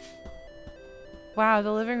 Wow,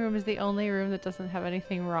 the living room is the only room that doesn't have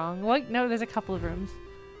anything wrong. Well, no, there's a couple of rooms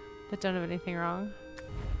that don't have anything wrong.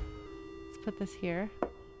 Let's put this here.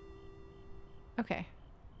 Okay.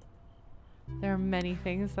 There are many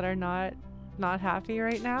things that are not happy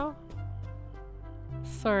right now.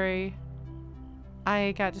 Sorry.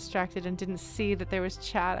 I got distracted and didn't see that there was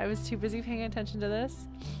chat. I was too busy paying attention to this.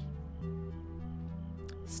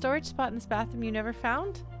 Storage spot in this bathroom you never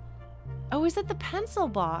found? Oh, is it the pencil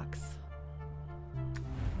box?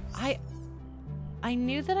 I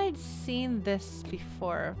knew that I'd seen this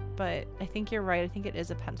before, but I think you're right. I think it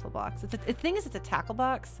is a pencil box. The thing is, it's a tackle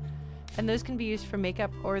box, and those can be used for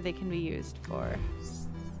makeup or they can be used for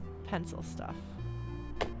pencil stuff.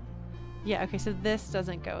 Yeah, okay, so this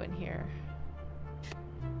doesn't go in here.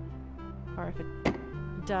 Or if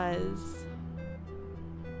it does,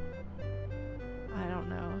 I don't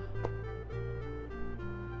know.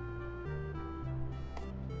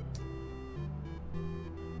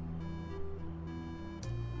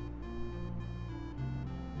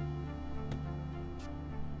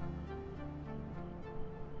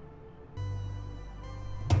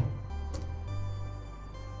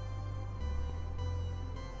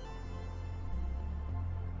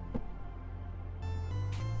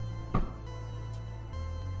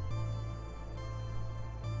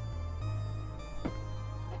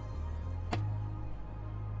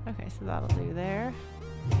 Okay, so that'll do there.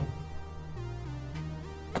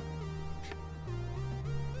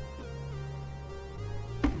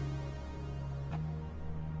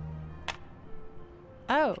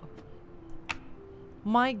 Oh.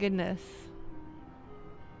 My goodness.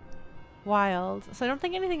 Wild. So I don't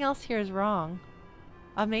think anything else here is wrong.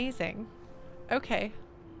 Amazing. Okay.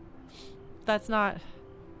 That's not...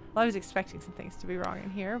 Well, I was expecting some things to be wrong in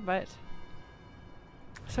here, but...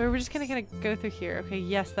 So we're just gonna go through here. Okay,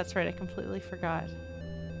 yes, that's right. I completely forgot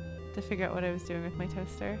to figure out what I was doing with my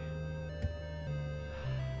toaster.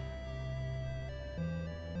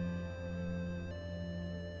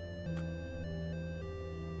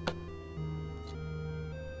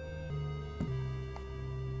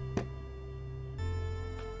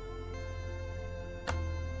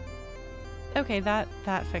 Okay, that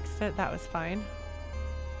fixed it. That was fine.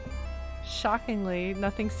 Shockingly,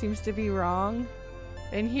 nothing seems to be wrong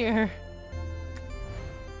in here.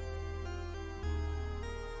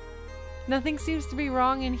 Nothing seems to be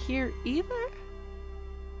wrong in here either.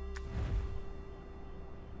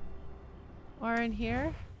 Or in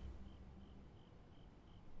here.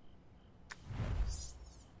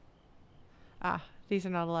 Ah, these are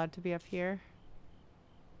not allowed to be up here.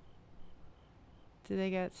 Do they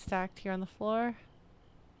get stacked here on the floor?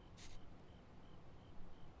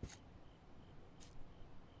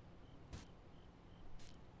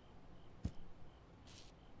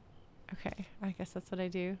 Okay, I guess that's what I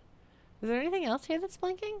do. Is there anything else here that's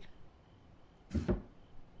blinking?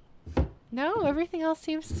 No, everything else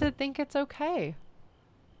seems to think it's okay.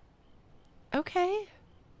 Okay.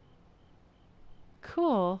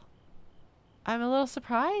 Cool. I'm a little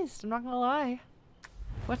surprised, I'm not gonna lie.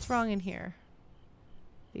 What's wrong in here?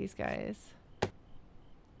 These guys.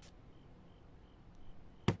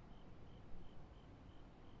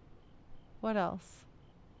 What else?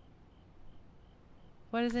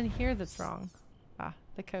 What is in here that's wrong? Ah,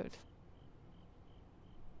 the coat.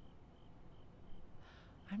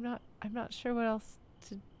 I'm not sure what else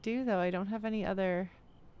to do though. I don't have any other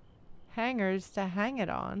hangers to hang it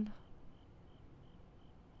on.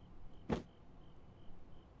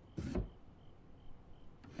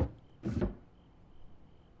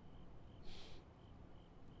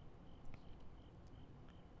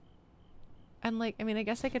 And like, I mean, I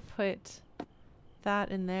guess I could put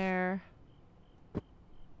that in there.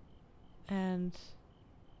 And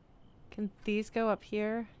can these go up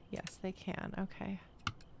here? Yes, they can. Okay.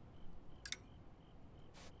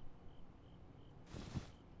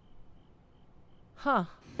 Huh.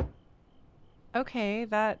 Okay,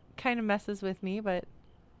 that kind of messes with me, but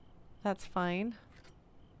that's fine.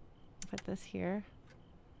 Put this here,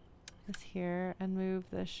 and move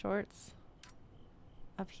the shorts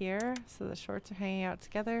up here so the shorts are hanging out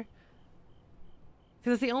together.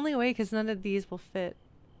 Because it's the only way, because none of these will fit.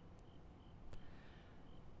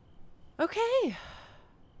 Okay.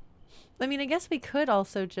 I mean, I guess we could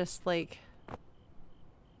also just like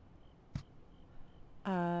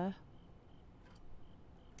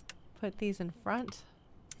put these in front,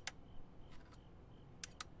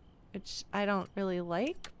 which I don't really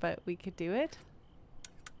like, but we could do it.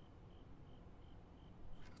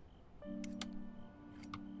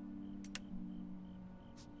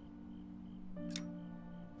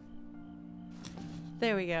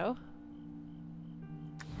 There we go.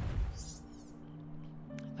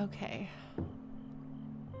 Okay.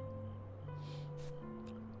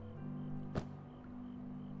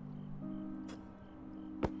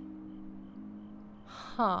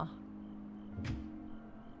 Huh.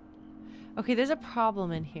 Okay, there's a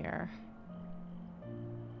problem in here.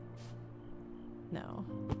 No.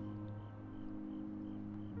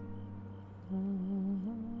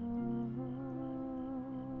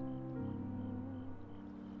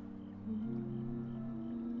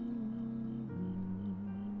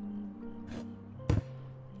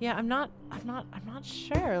 Yeah, I'm not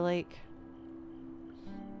sure, like,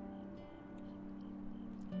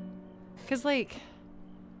 cause like,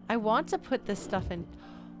 I want to put this stuff in.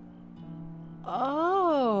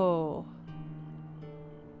 Oh,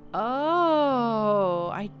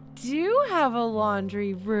 I do have a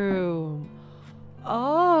laundry room.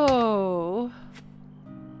 Oh.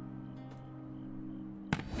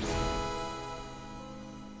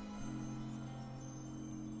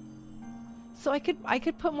 So I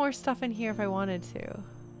could put more stuff in here if I wanted to.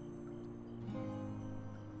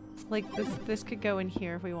 Like this could go in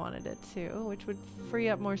here if we wanted it to, which would free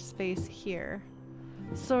up more space here.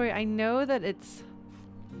 Sorry, I know that it's...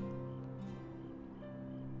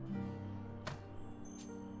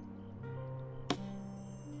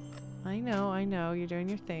 I know, you're doing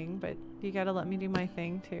your thing, but you gotta let me do my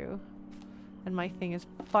thing too. And my thing is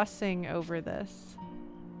fussing over this.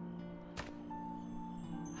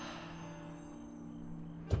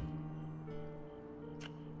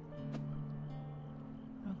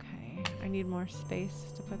 Okay, I need more space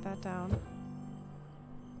to put that down.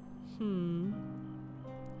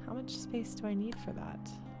 How much space do I need for that?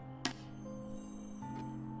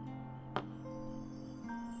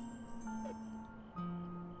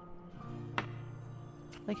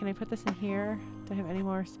 Like, can I put this in here? Do I have any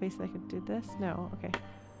more space that I could do this? No, okay.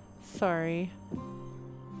 Sorry.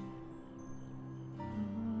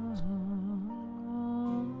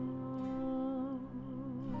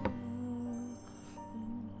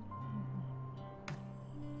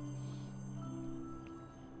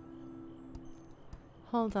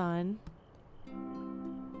 Hold on.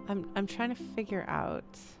 I'm trying to figure out.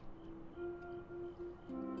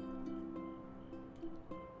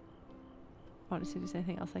 I want to see if there's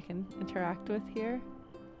anything else I can interact with here.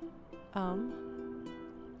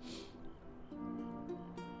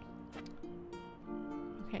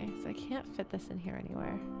 Okay, so I can't fit this in here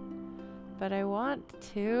anywhere. But I want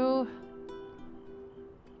to...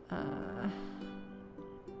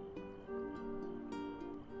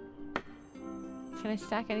 Can I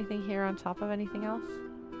stack anything here on top of anything else?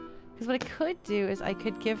 Because what I could do is I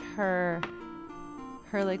could give her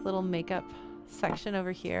like little makeup section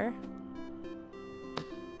over here.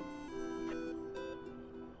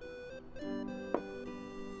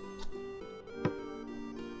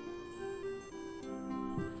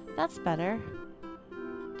 That's better,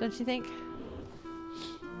 don't you think?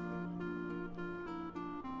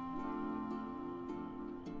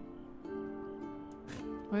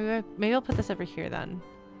 Maybe I'll put this over here then.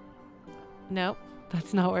 Nope,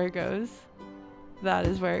 that's not where it goes. That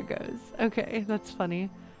is where it goes. Okay, that's funny.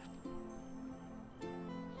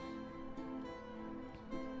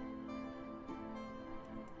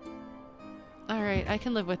 Alright, I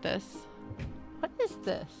can live with this. What is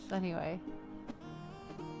this, anyway?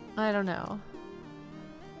 I don't know.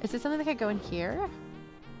 Is it something that could go in here?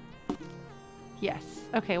 Yes.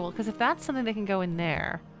 Okay, well, because if that's something that can go in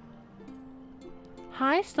there...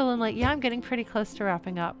 Hi, Stolen Light. Yeah, I'm getting pretty close to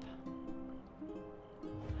wrapping up.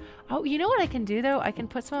 Oh, you know what I can do, though? I can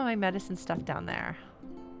put some of my medicine stuff down there.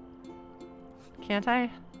 Can't I?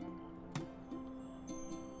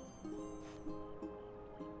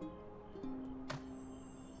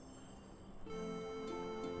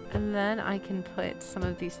 And then I can put some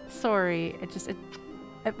of these... Sorry,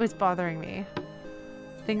 it was bothering me.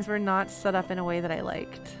 Things were not set up in a way that I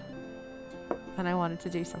liked. And I wanted to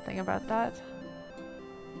do something about that.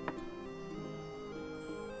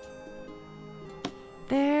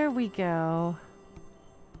 There we go.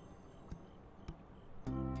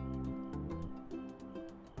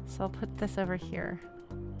 So I'll put this over here.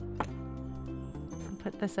 And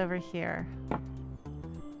put this over here.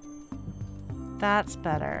 That's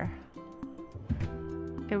better.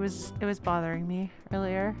 It was bothering me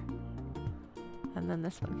earlier. And then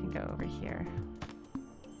this one can go over here.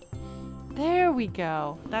 There we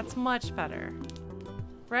go. That's much better.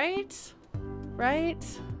 Right? Right?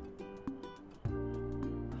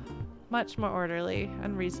 Much more orderly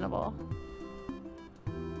and reasonable.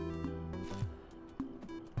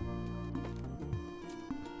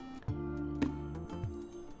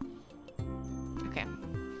 Okay.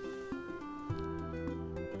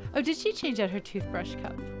 Oh, did she change out her toothbrush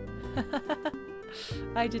cup?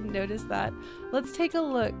 I didn't notice that. Let's take a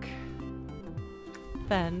look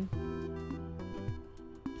then.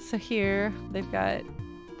 So here they've got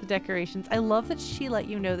the decorations. I love that she let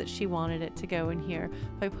you know that she wanted it to go in here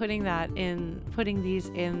by putting these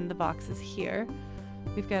in the boxes here.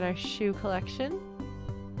 We've got our shoe collection.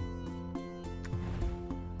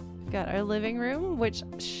 We've got our living room, which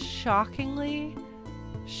shockingly,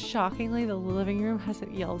 the living room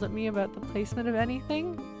hasn't yelled at me about the placement of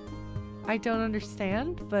anything. I don't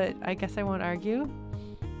understand, but I guess I won't argue.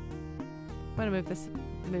 I'm gonna move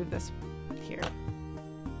this here.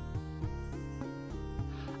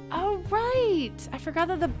 Oh, right! I forgot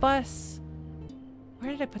that the bus...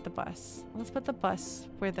 Where did I put the bus? Let's put the bus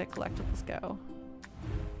where the collectibles go.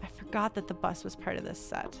 I forgot that the bus was part of this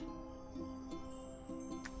set.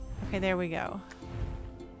 Okay, there we go.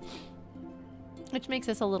 Which makes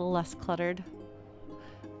us a little less cluttered.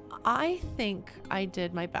 I think I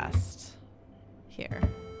did my best here.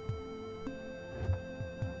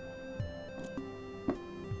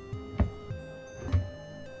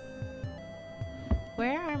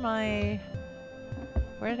 Where are my...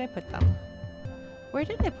 Where did I put them? Where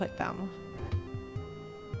did I put them?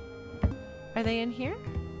 Are they in here?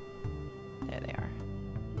 There they are.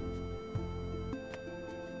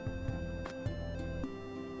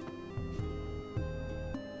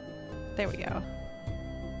 There we go.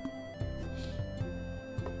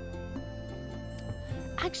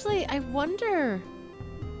 Actually, I wonder...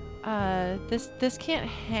 this can't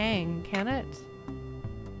hang, can it?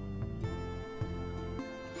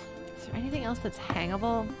 Is there anything else that's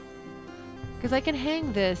hangable? Because I can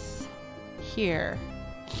hang this here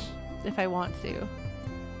if I want to.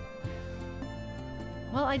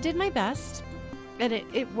 Well, I did my best, and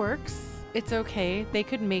it works. It's okay. They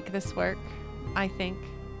could make this work, I think.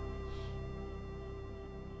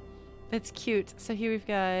 It's cute. So here we've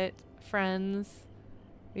got friends.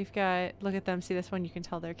 We've got, look at them. See this one? You can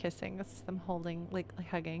tell they're kissing. This is them holding, like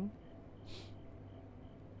hugging.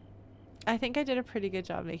 I think I did a pretty good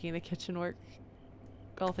job making the kitchen work,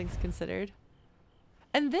 all things considered.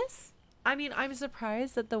 And this, I mean, I'm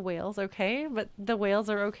surprised that the whale's okay, but the whales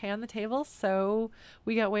are okay on the table, so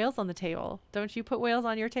we got whales on the table. Don't you put whales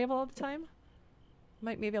on your table all the time?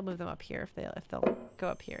 Maybe I'll move them up here if they'll go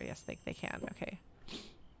up here. Yes, they can. Okay.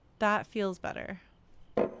 That feels better.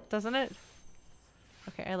 Doesn't it?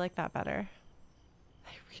 Okay, I like that better.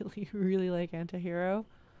 I really, really like Antihero.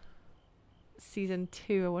 Season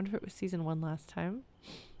 2. I wonder if it was season 1 last time.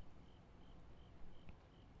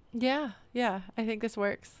 Yeah, I think this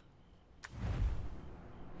works.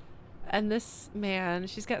 And this, man,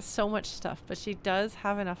 she's got so much stuff, but she does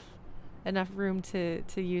have enough room to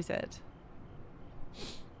use it.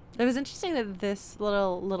 It was interesting that this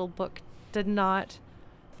little book did not...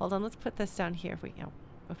 Hold on, let's put this down here if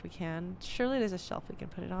we can. Surely there's a shelf we can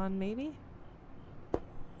put it on, maybe?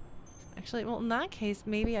 Actually, well, in that case,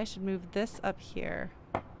 maybe I should move this up here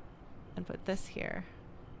and put this here.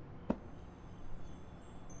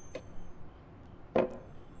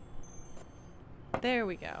 There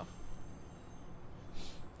we go.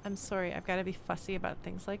 I'm sorry, I've got to be fussy about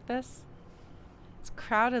things like this. It's a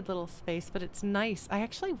crowded little space, but it's nice. I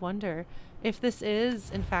actually wonder if this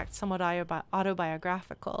is, in fact, somewhat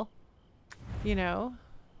autobiographical. You know?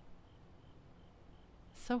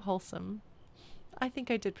 So wholesome. I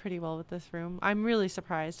think I did pretty well with this room. I'm really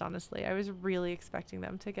surprised, honestly. I was really expecting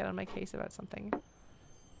them to get on my case about something.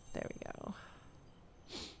 There we go.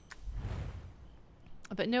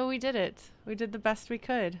 But no, we did it. We did the best we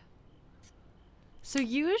could. So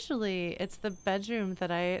usually it's the bedroom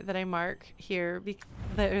that I mark here,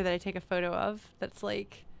 or that I take a photo of. That's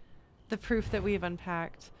like the proof that we've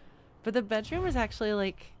unpacked. But the bedroom is actually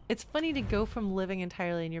like, it's funny to go from living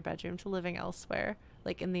entirely in your bedroom to living elsewhere,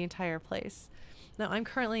 like in the entire place. Now I'm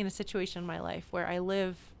currently in a situation in my life where I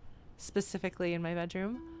live specifically in my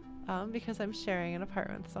bedroom. Because I'm sharing an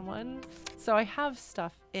apartment with someone. So I have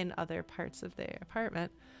stuff in other parts of the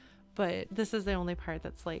apartment, but this is the only part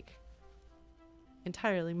that's like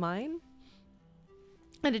entirely mine.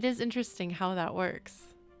 And it is interesting how that works.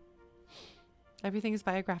 Everything is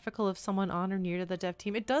biographical of someone on or near to the dev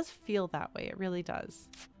team. It does feel that way. It really does.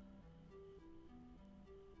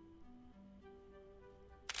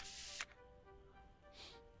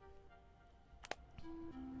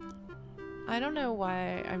 I don't know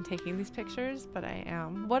why I'm taking these pictures, but I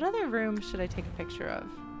am. What other room should I take a picture of?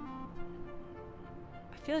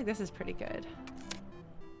 I feel like this is pretty good.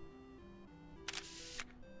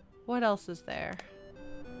 What else is there?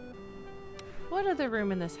 What other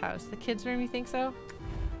room in this house? The kids' room, you think so?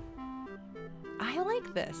 I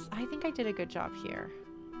like this. I think I did a good job here.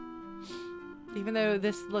 Even though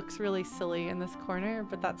this looks really silly in this corner,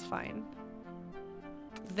 but that's fine.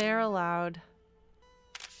 They're allowed.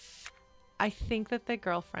 I think that the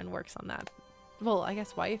girlfriend works on that. Well, I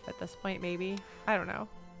guess wife at this point, maybe. I don't know.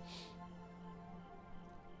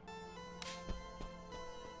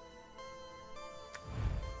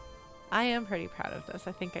 I am pretty proud of this.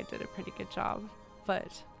 I think I did a pretty good job,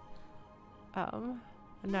 but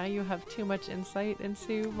now you have too much insight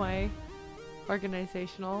into my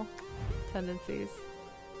organizational tendencies.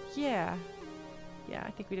 Yeah,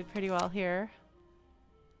 I think we did pretty well here.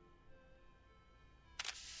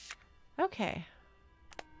 Okay.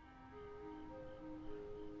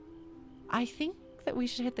 I think that we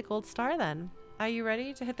should hit the gold star then. Are you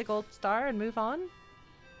ready to hit the gold star and move on?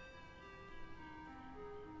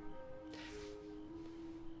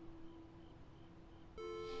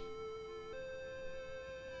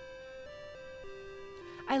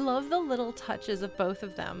 I love the little touches of both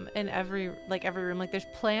of them in every room. Like there's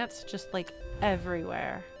plants just like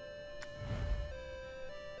everywhere.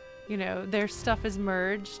 You know, their stuff is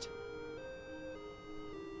merged.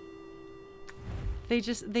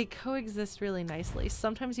 They coexist really nicely.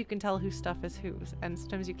 Sometimes you can tell whose stuff is whose, and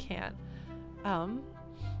sometimes you can't.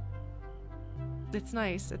 It's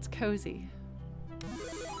nice. It's cozy.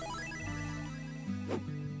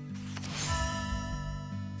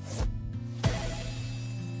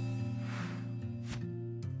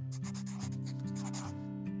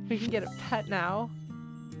 We can get a pet now.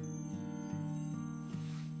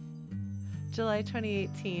 July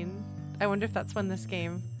 2018. I wonder if that's when this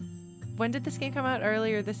game... When did this game come out?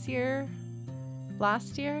 Earlier this year?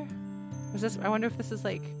 Last year? Was this... I wonder if this is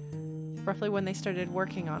like roughly when they started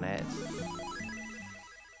working on it.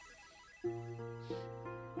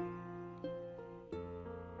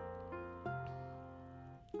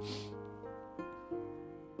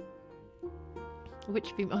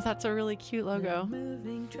 Which beam? Oh, that's a really cute logo. The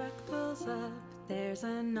moving truck pulls up. There's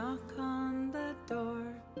a knock on the door.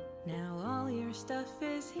 Now all your stuff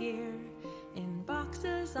is here in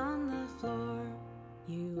boxes on the floor.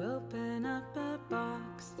 You open up a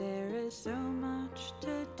box. There is so much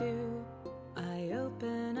to do. I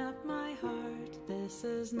open up my heart. This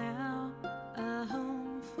is now a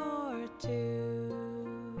home for two.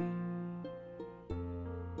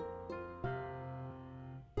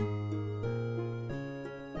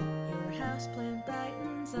 Houseplant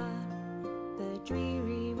brightens up the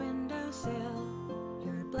dreary windowsill.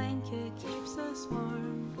 Your blanket keeps us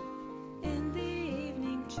warm in the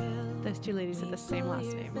evening chill. Those two ladies have the same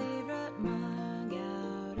last name. Favorite mug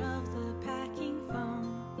out of the packing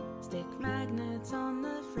foam. Stick magnets on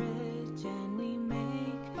the fridge and we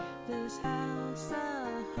make this house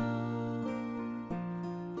a home.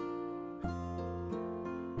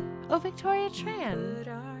 Oh, Victoria Tran. Put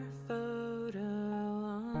our photo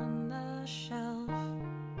on the shelf.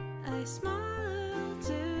 I smile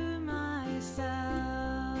to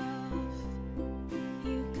myself.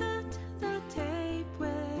 You cut the tape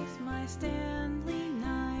with my Stanley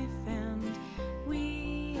knife and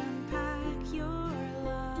we unpack your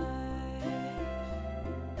life.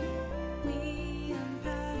 We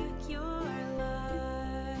unpack your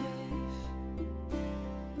life.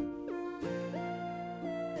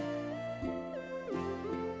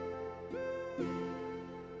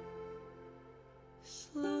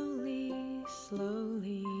 Slowly,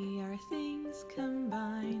 slowly, our things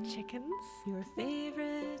combine. Chickens? Your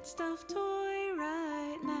favorite stuffed toy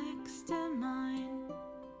right next to mine.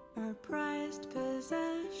 Our prized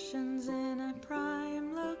possessions in a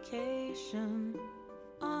prime location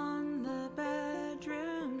on the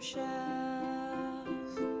bedroom shelf.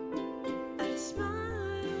 I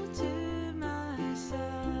smile to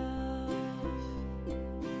myself.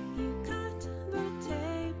 You cut the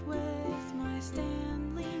tape with my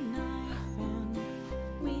Stanley knife and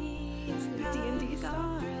we D&D stuff.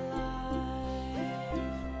 our life.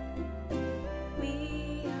 We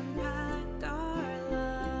unpack our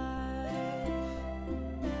life.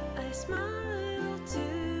 I smile to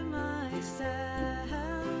myself.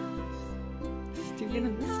 Stugan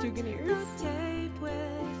and the Stuganeers. The tape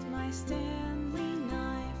with my Stanley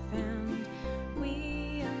knife and we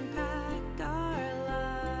unpack our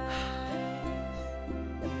life.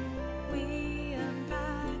 We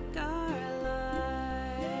unpack our life.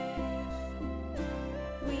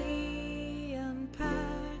 We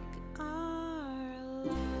unpack our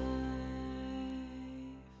life.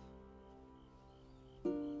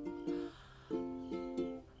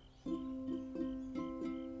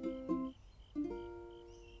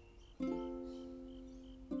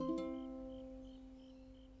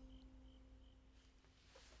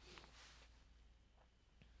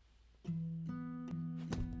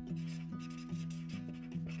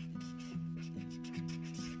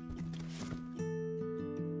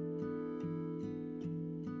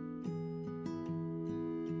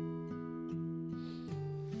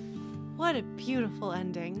 What a beautiful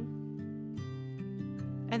ending.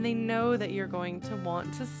 and they know that you're going to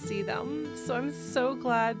want to see them. So I'm so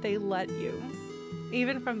glad they let you,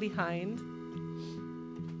 even from behind.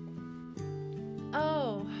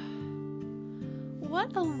 Oh,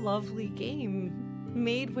 what a lovely game,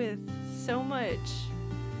 made with so much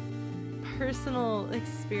personal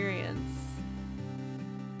experience.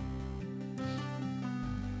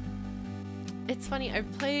 It's funny, I've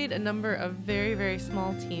played a number of very, very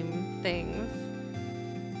small team things.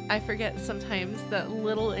 I forget sometimes that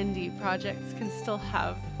little indie projects can still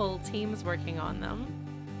have full teams working on them.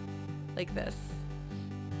 Like this.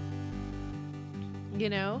 You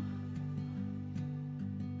know?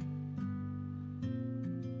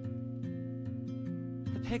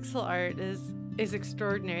 The pixel art is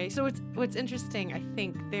extraordinary. So what's interesting, I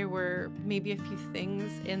think there were maybe a few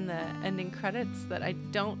things in the ending credits that I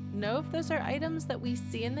don't know if those are items that we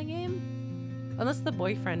see in the game, unless the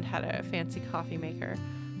boyfriend had a fancy coffee maker.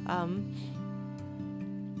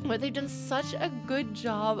 But they've done such a good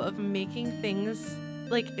job of making things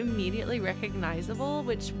like immediately recognizable,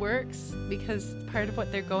 which works because part of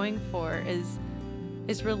what they're going for is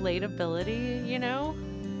relatability, you know?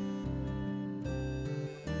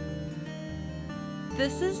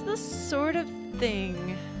 This is the sort of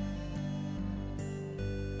thing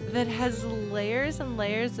that has layers and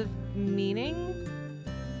layers of meaning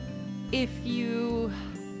if you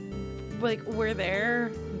like were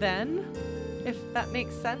there then, if that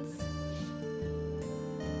makes sense.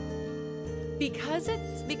 Because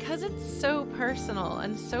it's so personal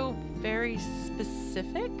and so very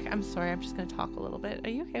specific. I'm sorry, I'm just gonna talk a little bit. Are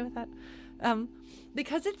you okay with that?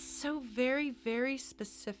 Because it's so very, very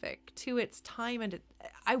specific to its time and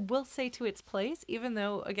I will say to its place, even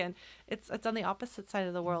though again it's on the opposite side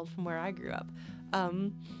of the world from where I grew up.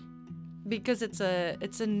 Because it's a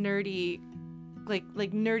nerdy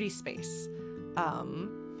like nerdy space.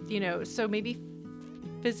 You know, so maybe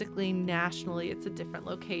physically, nationally, it's a different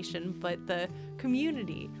location, but the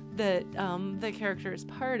community that the character is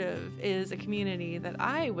part of is a community that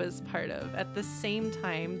I was part of at the same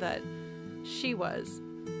time that she was.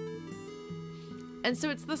 And so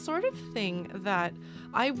it's the sort of thing that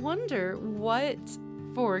I wonder what,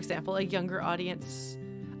 for example, a younger audience,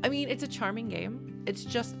 I mean, it's a charming game. It's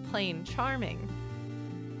just plain charming.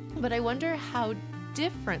 But I wonder how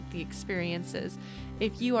different the experience is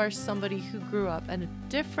if you are somebody who grew up in a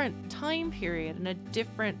different time period, in a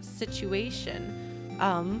different situation.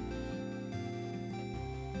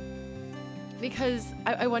 Because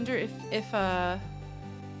I wonder if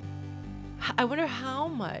I wonder how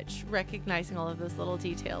much recognizing all of those little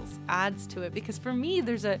details adds to it, because for me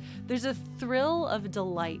there's a thrill of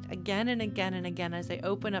delight again and again and again as I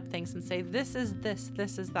open up things and say this is this,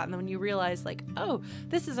 this is that, and then when you realize like, oh,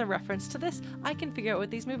 this is a reference to this, I can figure out what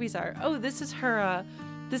these movies are. Oh, this is her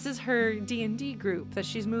D&D group that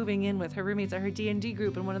she's moving in with. Her roommates are her D&D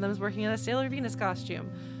group, and one of them is working on a Sailor Venus costume.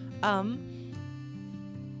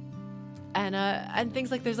 And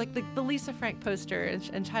things like there's like the Lisa Frank poster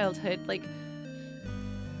and childhood. Like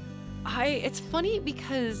it's funny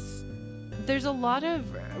because there's a lot of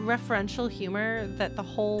referential humor that the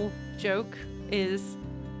whole joke is,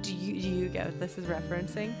 do you get what this is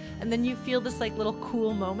referencing? And then you feel this like little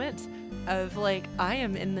cool moment of like, I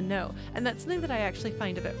am in the know. And that's something that I actually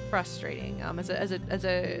find a bit frustrating as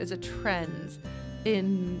a trend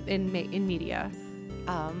in media,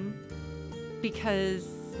 because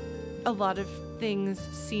a lot of things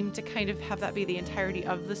seem to kind of have that be the entirety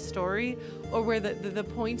of the story, or where the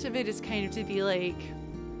point of it is kind of to be like,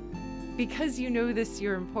 because you know this,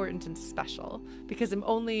 you're important and special, because I'm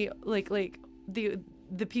only like the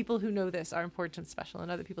people who know this are important and special, and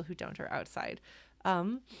other people who don't are outside.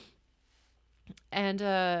 And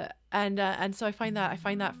so I find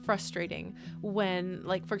that frustrating when,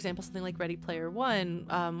 like, for example, something like Ready Player One,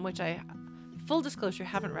 which I, full disclosure,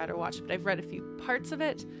 haven't read or watched, but I've read a few parts of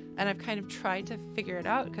it, and I've kind of tried to figure it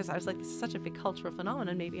out because I was like, this is such a big cultural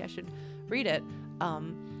phenomenon, maybe I should read it.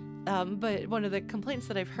 But one of the complaints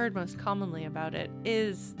that I've heard most commonly about it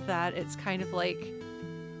is that it's kind of like,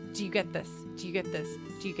 do you get this? Do you get this?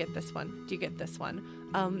 Do you get this one? Do you get this one?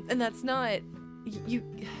 And that's not,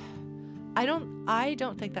 I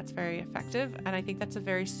don't think that's very effective, and I think that's a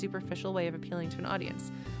very superficial way of appealing to an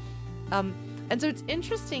audience. And so it's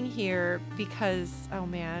interesting here because, oh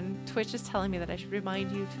man, Twitch is telling me that I should remind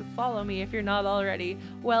you to follow me if you're not already.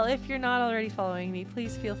 Well, if you're not already following me,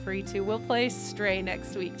 please feel free to. We'll play Stray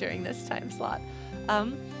next week during this time slot.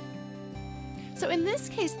 So in this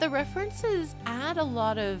case, the references add a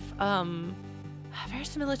lot of,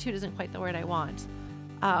 verisimilitude isn't quite the word I want.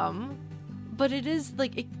 but it is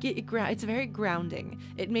like it's very grounding.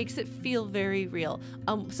 It makes it feel very real.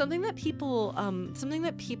 Something that people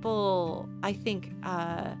I think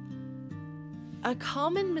a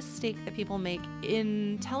common mistake that people make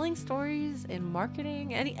in telling stories, in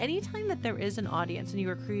marketing, anytime that there is an audience and you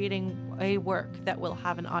are creating a work that will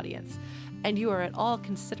have an audience and you are at all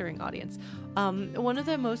considering audience, one of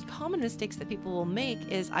the most common mistakes that people will make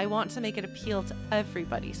is, I want to make it appeal to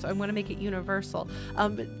everybody, so I'm going to make it universal.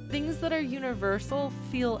 But things that are universal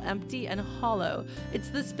feel empty and hollow. It's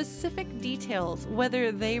the specific details,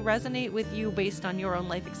 whether they resonate with you based on your own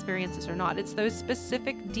life experiences or not. It's those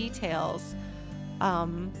specific details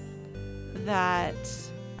that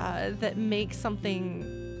make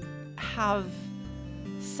something have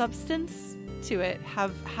substance to it,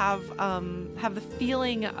 have the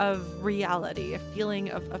feeling of reality, a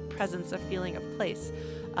feeling of presence, a feeling of place.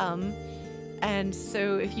 And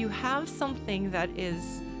so if you have something that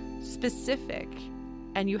is specific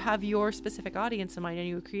and you have your specific audience in mind and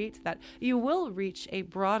you create that, you will reach a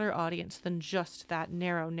broader audience than just that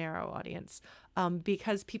narrow audience,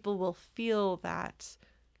 because people will feel that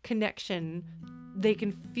connection. They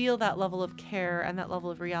can feel that level of care and that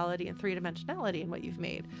level of reality and three-dimensionality in what you've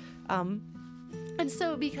made. And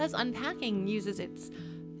so because Unpacking uses its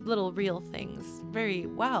little real things very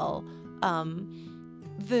well,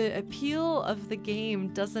 the appeal of the game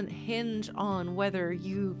doesn't hinge on whether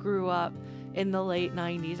you grew up in the late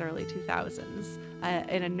 90s, early 2000s,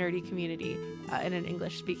 in a nerdy community, in an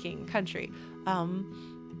English-speaking country.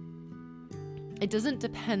 It doesn't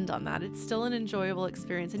depend on that. It's still an enjoyable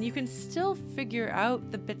experience, and you can still figure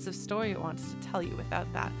out the bits of story it wants to tell you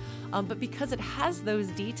without that. But because it has those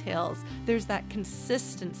details, there's that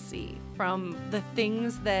consistency from the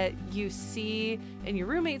things that you see in your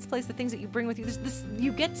roommate's place, the things that you bring with you.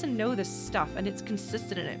 You get to know this stuff, and it's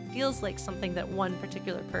consistent, and it feels like something that one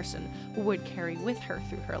particular person would carry with her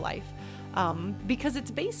through her life, because it's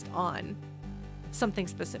based on something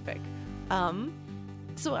specific.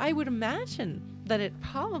 So I would imagine that it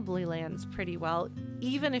probably lands pretty well,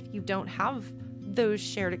 even if you don't have those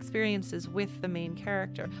shared experiences with the main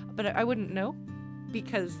character. But I wouldn't know,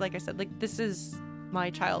 because like I said, like, this is my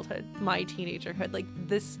childhood, my teenagerhood. Like,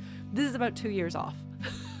 this is about 2 years off.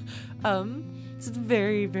 So it's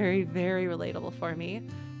very, very, very relatable for me.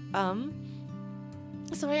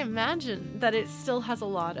 So I imagine that it still has a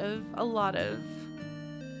lot of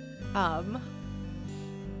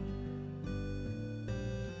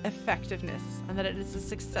effectiveness, and that it is a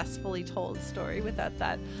successfully told story without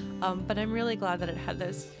that. But I'm really glad that it had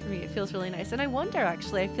those for me. It feels really nice. And I wonder,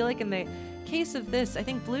 actually, I feel like in the case of this, I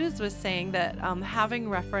think Blues was saying that having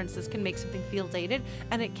references can make something feel dated,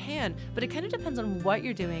 and it can, but it kind of depends on what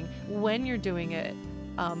you're doing, when you're doing it,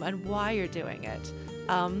 and why you're doing it.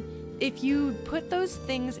 If you put those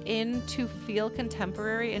things in to feel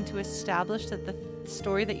contemporary and to establish that the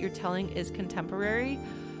story that you're telling is contemporary,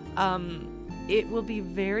 it will be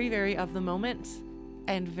very, very of the moment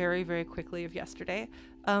and very, very quickly of yesterday,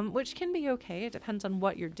 which can be okay. It depends on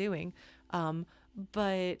what you're doing.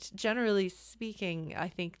 But generally speaking, I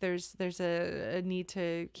think there's a need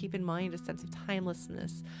to keep in mind a sense of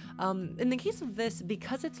timelessness. In the case of this,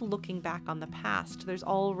 because it's looking back on the past, there's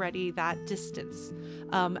already that distance.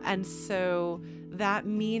 And so that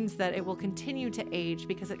means that it will continue to age,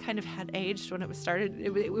 because it kind of had aged when it was started.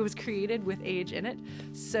 It was created with age in it.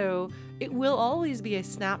 So it will always be a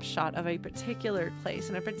snapshot of a particular place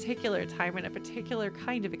and a particular time and a particular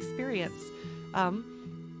kind of experience.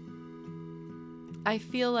 I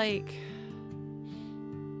feel like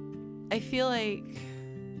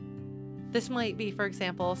this might be, for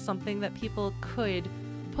example, something that people could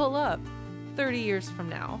pull up 30 years from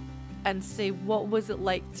now and say, what was it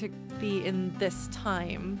like to be in this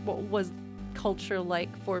time? What was culture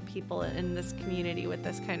like for people in this community with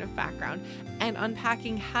this kind of background? And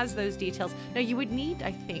Unpacking has those details. Now, you would need,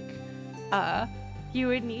 I think,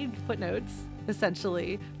 footnotes,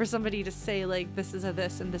 essentially, for somebody to say, like, this is a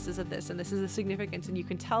this, and this is a this, and this is a significance, and you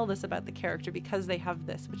can tell this about the character because they have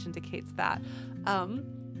this, which indicates that,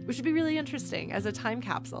 which would be really interesting as a time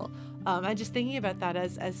capsule. I'm just thinking about that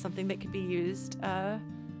as something that could be used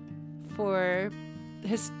for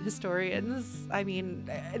historians. I mean,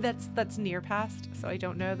 that's near past, so I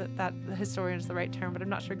don't know that historian is the right term, but I'm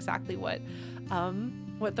not sure exactly what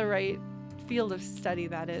the right field of study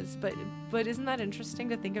that is, but isn't that interesting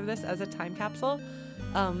to think of this as a time capsule?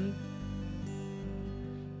 And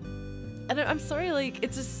I'm sorry, like,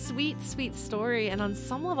 it's a sweet story, and on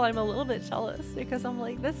some level I'm a little bit jealous, because I'm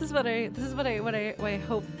like, this is what I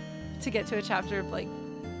hope to get to a chapter of, like,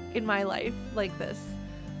 in my life like this.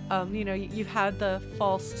 You know, you've had the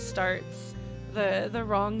false starts the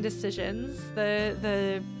wrong decisions,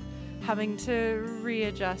 the having to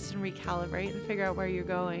readjust and recalibrate and figure out where you're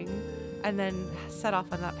going, and then set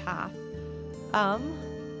off on that path.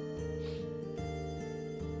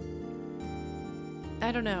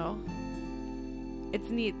 I don't know. It's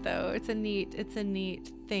neat though. It's a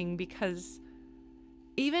neat thing, because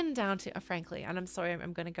even down to, frankly, and I'm sorry,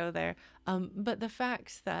 I'm going to go there, but the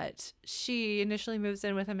fact that she initially moves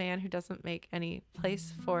in with a man who doesn't make any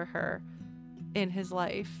place for her in his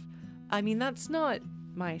life. I mean, that's not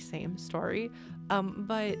my same story,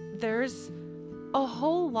 but there's a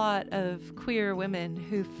whole lot of queer women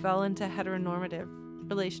who fell into heteronormative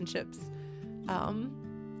relationships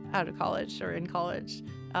out of college or in college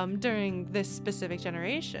during this specific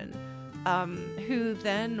generation, who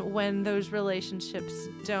then, when those relationships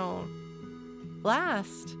don't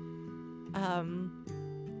last,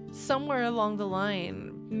 somewhere along the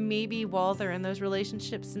line, maybe while they're in those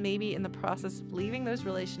relationships, maybe in the process of leaving those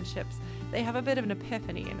relationships, they have a bit of an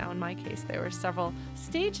epiphany. And now in my case, there were several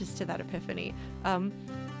stages to that epiphany.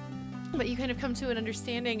 But you kind of come to an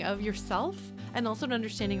understanding of yourself, and also an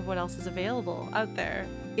understanding of what else is available out there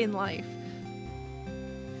in life.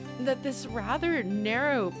 That this rather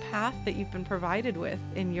narrow path that you've been provided with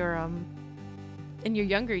in your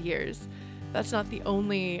younger years, that's not the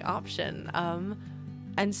only option.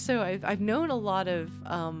 And so I've known a lot of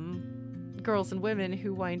girls and women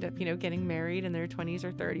who wind up, getting married in their 20s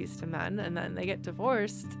or 30s to men, and then they get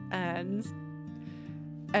divorced and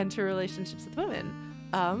enter relationships with women.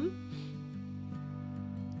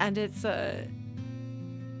 And it's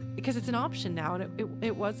because it's an option now, and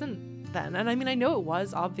it wasn't then. And I mean, I know it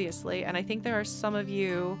was, obviously, and I think there are some of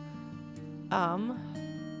you,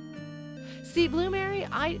 see, Blue Mary,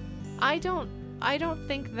 I don't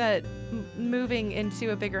think that moving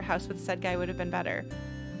into a bigger house with said guy would have been better.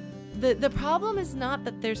 The problem is not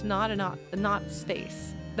that there's not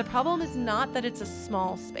space. The problem is not that it's a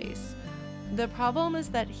small space. The problem is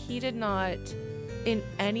that he did not in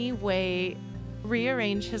any way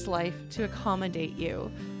rearrange his life to accommodate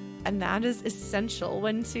you. And that is essential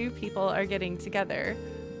when two people are getting together.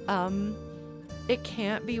 It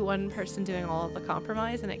can't be one person doing all of the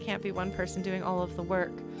compromise, and it can't be one person doing all of the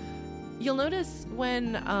work. You'll notice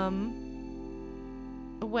when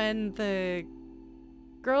the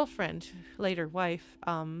girlfriend, later wife,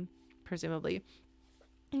 presumably,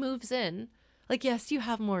 moves in, like, yes, you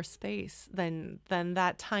have more space than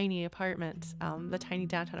that tiny apartment, the tiny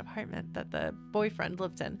downtown apartment that the boyfriend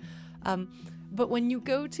lived in. But when you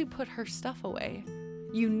go to put her stuff away,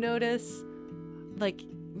 you notice, like,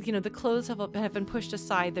 the clothes have been pushed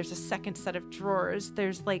aside. There's a second set of drawers.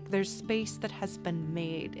 There's space that has been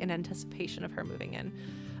made in anticipation of her moving in.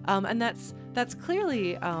 And that's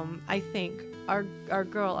clearly, I think, our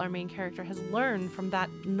main character has learned from that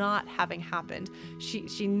not having happened.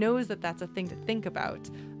 She knows that that's a thing to think about.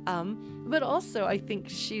 But also, I think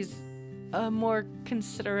she's a more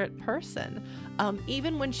considerate person.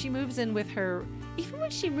 Even when she moves in with her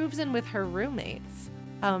roommates,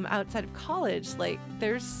 outside of college, like,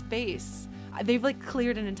 there's space. They've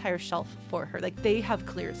cleared an entire shelf for her. Like, they have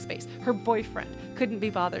cleared space. Her boyfriend couldn't be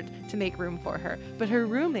bothered to make room for her, but her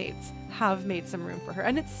roommates have made some room for her.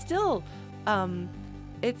 And it's still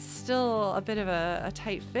a bit of a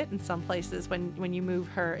tight fit in some places when you move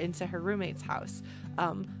her into her roommate's house.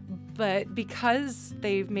 But because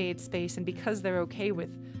they've made space, and because they're okay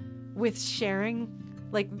with sharing,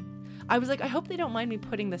 like, I was like, I hope they don't mind me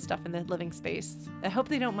putting this stuff in the living space. I hope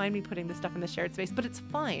they don't mind me putting this stuff in the shared space, but it's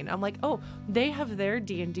fine. I'm like, oh, they have their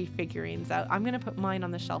D&D figurines out. I'm going to put mine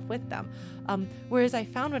on the shelf with them. Whereas I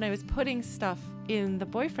found when I was putting stuff in the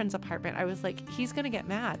boyfriend's apartment, I was like, he's going to get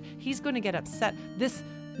mad. He's going to get upset. This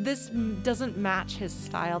doesn't match his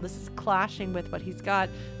style. This is clashing with what he's got.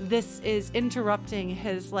 This is interrupting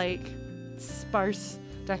his, sparse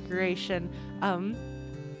decoration.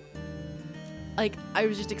 I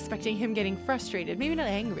was just expecting him getting frustrated, maybe not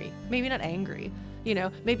angry,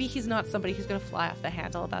 maybe he's not somebody who's going to fly off the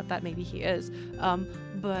handle about that. Maybe he is.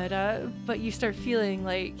 But you start feeling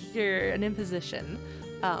like you're an imposition,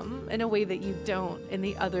 in a way that you don't in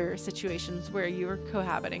the other situations where you were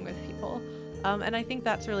cohabiting with people. And I think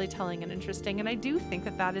that's really telling and interesting. And I do think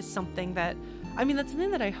that is something that, that's something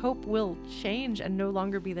that I hope will change and no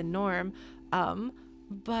longer be the norm.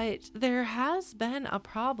 But there has been a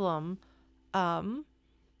problem,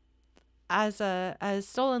 as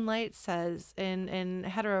Stolen Light says, in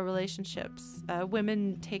hetero relationships,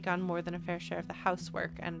 women take on more than a fair share of the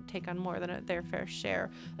housework and take on more than their fair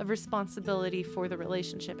share of responsibility for the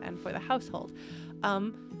relationship and for the household.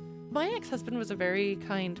 my ex-husband was a very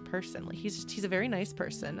kind person. Like he's a very nice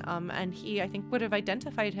person. And he, I think, would have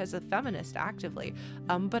identified as a feminist actively.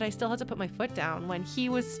 But I still had to put my foot down when he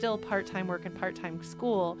was still part-time work and part-time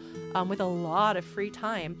school, with a lot of free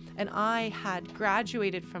time. And I had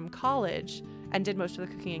graduated from college and did most of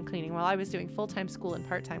the cooking and cleaning while I was doing full-time school and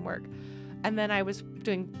part-time work. And then I was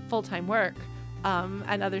doing full-time work,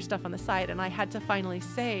 and other stuff on the side. And I had to finally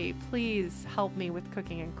say, please help me with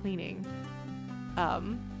cooking and cleaning.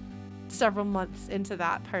 Several months into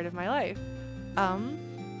that part of my life.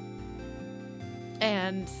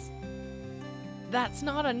 And that's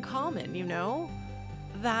not uncommon, you know?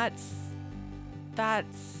 That's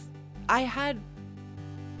I had,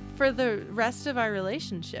 for the rest of our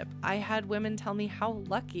relationship, I had women tell me how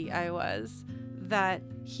lucky I was that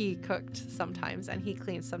he cooked sometimes and he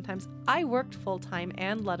cleaned sometimes. I worked full-time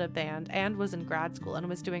and led a band and was in grad school and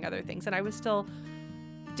was doing other things, and I was still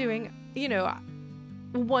doing, you know,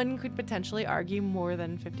 one could potentially argue more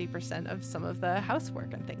than 50% of some of the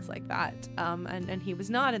housework and things like that. And he was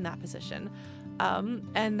not in that position.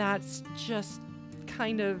 And that's just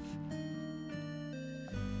kind of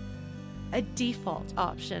a default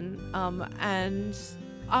option. And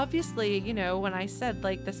obviously, you know, when I said,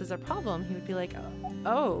 like, this is a problem, he would be like,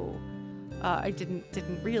 I didn't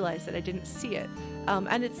realize it. I didn't see it.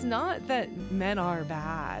 And it's not that men are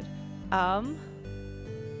bad.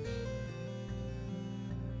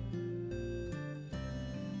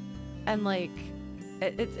 And like,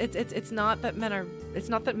 it's not that men are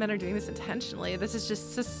doing this intentionally. This is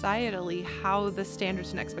just societally how the standards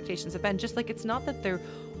and expectations have been. Just like it's not that there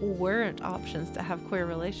weren't options to have queer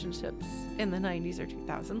relationships in the 90s or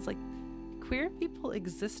 2000s. Like, queer people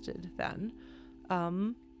existed then.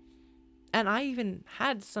 And I even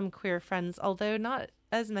had some queer friends, although not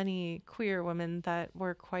as many queer women that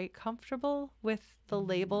were quite comfortable with the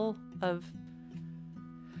label of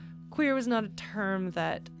queer. Was not a term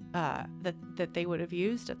that they would have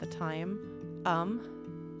used at the time.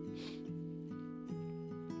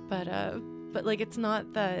 But like, it's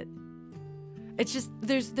not that, it's just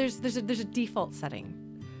there's a default setting,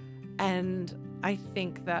 and I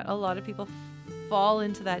think that a lot of people fall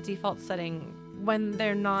into that default setting when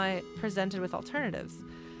they're not presented with alternatives,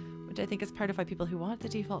 which I think is part of why people who want the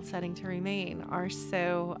default setting to remain are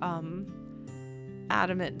so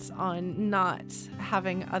adamant on not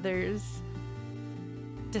having others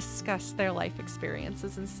discuss their life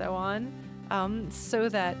experiences and so on, so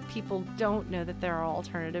that people don't know that there are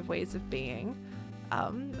alternative ways of being.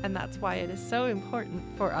 And that's why it is so important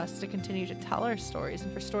for us to continue to tell our stories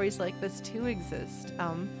and for stories like this to exist,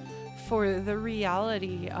 for the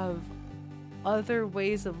reality of other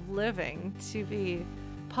ways of living to be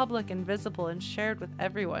public and visible and shared with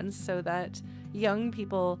everyone, so that young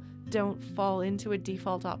people don't fall into a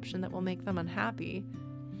default option that will make them unhappy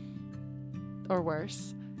or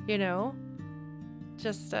worse. You know,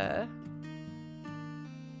 just, I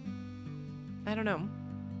don't know.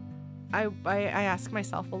 I ask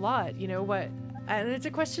myself a lot, you know, what, and it's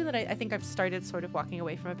a question that I think I've started sort of walking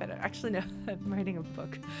away from a bit. Actually, no, I'm writing a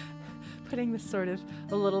book, putting this sort of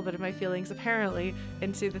a little bit of my feelings apparently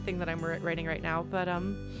into the thing that I'm writing right now. But,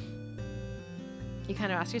 you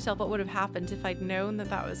kind of ask yourself, what would have happened if I'd known that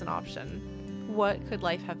that was an option? What could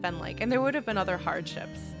life have been like? And there would have been other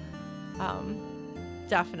hardships.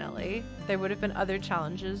 Definitely. There would have been other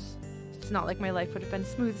challenges. It's not like my life would have been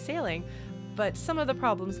smooth sailing, but some of the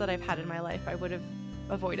problems that I've had in my life I would have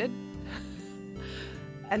avoided.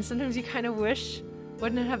 And sometimes you kind of wish,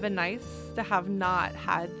 wouldn't it have been nice to have not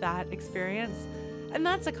had that experience? And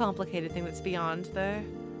that's a complicated thing that's beyond the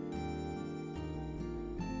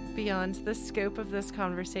scope of this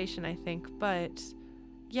conversation, I think. But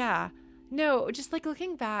yeah, no, just like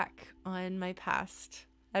looking back on my past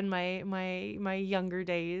and my younger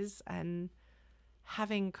days and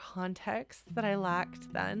having context that I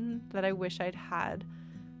lacked then, that I wish I'd had.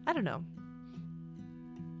 I don't know.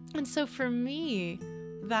 And so for me,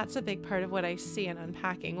 that's a big part of what I see in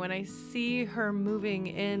Unpacking. When I see her moving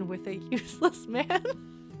in with a useless man.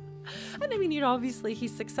 And I mean, you know, obviously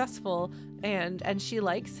he's successful and she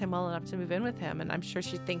likes him well enough to move in with him. And I'm sure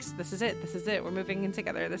she thinks, this is it. We're moving in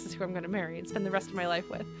together. This is who I'm going to marry and spend the rest of my life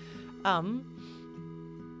with.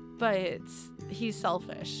 But he's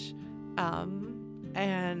selfish.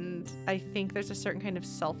 And I think there's a certain kind of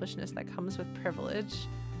selfishness that comes with privilege,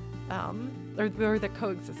 or that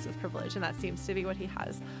coexists with privilege, and that seems to be what he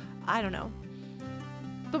has. I don't know.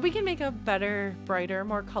 But we can make a better, brighter,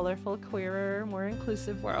 more colorful, queerer, more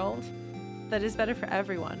inclusive world that is better for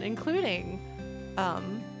everyone, including,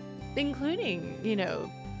 you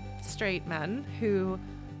know, straight men who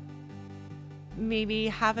maybe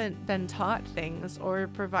haven't been taught things or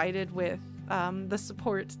provided with the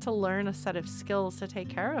support to learn a set of skills to take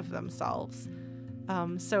care of themselves.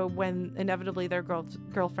 So when inevitably their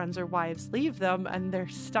girlfriends or wives leave them and they're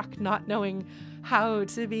stuck not knowing how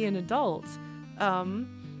to be an adult,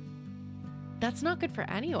 that's not good for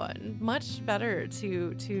anyone. Much better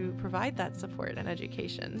to provide that support and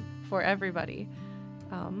education for everybody.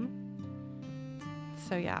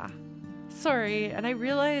 So yeah, sorry. And I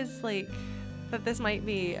realize like that this might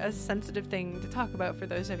be a sensitive thing to talk about for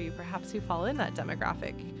those of you perhaps who fall in that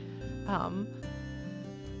demographic.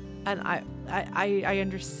 And I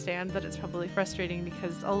understand that it's probably frustrating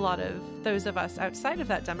because a lot of those of us outside of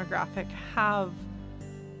that demographic have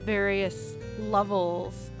various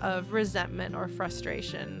levels of resentment or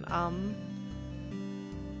frustration.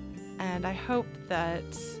 And I hope that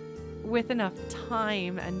with enough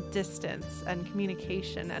time and distance and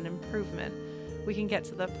communication and improvement, we can get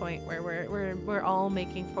to the point where we're all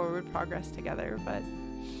making forward progress together. But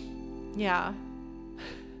yeah.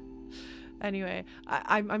 Anyway,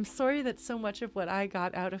 I'm sorry that so much of what I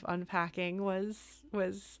got out of Unpacking was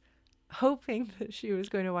hoping that she was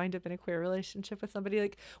going to wind up in a queer relationship with somebody.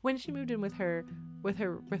 Like when she moved in with her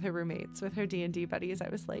roommates, with her D&D buddies, I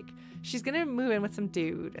was like, she's gonna move in with some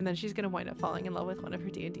dude and then she's gonna wind up falling in love with one of her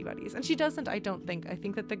D&D buddies. And she doesn't, I don't think. I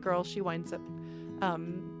think that the girl she winds up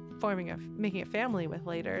making a family with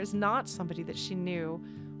later is not somebody that she knew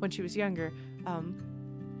when she was younger.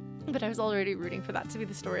 But I was already rooting for that to be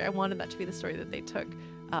the story. I wanted that to be the story that they took,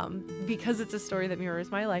 because it's a story that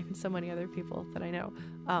mirrors my life and so many other people that I know.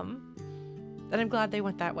 And I'm glad they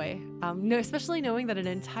went that way. Especially knowing that an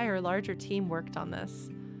entire larger team worked on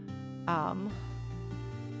this. I'm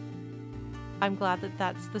glad that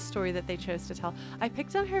that's the story that they chose to tell. I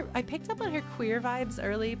picked up on her queer vibes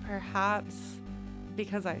early, perhaps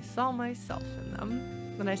because I saw myself in them,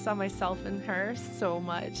 and I saw myself in her so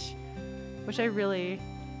much, which I really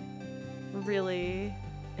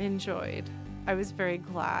enjoyed. I was very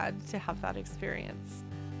glad to have that experience.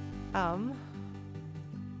 I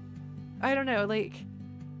don't know, like,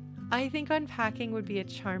 I think Unpacking would be a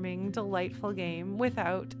charming, delightful game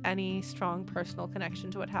without any strong personal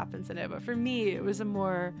connection to what happens in it. But for me, it was a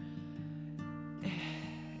more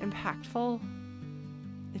impactful,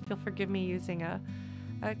 if you'll forgive me using a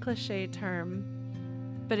cliche term,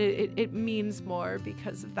 but it means more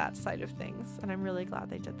because of that side of things. And I'm really glad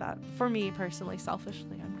they did that. For me personally,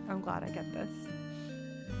 selfishly, I'm glad I get this.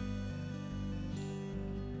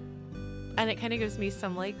 And it kind of gives me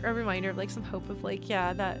some, like, a reminder of, like, some hope of, like,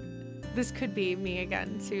 yeah, that this could be me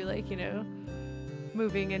again too, like, you know,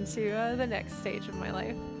 moving into the next stage of my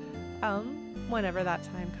life, whenever that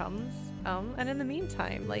time comes. And in the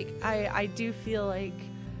meantime, like, I do feel like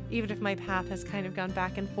even if my path has kind of gone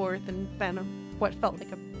back and forth and been what felt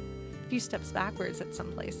like a few steps backwards at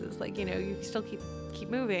some places, like, you know, you still keep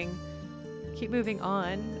moving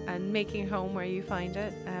on and making home where you find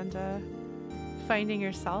it, and finding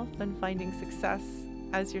yourself and finding success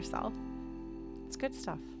as yourself. It's good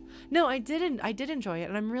stuff. No, I did enjoy it,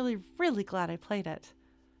 and I'm really, really glad I played it.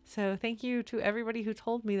 So thank you to everybody who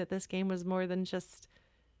told me that this game was more than just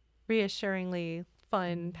reassuringly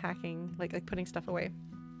fun packing, like putting stuff away.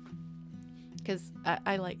 Because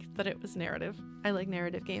I like that it was narrative. I like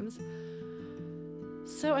narrative games.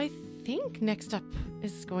 So I think next up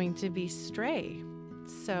is going to be Stray.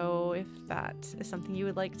 So if that is something you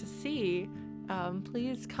would like to see,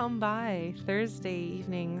 please come by Thursday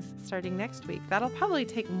evenings starting next week. That'll probably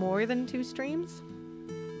take more than 2 streams.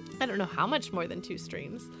 I don't know how much more than 2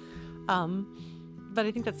 streams. But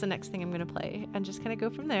I think that's the next thing I'm going to play and just kind of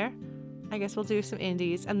go from there. I guess we'll do some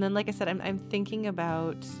indies. And then, like I said, I'm thinking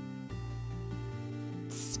about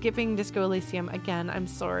skipping Disco Elysium again. I'm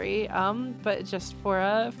sorry. But just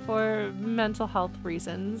for mental health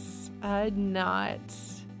reasons, not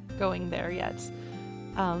going there yet.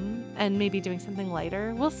 And maybe doing something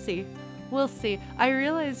lighter. We'll see. I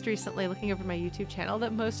realized recently, looking over my YouTube channel,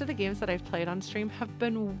 that most of the games that I've played on stream have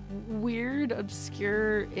been weird,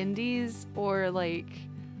 obscure indies, or like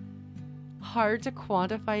hard to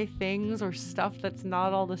quantify things or stuff that's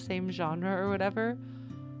not all the same genre or whatever.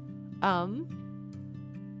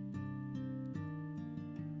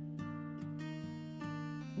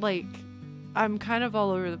 Like, I'm kind of all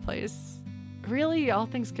over the place. Really, all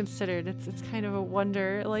things considered, it's kind of a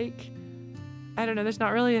wonder. Like, I don't know, there's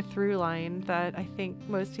not really a through line that I think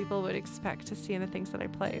most people would expect to see in the things that I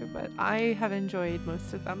play, but I have enjoyed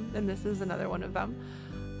most of them, and this is another one of them.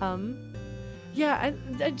 Yeah,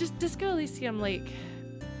 I just Disco Elysium, like,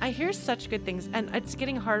 I hear such good things, and it's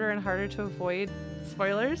getting harder and harder to avoid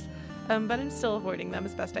spoilers, but I'm still avoiding them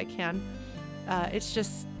as best I can. It's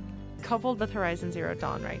just, coupled with Horizon Zero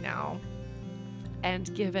Dawn right now,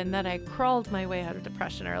 and given that I crawled my way out of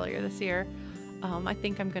depression earlier this year, I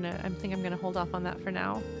think I'm gonna hold off on that for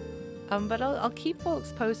now. But I'll keep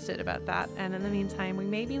folks posted about that, and in the meantime, we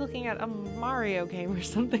may be looking at a Mario game or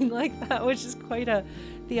something like that, which is quite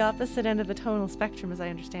the opposite end of the tonal spectrum, as I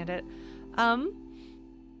understand it.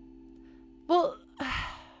 Well,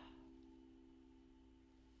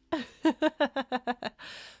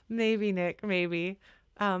 maybe, Nick, maybe.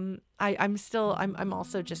 I'm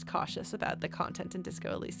also just cautious about the content in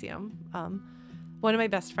Disco Elysium. One of my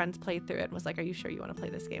best friends played through it and was like, "Are you sure you want to play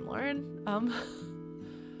this game, Lauren?"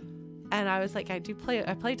 And I was like, I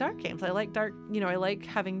play dark games. I like dark, I like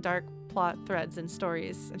having dark plot threads and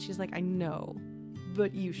stories. And she's like, "I know,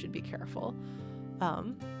 but you should be careful."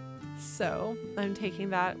 So I'm taking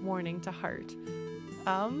that warning to heart.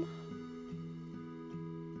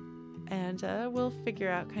 And we'll figure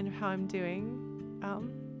out kind of how I'm doing.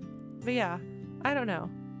 But yeah, I don't know.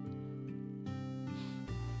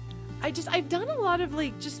 I've done a lot of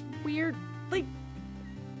just weird,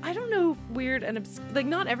 I don't know if weird and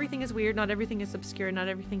not everything is weird, not everything is obscure, not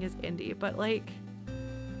everything is indie, but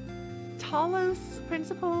Talos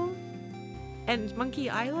Principle and Monkey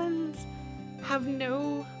Island have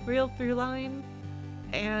no real through line,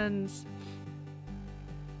 and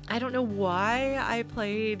I don't know why I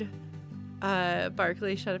played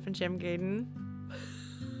Barkley, Shut Up and Jam Gaiden.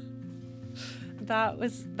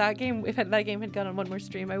 that game. If that game had gone on one more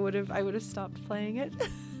stream, I would have stopped playing it.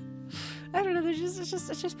 I don't know.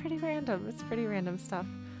 It's just pretty random. It's pretty random stuff.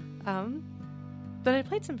 But I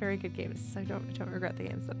played some very good games, so I don't regret the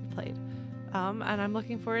games that I played. And I'm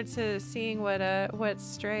looking forward to seeing what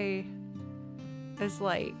Stray is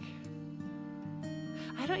like.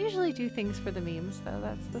 I don't usually do things for the memes, though.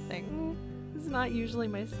 That's the thing. It's not usually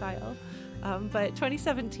my style. But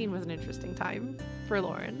 2017 was an interesting time for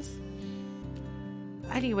Lawrence.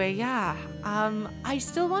 Anyway, yeah. I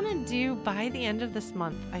still want to do, by the end of this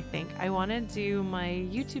month, I think, I want to do my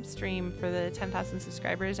YouTube stream for the 10,000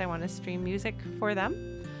 subscribers. I want to stream music for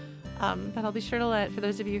them. But I'll be sure to for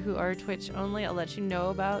those of you who are Twitch only, I'll let you know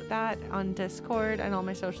about that on Discord and all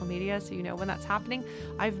my social media, so you know when that's happening.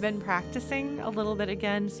 I've been practicing a little bit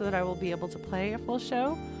again so that I will be able to play a full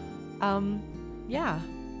show. Yeah.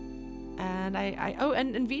 And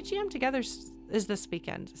and VGM Together is this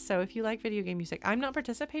weekend. So if you like video game music, I'm not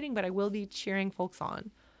participating, but I will be cheering folks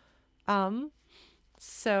on.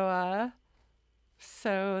 So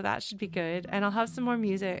that should be good. And I'll have some more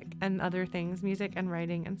music and other things, music and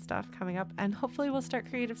writing and stuff coming up. And hopefully we'll start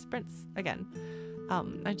creative sprints again.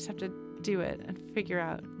 I just have to do it and figure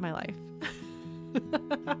out my life.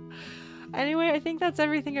 Anyway, I think that's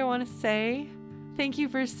everything I want to say. Thank you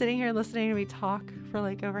for sitting here listening to me talk for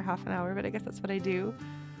over half an hour, but I guess that's what I do.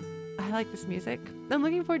 I like this music. I'm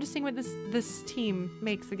looking forward to seeing what this team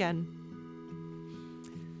makes again.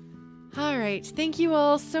 All right. Thank you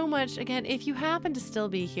all so much. Again, if you happen to still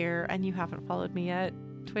be here and you haven't followed me yet,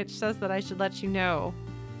 Twitch says that I should let you know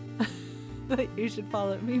that you should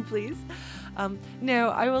follow me, please. No,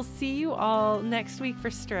 I will see you all next week for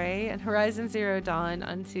Stray and Horizon Zero Dawn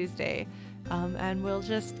on Tuesday. And we'll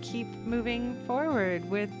just keep moving forward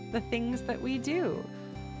with the things that we do.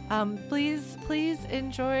 Please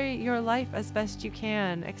enjoy your life as best you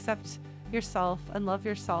can. Accept yourself and love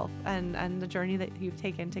yourself and the journey that you've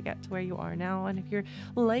taken to get to where you are now. And if you're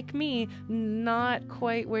like me, not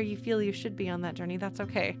quite where you feel you should be on that journey, that's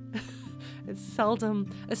okay. It's seldom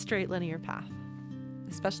a straight linear path,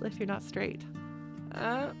 especially if you're not straight.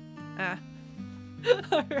 All right.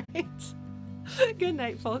 Good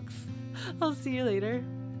night, folks. I'll see you later.